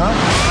 3, huh?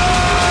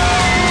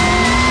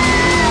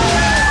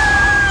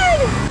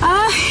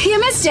 You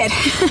missed it.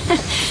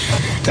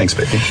 Thanks,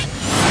 baby.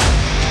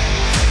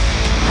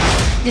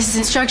 This is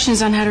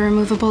instructions on how to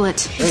remove a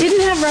bullet. It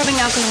didn't have rubbing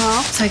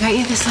alcohol, so I got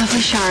you this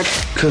lovely shard.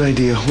 Good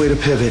idea. Way to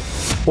pivot.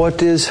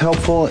 What is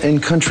helpful in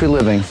country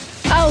living?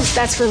 Oh,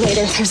 that's for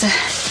later. There's a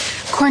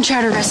corn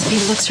chowder recipe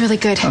that looks really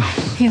good.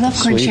 Oh, you love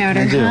corn sweet.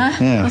 chowder, I do. huh?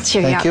 Yeah. Let's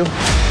cheer Thank you you. up.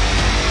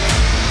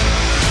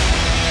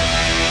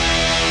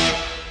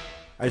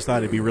 I just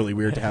thought it'd be really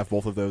weird to have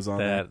both of those on.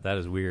 That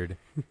is weird.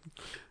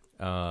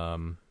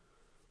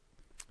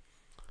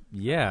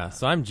 Yeah,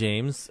 so I'm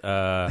James,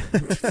 and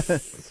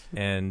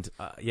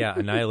yeah,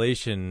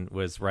 Annihilation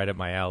was right up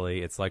my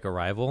alley. It's like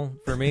Arrival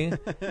for me,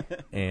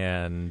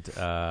 and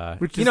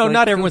you know,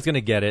 not everyone's gonna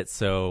get it,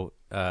 so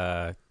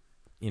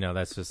you know,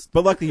 that's just.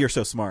 But luckily, you're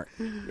so smart.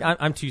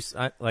 I'm too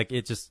like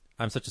it. Just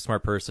I'm such a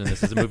smart person.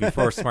 This is a movie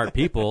for smart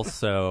people,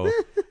 so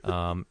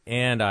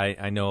and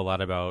I know a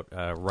lot about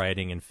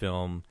writing and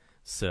film.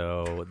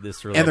 So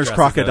this really and there's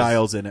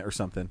crocodiles in it or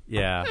something.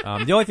 Yeah.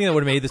 The only thing that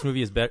would have made this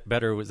movie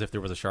better was if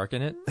there was a shark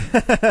in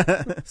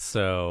it.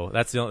 So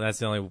that's the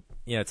only.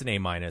 Yeah, it's an A-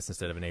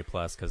 instead of an A+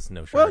 because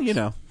no sharks. Well, you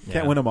know,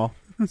 can't win them all.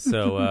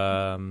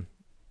 So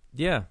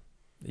yeah,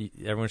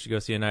 everyone should go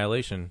see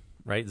Annihilation,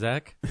 right,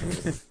 Zach?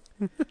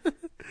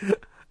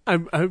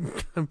 I'm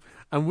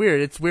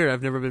weird. It's weird.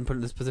 I've never been put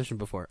in this position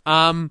before.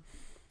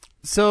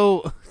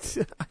 So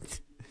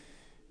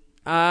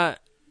yeah,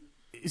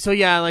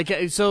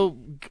 so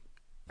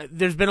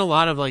there's been a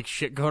lot of like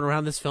shit going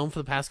around this film for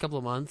the past couple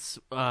of months.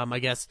 I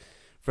guess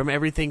from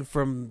everything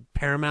from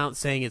Paramount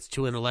saying it's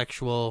too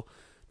intellectual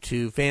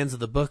to fans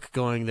of the book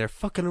going they're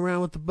fucking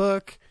around with the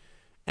book.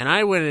 And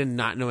I went in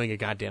not knowing a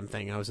goddamn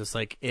thing. I was just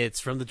like, it's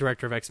from the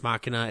director of Ex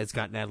Machina. It's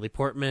got Natalie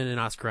Portman and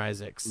Oscar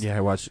Isaacs. Yeah,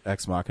 I watched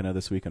Ex Machina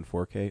this week in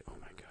 4K. Oh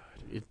my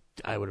god,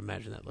 I would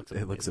imagine that looks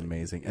amazing. It looks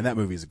amazing, and that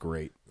movie is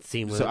great.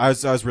 Seamless. So I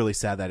was really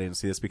sad that I didn't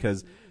see this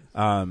because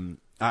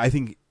I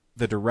think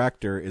the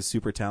director is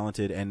super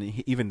talented, and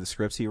even the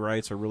scripts he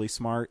writes are really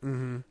smart.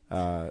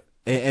 Mm-hmm.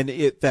 And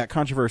that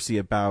controversy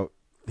about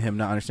him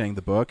not understanding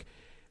the book.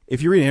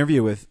 If you read an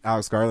interview with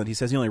Alex Garland, he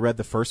says he only read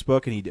the first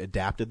book and he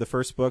adapted the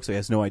first book, so he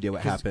has no idea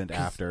what happened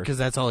after. Because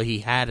that's all he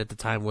had at the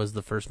time was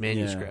the first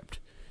manuscript.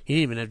 Yeah. He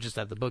didn't even just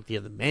have the book; he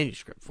had the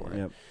manuscript for it.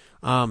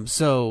 Yep.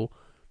 So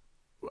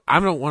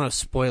I don't want to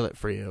spoil it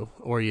for you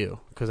or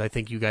you because I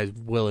think you guys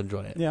will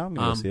enjoy it. Yeah, I'm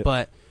gonna see it.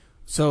 But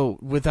so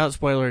without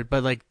spoiler,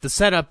 but like the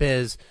setup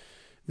is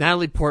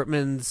Natalie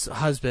Portman's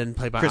husband,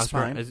 played by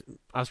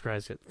Oscar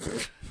Isaac.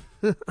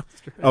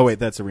 Oh wait,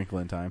 that's A Wrinkle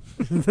in Time.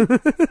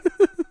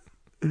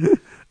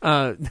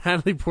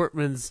 Natalie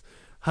Portman's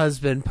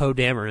husband, Poe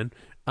Dameron,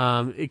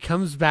 it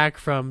comes back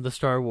from the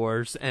Star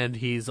Wars and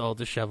he's all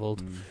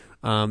disheveled.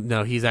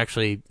 No, he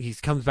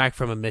comes back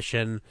from a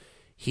mission.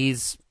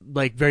 He's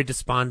like very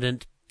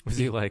despondent. Was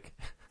he like,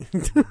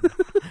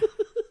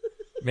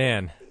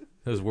 man,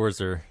 those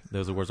wars are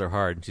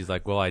hard. And she's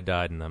like, well, I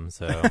died in them,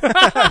 so don't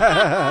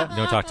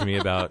talk to me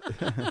about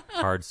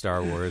hard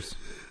Star Wars.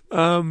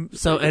 Hard,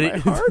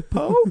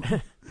 Poe?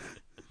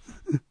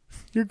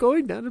 You're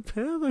going down a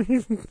path. I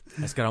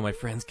just got all my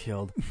friends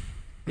killed.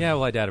 Yeah,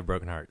 well, I died of a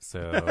broken heart,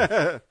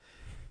 so.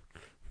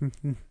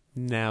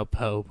 Now,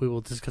 Poe, we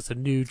will discuss a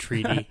new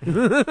treaty.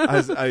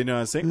 I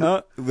was saying,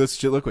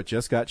 look what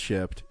just got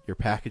shipped. Your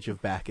package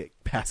of basket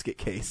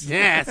case.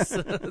 Yes!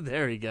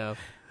 There we go.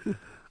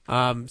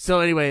 So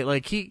anyway,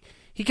 like he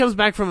comes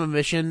back from a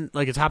mission,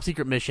 like a top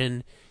secret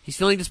mission. He's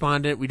feeling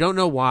despondent. We don't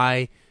know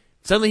why.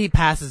 Suddenly he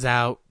passes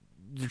out.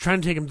 They're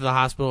trying to take him to the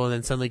hospital, and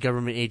then suddenly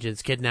government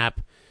agents kidnap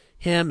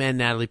him and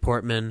Natalie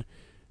Portman.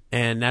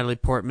 And Natalie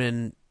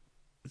Portman,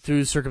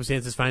 through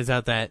circumstances, finds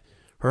out that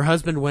her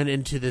husband went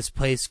into this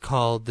place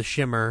called the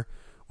Shimmer,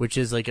 which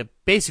is like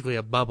basically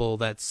a bubble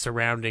that's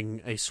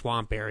surrounding a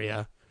swamp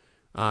area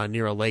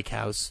near a lake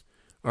house,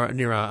 or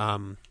near a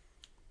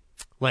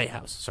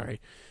lighthouse, sorry.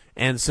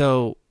 And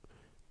so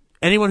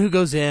anyone who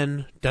goes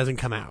in doesn't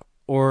come out,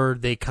 or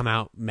they come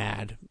out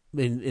mad,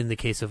 in the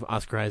case of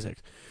Oscar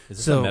Isaac. Is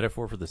this a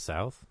metaphor for the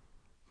South?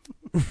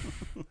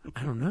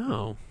 I don't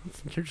know.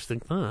 It's an interesting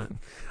thought.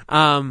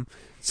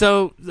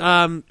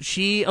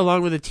 She,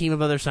 along with a team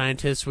of other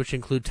scientists, which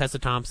include Tessa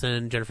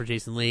Thompson, Jennifer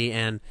Jason Leigh,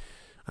 and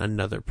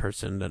another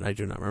person that I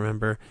do not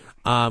remember,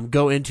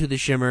 go into the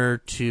Shimmer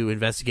to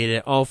investigate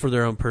it, all for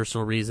their own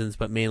personal reasons,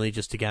 but mainly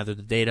just to gather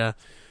the data.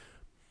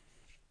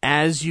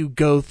 As you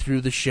go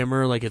through the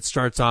Shimmer, like it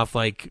starts off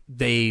like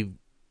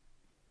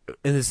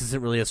and this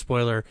isn't really a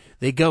spoiler,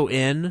 they go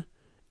in,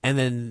 and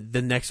then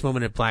the next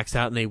moment it blacks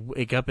out, and they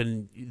wake up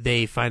and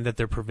they find that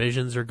their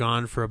provisions are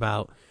gone for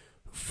about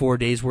 4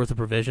 days worth of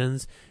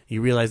provisions.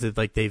 You realize that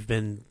like they've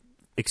been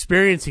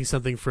experiencing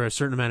something for a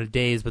certain amount of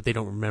days, but they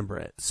don't remember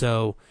it.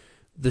 So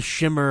the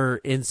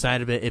Shimmer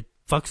inside of it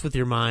fucks with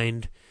your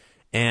mind,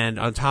 and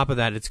on top of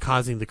that, it's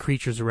causing the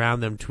creatures around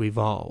them to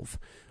evolve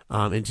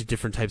into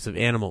different types of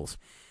animals.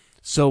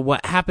 So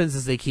what happens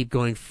is they keep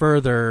going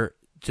further,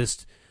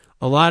 just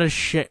a lot of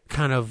shit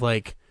kind of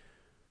like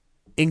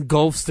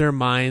engulfs their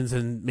minds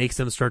and makes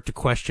them start to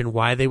question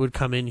why they would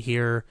come in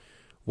here,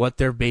 what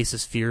their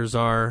basis fears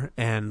are,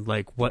 and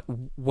like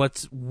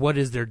what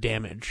is their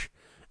damage,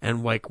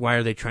 and like why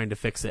are they trying to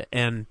fix it.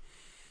 And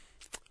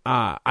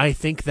I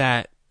think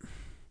that,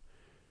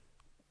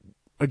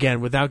 again,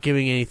 without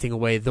giving anything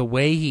away, the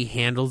way he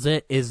handles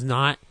it is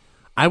not,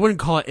 I wouldn't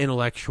call it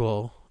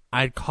intellectual.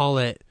 I'd call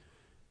it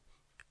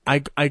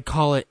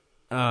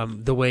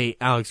the way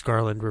Alex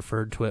Garland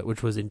referred to it,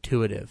 which was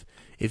intuitive.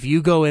 If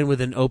you go in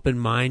with an open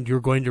mind, you're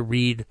going to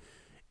read.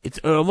 It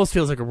almost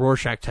feels like a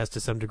Rorschach test to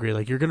some degree.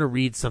 Like you're going to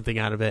read something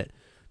out of it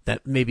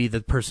that maybe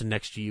the person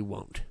next to you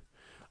won't.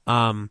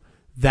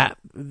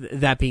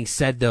 That being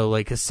said, though,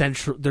 like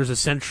there's a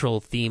central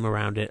theme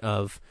around it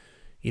of,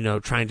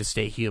 trying to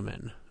stay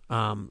human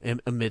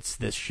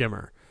amidst this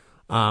Shimmer.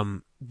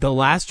 The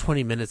last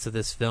 20 minutes of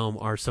this film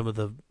are some of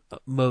the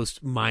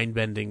most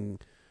mind-bending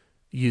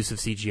use of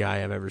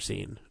CGI I've ever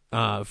seen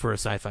for a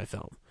sci-fi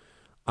film,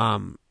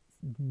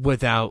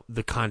 without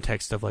the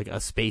context of like a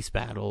space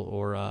battle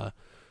or a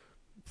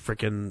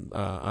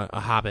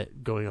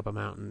hobbit going up a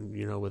mountain,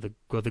 with a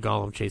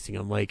golem chasing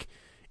him. Like,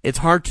 it's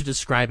hard to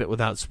describe it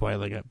without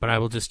spoiling it, but I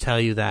will just tell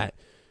you that,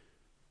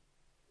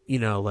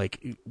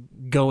 like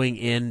going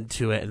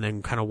into it and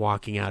then kind of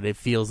walking out, it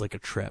feels like a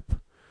trip.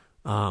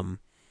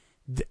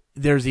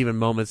 There's even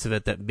moments of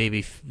it that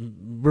maybe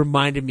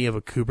reminded me of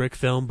a Kubrick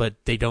film,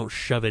 but they don't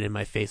shove it in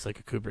my face like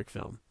a Kubrick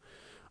film.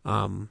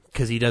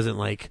 Because he doesn't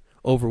like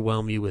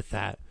overwhelm you with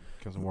that.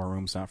 Because War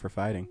Room's not for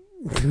fighting.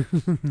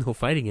 No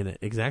fighting in it,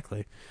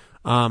 exactly.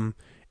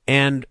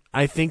 And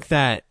I think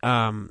that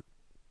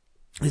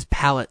his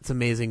palette's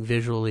amazing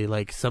visually.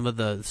 Like some of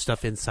the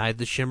stuff inside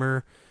the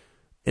Shimmer,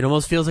 it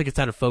almost feels like it's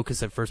out of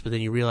focus at first, but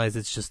then you realize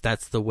it's just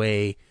that's the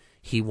way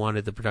he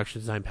wanted the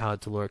production design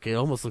palette to look. It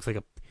almost looks like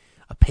a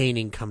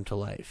painting come to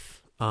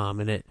life.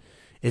 And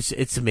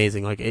it's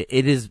amazing. Like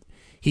it is.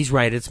 he's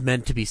right. It's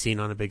meant to be seen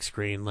on a big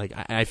screen. Like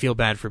I feel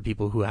bad for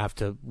people who have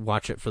to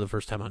watch it for the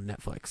first time on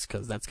Netflix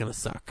because that's gonna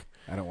suck.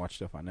 I don't watch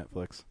stuff on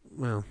Netflix.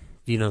 Well,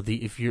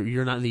 if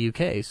you're not in the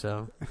UK,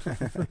 so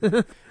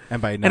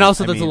and by and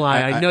also that's a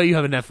lie. I know you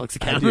have a Netflix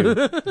account, I do,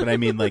 but I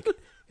mean, like,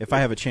 if I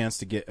have a chance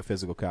to get a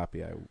physical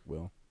copy, I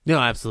will. No,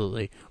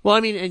 absolutely. Well, I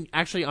mean, and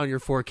actually on your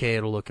 4K,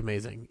 it'll look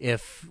amazing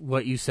if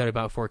what you said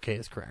about 4K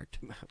is correct,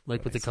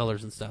 like with the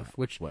colors and stuff.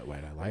 Which why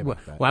did I lie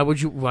about that? Why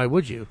would you? Why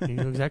would you? You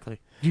know, exactly.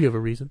 Do you have a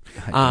reason?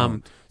 I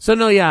don't. So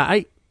no,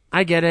 yeah,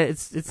 I get it.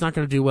 It's not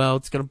going to do well.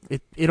 It's gonna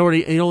it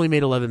only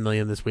made 11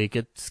 million this week.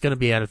 It's going to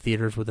be out of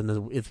theaters within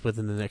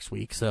the next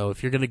week. So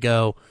if you're going to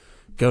go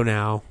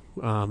now.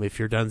 If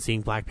you're done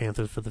seeing Black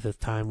Panther for the 5th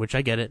time, which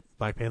I get it,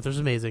 Black Panther's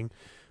amazing,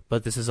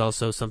 but this is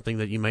also something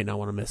that you might not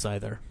want to miss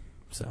either.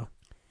 So.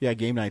 Yeah,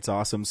 Game Night's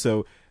awesome.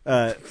 So,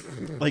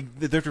 like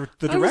the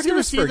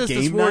directors for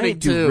Game Night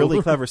do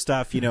really clever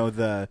stuff. You know,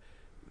 the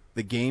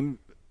game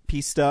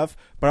piece stuff,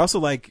 but also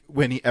like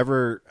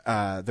whenever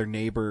their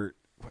neighbor,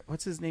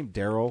 what's his name,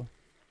 Daryl?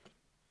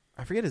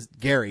 I forget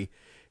Gary.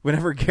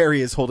 Whenever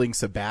Gary is holding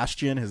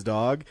Sebastian, his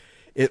dog,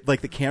 it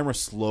like the camera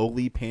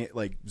slowly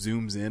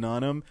zooms in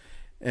on him,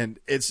 and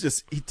it's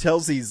just he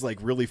tells these like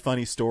really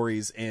funny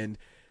stories, and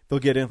they'll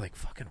get in like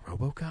fucking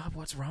RoboCop.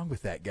 What's wrong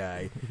with that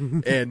guy?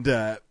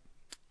 And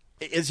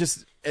it's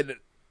just, and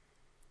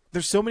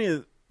there's so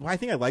many. Well, I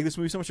think I like this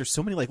movie so much. There's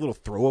so many like little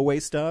throwaway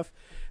stuff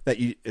that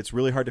it's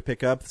really hard to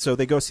pick up. So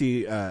they go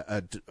see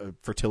a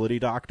fertility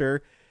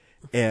doctor,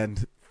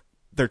 and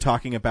they're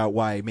talking about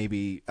why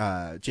maybe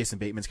Jason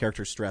Bateman's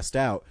character is stressed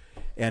out,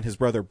 and his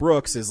brother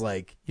Brooks is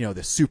like, you know,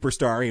 the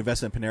superstar. He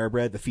invested in Panera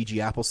Bread. The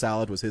Fiji apple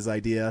salad was his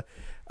idea.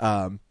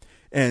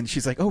 And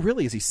she's like, "Oh,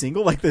 really? Is he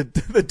single?" Like the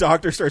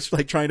doctor starts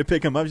like trying to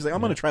pick him up. She's like,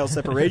 "I'm on a trial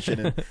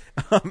separation,"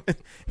 and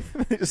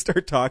they just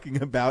start talking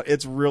about.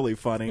 It's really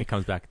funny. It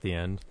comes back at the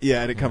end.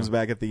 Yeah, and it comes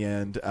back at the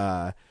end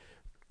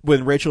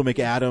when Rachel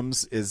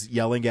McAdams is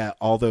yelling at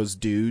all those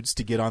dudes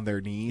to get on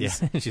their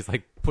knees. Yeah, she's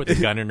like putting a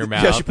gun in her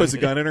mouth. Yeah, she puts a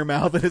gun in her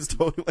mouth, and it's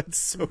totally like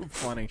so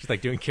funny. She's like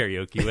doing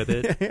karaoke with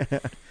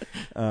it.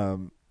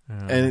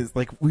 And it's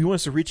like, we want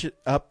us to reach it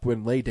up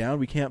and lay down.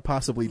 We can't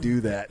possibly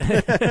do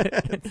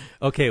that.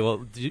 Okay, well,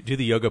 do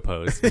the yoga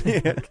pose.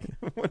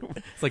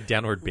 It's like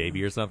downward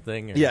baby or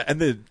something. Or... Yeah, and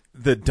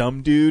the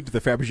dumb dude,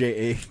 the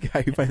Fabergé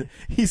guy,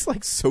 he's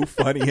like so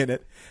funny in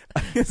it.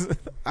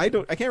 I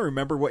can't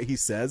remember what he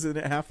says in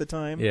it half the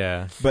time.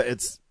 Yeah, but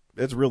it's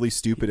really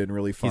stupid and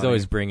really funny. He's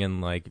always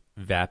bringing like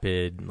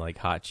vapid, like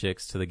hot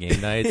chicks to the game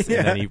nights, Yeah.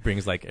 and then he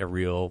brings like a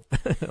real.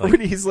 When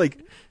he's like,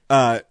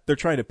 they're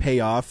trying to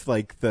pay off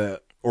like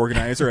the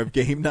organizer of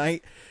game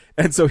night,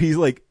 and so he's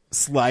like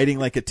sliding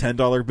like a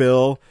 $10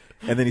 bill,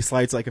 and then he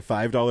slides like a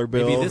 $5 bill.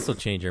 Maybe this will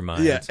change your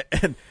mind. Yeah,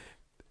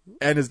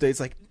 and his date's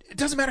like, it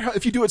doesn't matter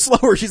if you do it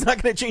slower, she's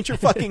not going to change your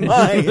fucking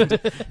mind. Do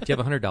you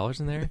have $100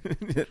 in there?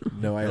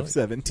 No, I have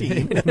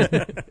 17.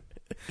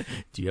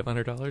 Do you have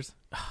 $100?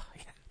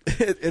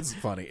 It's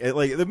funny.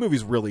 Like the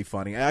movie's really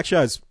funny. Actually,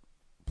 I was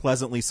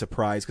pleasantly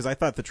surprised because I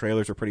thought the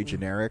trailers were pretty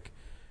generic.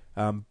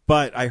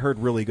 But I heard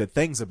really good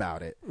things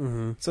about it.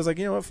 Mm-hmm. So I was like,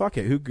 you know what, fuck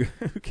it. Who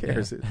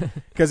cares?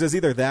 Because it's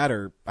either that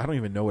or I don't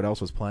even know what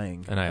else was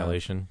playing.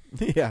 Annihilation.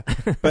 Yeah.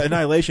 But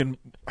Annihilation,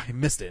 I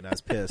missed it and I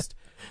was pissed.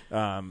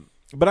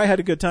 But I had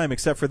a good time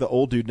except for the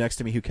old dude next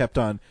to me who kept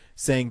on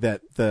saying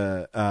that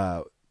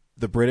the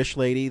British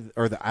lady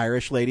or the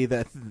Irish lady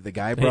that the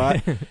guy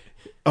brought,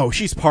 oh,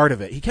 she's part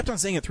of it. He kept on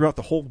saying it throughout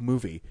the whole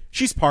movie.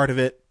 She's part of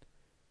it.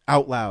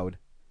 Out loud.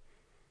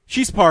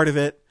 She's part of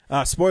it.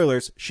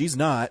 Spoilers, she's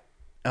not.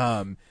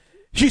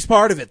 She's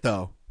part of it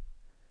though,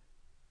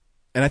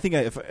 and I think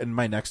in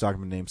my next dog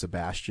I'm gonna name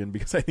Sebastian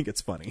because I think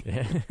it's funny.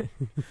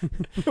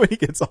 When he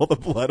gets all the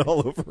blood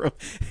all over him,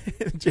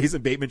 and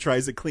Jason Bateman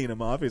tries to clean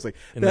him off. He's like,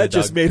 and that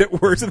just made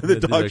it worse, and then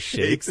the dog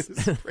shakes and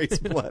sprays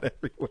blood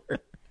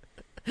everywhere.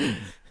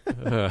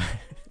 Yeah,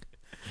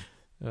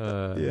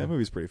 that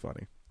movie's pretty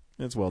funny.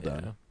 It's well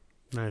done.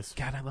 Yeah. Nice.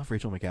 God, I love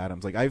Rachel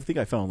McAdams. Like, I think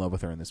I fell in love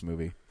with her in this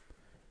movie. I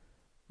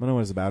don't know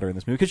what it's about her in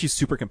this movie because she's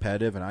super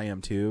competitive, and I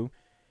am too.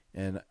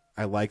 And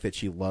I like that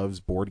she loves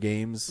board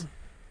games.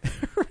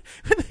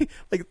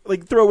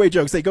 like throwaway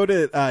jokes. They go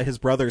to his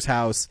brother's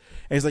house,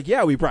 and he's like,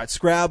 "Yeah, we brought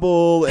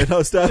Scrabble and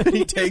all stuff." And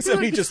he takes them,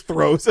 and he just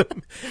throws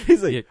them.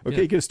 He's like,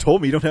 "Okay, you just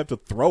told me you don't have to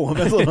throw them.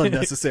 That's a little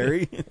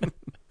unnecessary."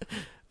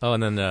 Oh,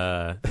 and then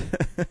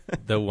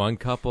the one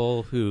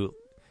couple who,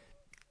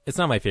 it's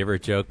not my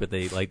favorite joke, but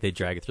they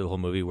drag it through the whole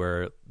movie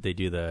where they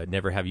do the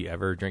 "Never Have You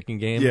Ever" drinking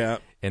game. Yeah,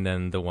 and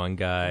then the one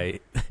guy,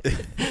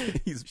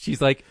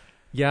 she's like,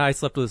 "Yeah, I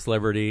slept with a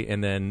celebrity,"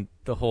 and then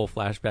the whole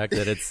flashback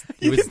that it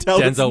was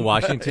Denzel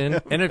Washington.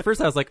 And at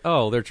first I was like,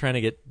 "Oh, they're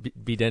trying to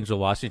be Denzel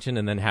Washington,"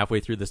 and then halfway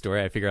through the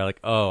story I figure out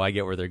like, "Oh, I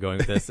get where they're going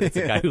with this. It's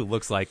a guy who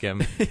looks like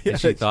him," and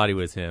she thought he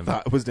was him.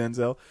 Thought it was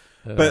Denzel.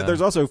 But there's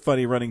also a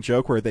funny running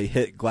joke where they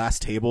hit glass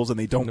tables and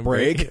they don't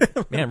break.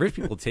 Man, rich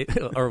people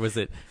or was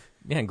it?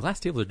 Man, glass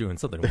tables are doing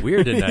something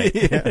weird tonight.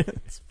 Yeah,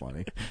 it's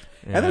funny.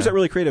 Yeah. And there's that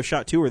really creative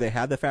shot too where they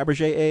had the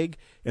Fabergé egg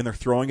and they're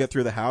throwing it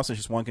through the house and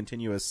it's just one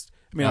continuous.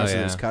 I mean,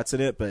 obviously there's cuts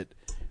in it, but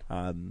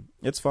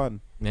It's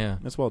fun. Yeah.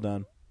 It's well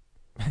done.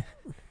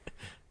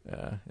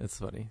 It's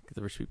funny because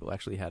the rich people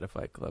actually had a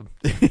fight club.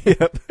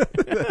 Yep.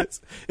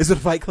 Is it a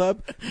fight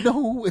club?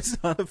 No,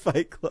 it's not a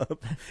fight club.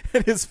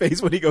 And his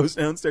face when he goes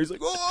downstairs,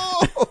 like,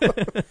 oh!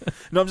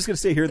 No, I'm just going to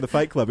stay here in the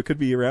fight club. It could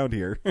be around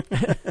here.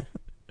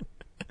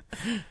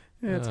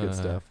 Yeah, it's good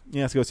stuff.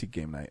 Yeah, let's go see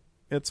Game Night.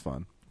 It's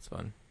fun. It's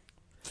fun.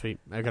 Sweet.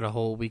 I got a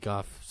whole week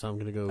off, so I'm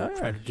going to go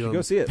try to do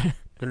go see it.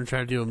 Going to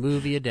try to do a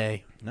movie a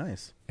day.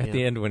 Nice. At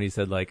the end when he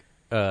said, like,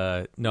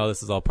 no,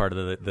 this is all part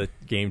of the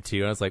game, too.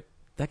 And I was like,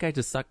 that guy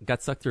just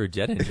got sucked through a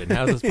jet engine.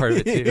 How is this part of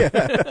it, too? Yeah.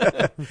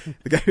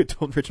 The guy who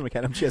told Rachel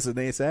McAdams she has an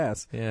ace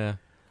ass. Yeah.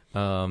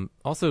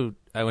 Also,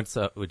 I went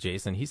with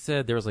Jason. He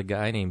said there was a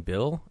guy named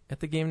Bill at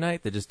the game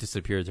night that just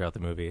disappeared throughout the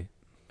movie.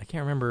 I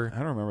can't remember. I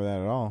don't remember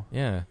that at all.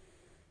 Yeah.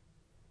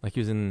 Like he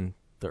was in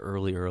the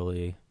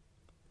early.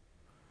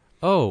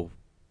 Oh,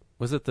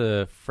 was it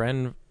the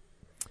friend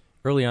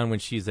early on when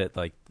she's at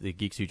like the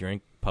Geeks Who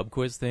Drink pub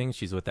quiz thing?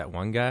 She's with that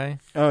one guy.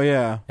 Oh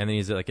yeah. And then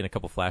he's like in a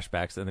couple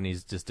flashbacks, and then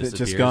he's just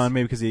disappears. Just gone.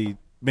 Maybe because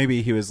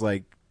he was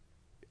like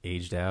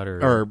aged out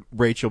or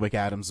Rachel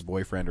McAdams'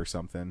 boyfriend or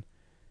something.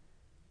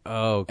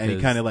 Oh, and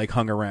he kind of like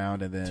hung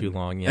around and then too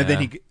long. Yeah, and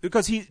then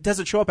because he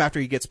doesn't show up after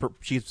he gets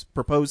she's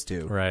proposed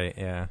to. Right.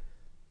 Yeah.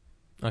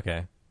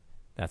 Okay,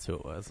 that's who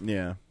it was.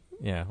 Yeah.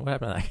 Yeah. What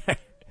happened to that guy?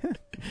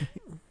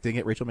 Didn't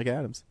get Rachel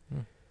McAdams.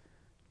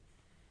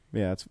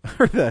 Yeah, it's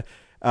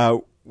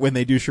when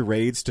they do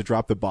charades to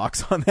drop the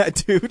box on that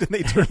dude and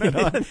they turn it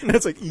on and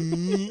it's like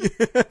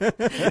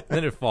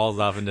then it falls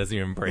off and doesn't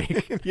even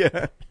break.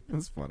 Yeah,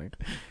 it's funny.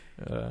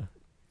 Are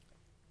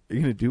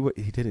you gonna do what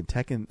he did in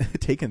Taken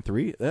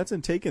 3? That's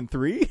in Taken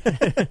 3.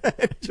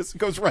 It just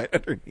goes right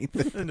underneath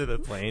it. Into the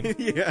plane.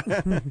 Yeah.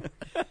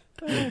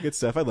 Good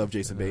stuff. I love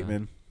Jason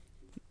Bateman.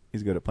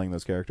 He's good at playing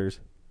those characters.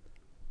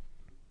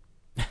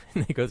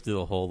 And they go through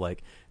the whole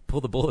like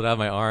pull the bullet out of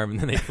my arm and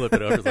then they flip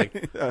it over. It's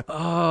like,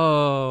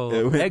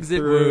 oh, exit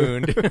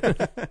through.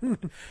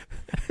 wound.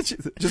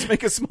 Just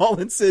make a small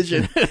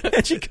incision.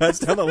 And she cuts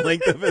down the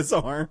length of his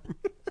arm.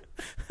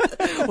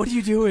 What are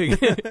you doing?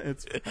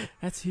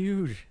 That's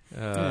huge.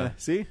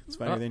 See? It's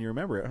funnier than you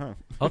remember it, huh?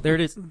 Oh, there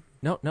it is.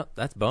 No,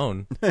 that's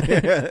bone.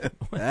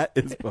 That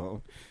is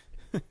bone.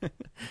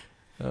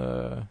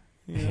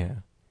 Yeah.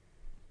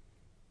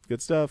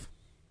 Good stuff.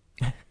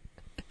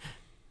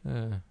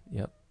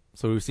 Yep.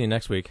 So we'll see you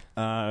next week.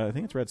 I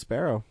think it's Red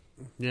Sparrow.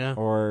 Yeah.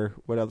 Or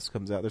what else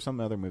comes out? There's some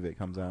other movie that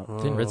comes out.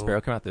 Didn't Red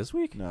Sparrow come out this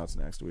week? No, it's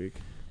next week.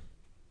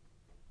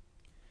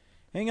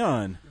 Hang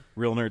on,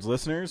 Real Nerds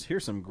listeners.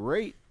 Here's some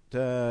great...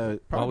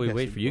 While we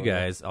wait for you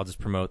guys, I'll just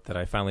promote that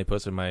I finally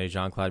posted my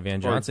Jean-Claude Van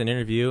Johnson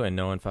interview, and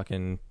no one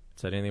fucking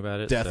said anything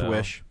about it. Death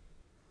Wish.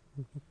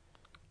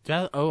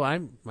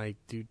 I'm my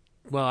dude.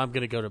 Well, I'm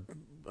going to go to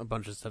a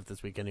bunch of stuff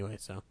this week anyway,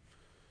 so...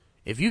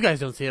 If you guys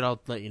don't see it, I'll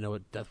let you know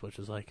what Death Wish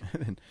is like.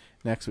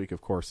 Next week,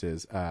 of course,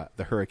 is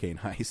the Hurricane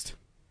Heist.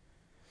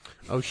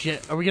 Oh,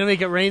 shit. Are we going to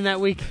make it rain that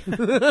week?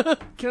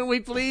 Can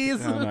we,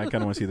 please? No, I kind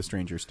of want to see The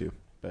Strangers, too.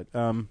 But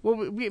well,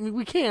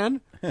 we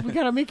can. We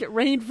got to make it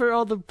rain for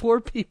all the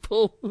poor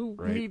people who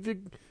need to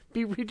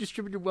be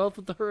redistributed wealth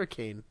with the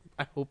hurricane.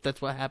 I hope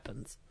that's what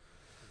happens.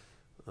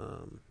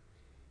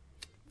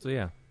 So,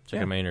 yeah.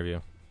 Check out my interview.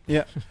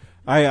 Yeah.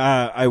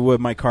 I would.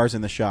 My car's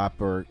in the shop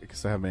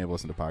because I haven't been able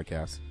to listen to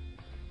podcasts.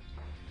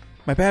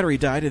 My battery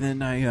died, and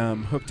then I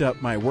hooked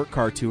up my work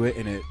car to it,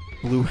 and it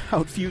blew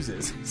out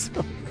fuses.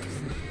 So.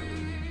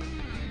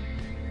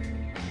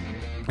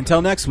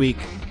 Until next week,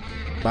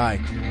 bye.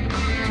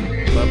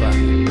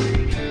 Bye-bye.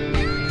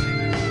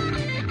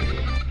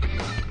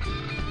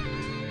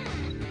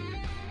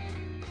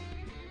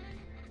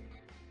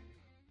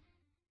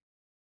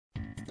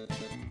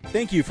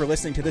 Thank you for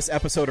listening to this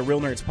episode of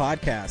Real Nerds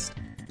Podcast.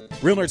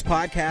 Real Nerds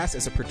Podcast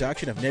is a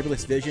production of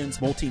Nebulous Visions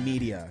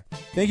Multimedia.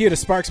 Thank you to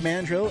Sparks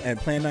Mandrill and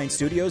Plan 9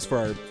 Studios for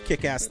our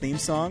kick-ass theme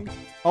song.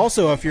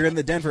 Also, if you're in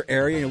the Denver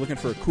area and you're looking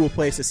for a cool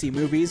place to see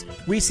movies,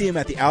 we see them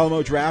at the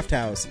Alamo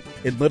Drafthouse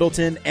in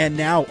Littleton and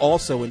now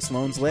also in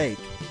Sloan's Lake.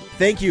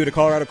 Thank you to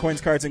Colorado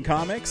Coins, Cards, and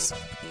Comics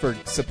for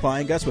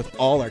supplying us with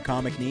all our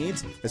comic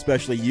needs,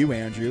 especially you,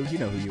 Andrew. You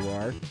know who you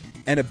are.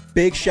 And a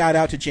big shout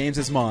out to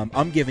James's mom.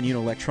 I'm giving you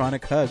an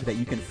electronic hug that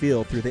you can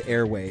feel through the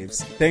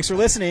airwaves. Thanks for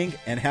listening,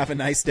 and have a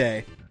nice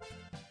day.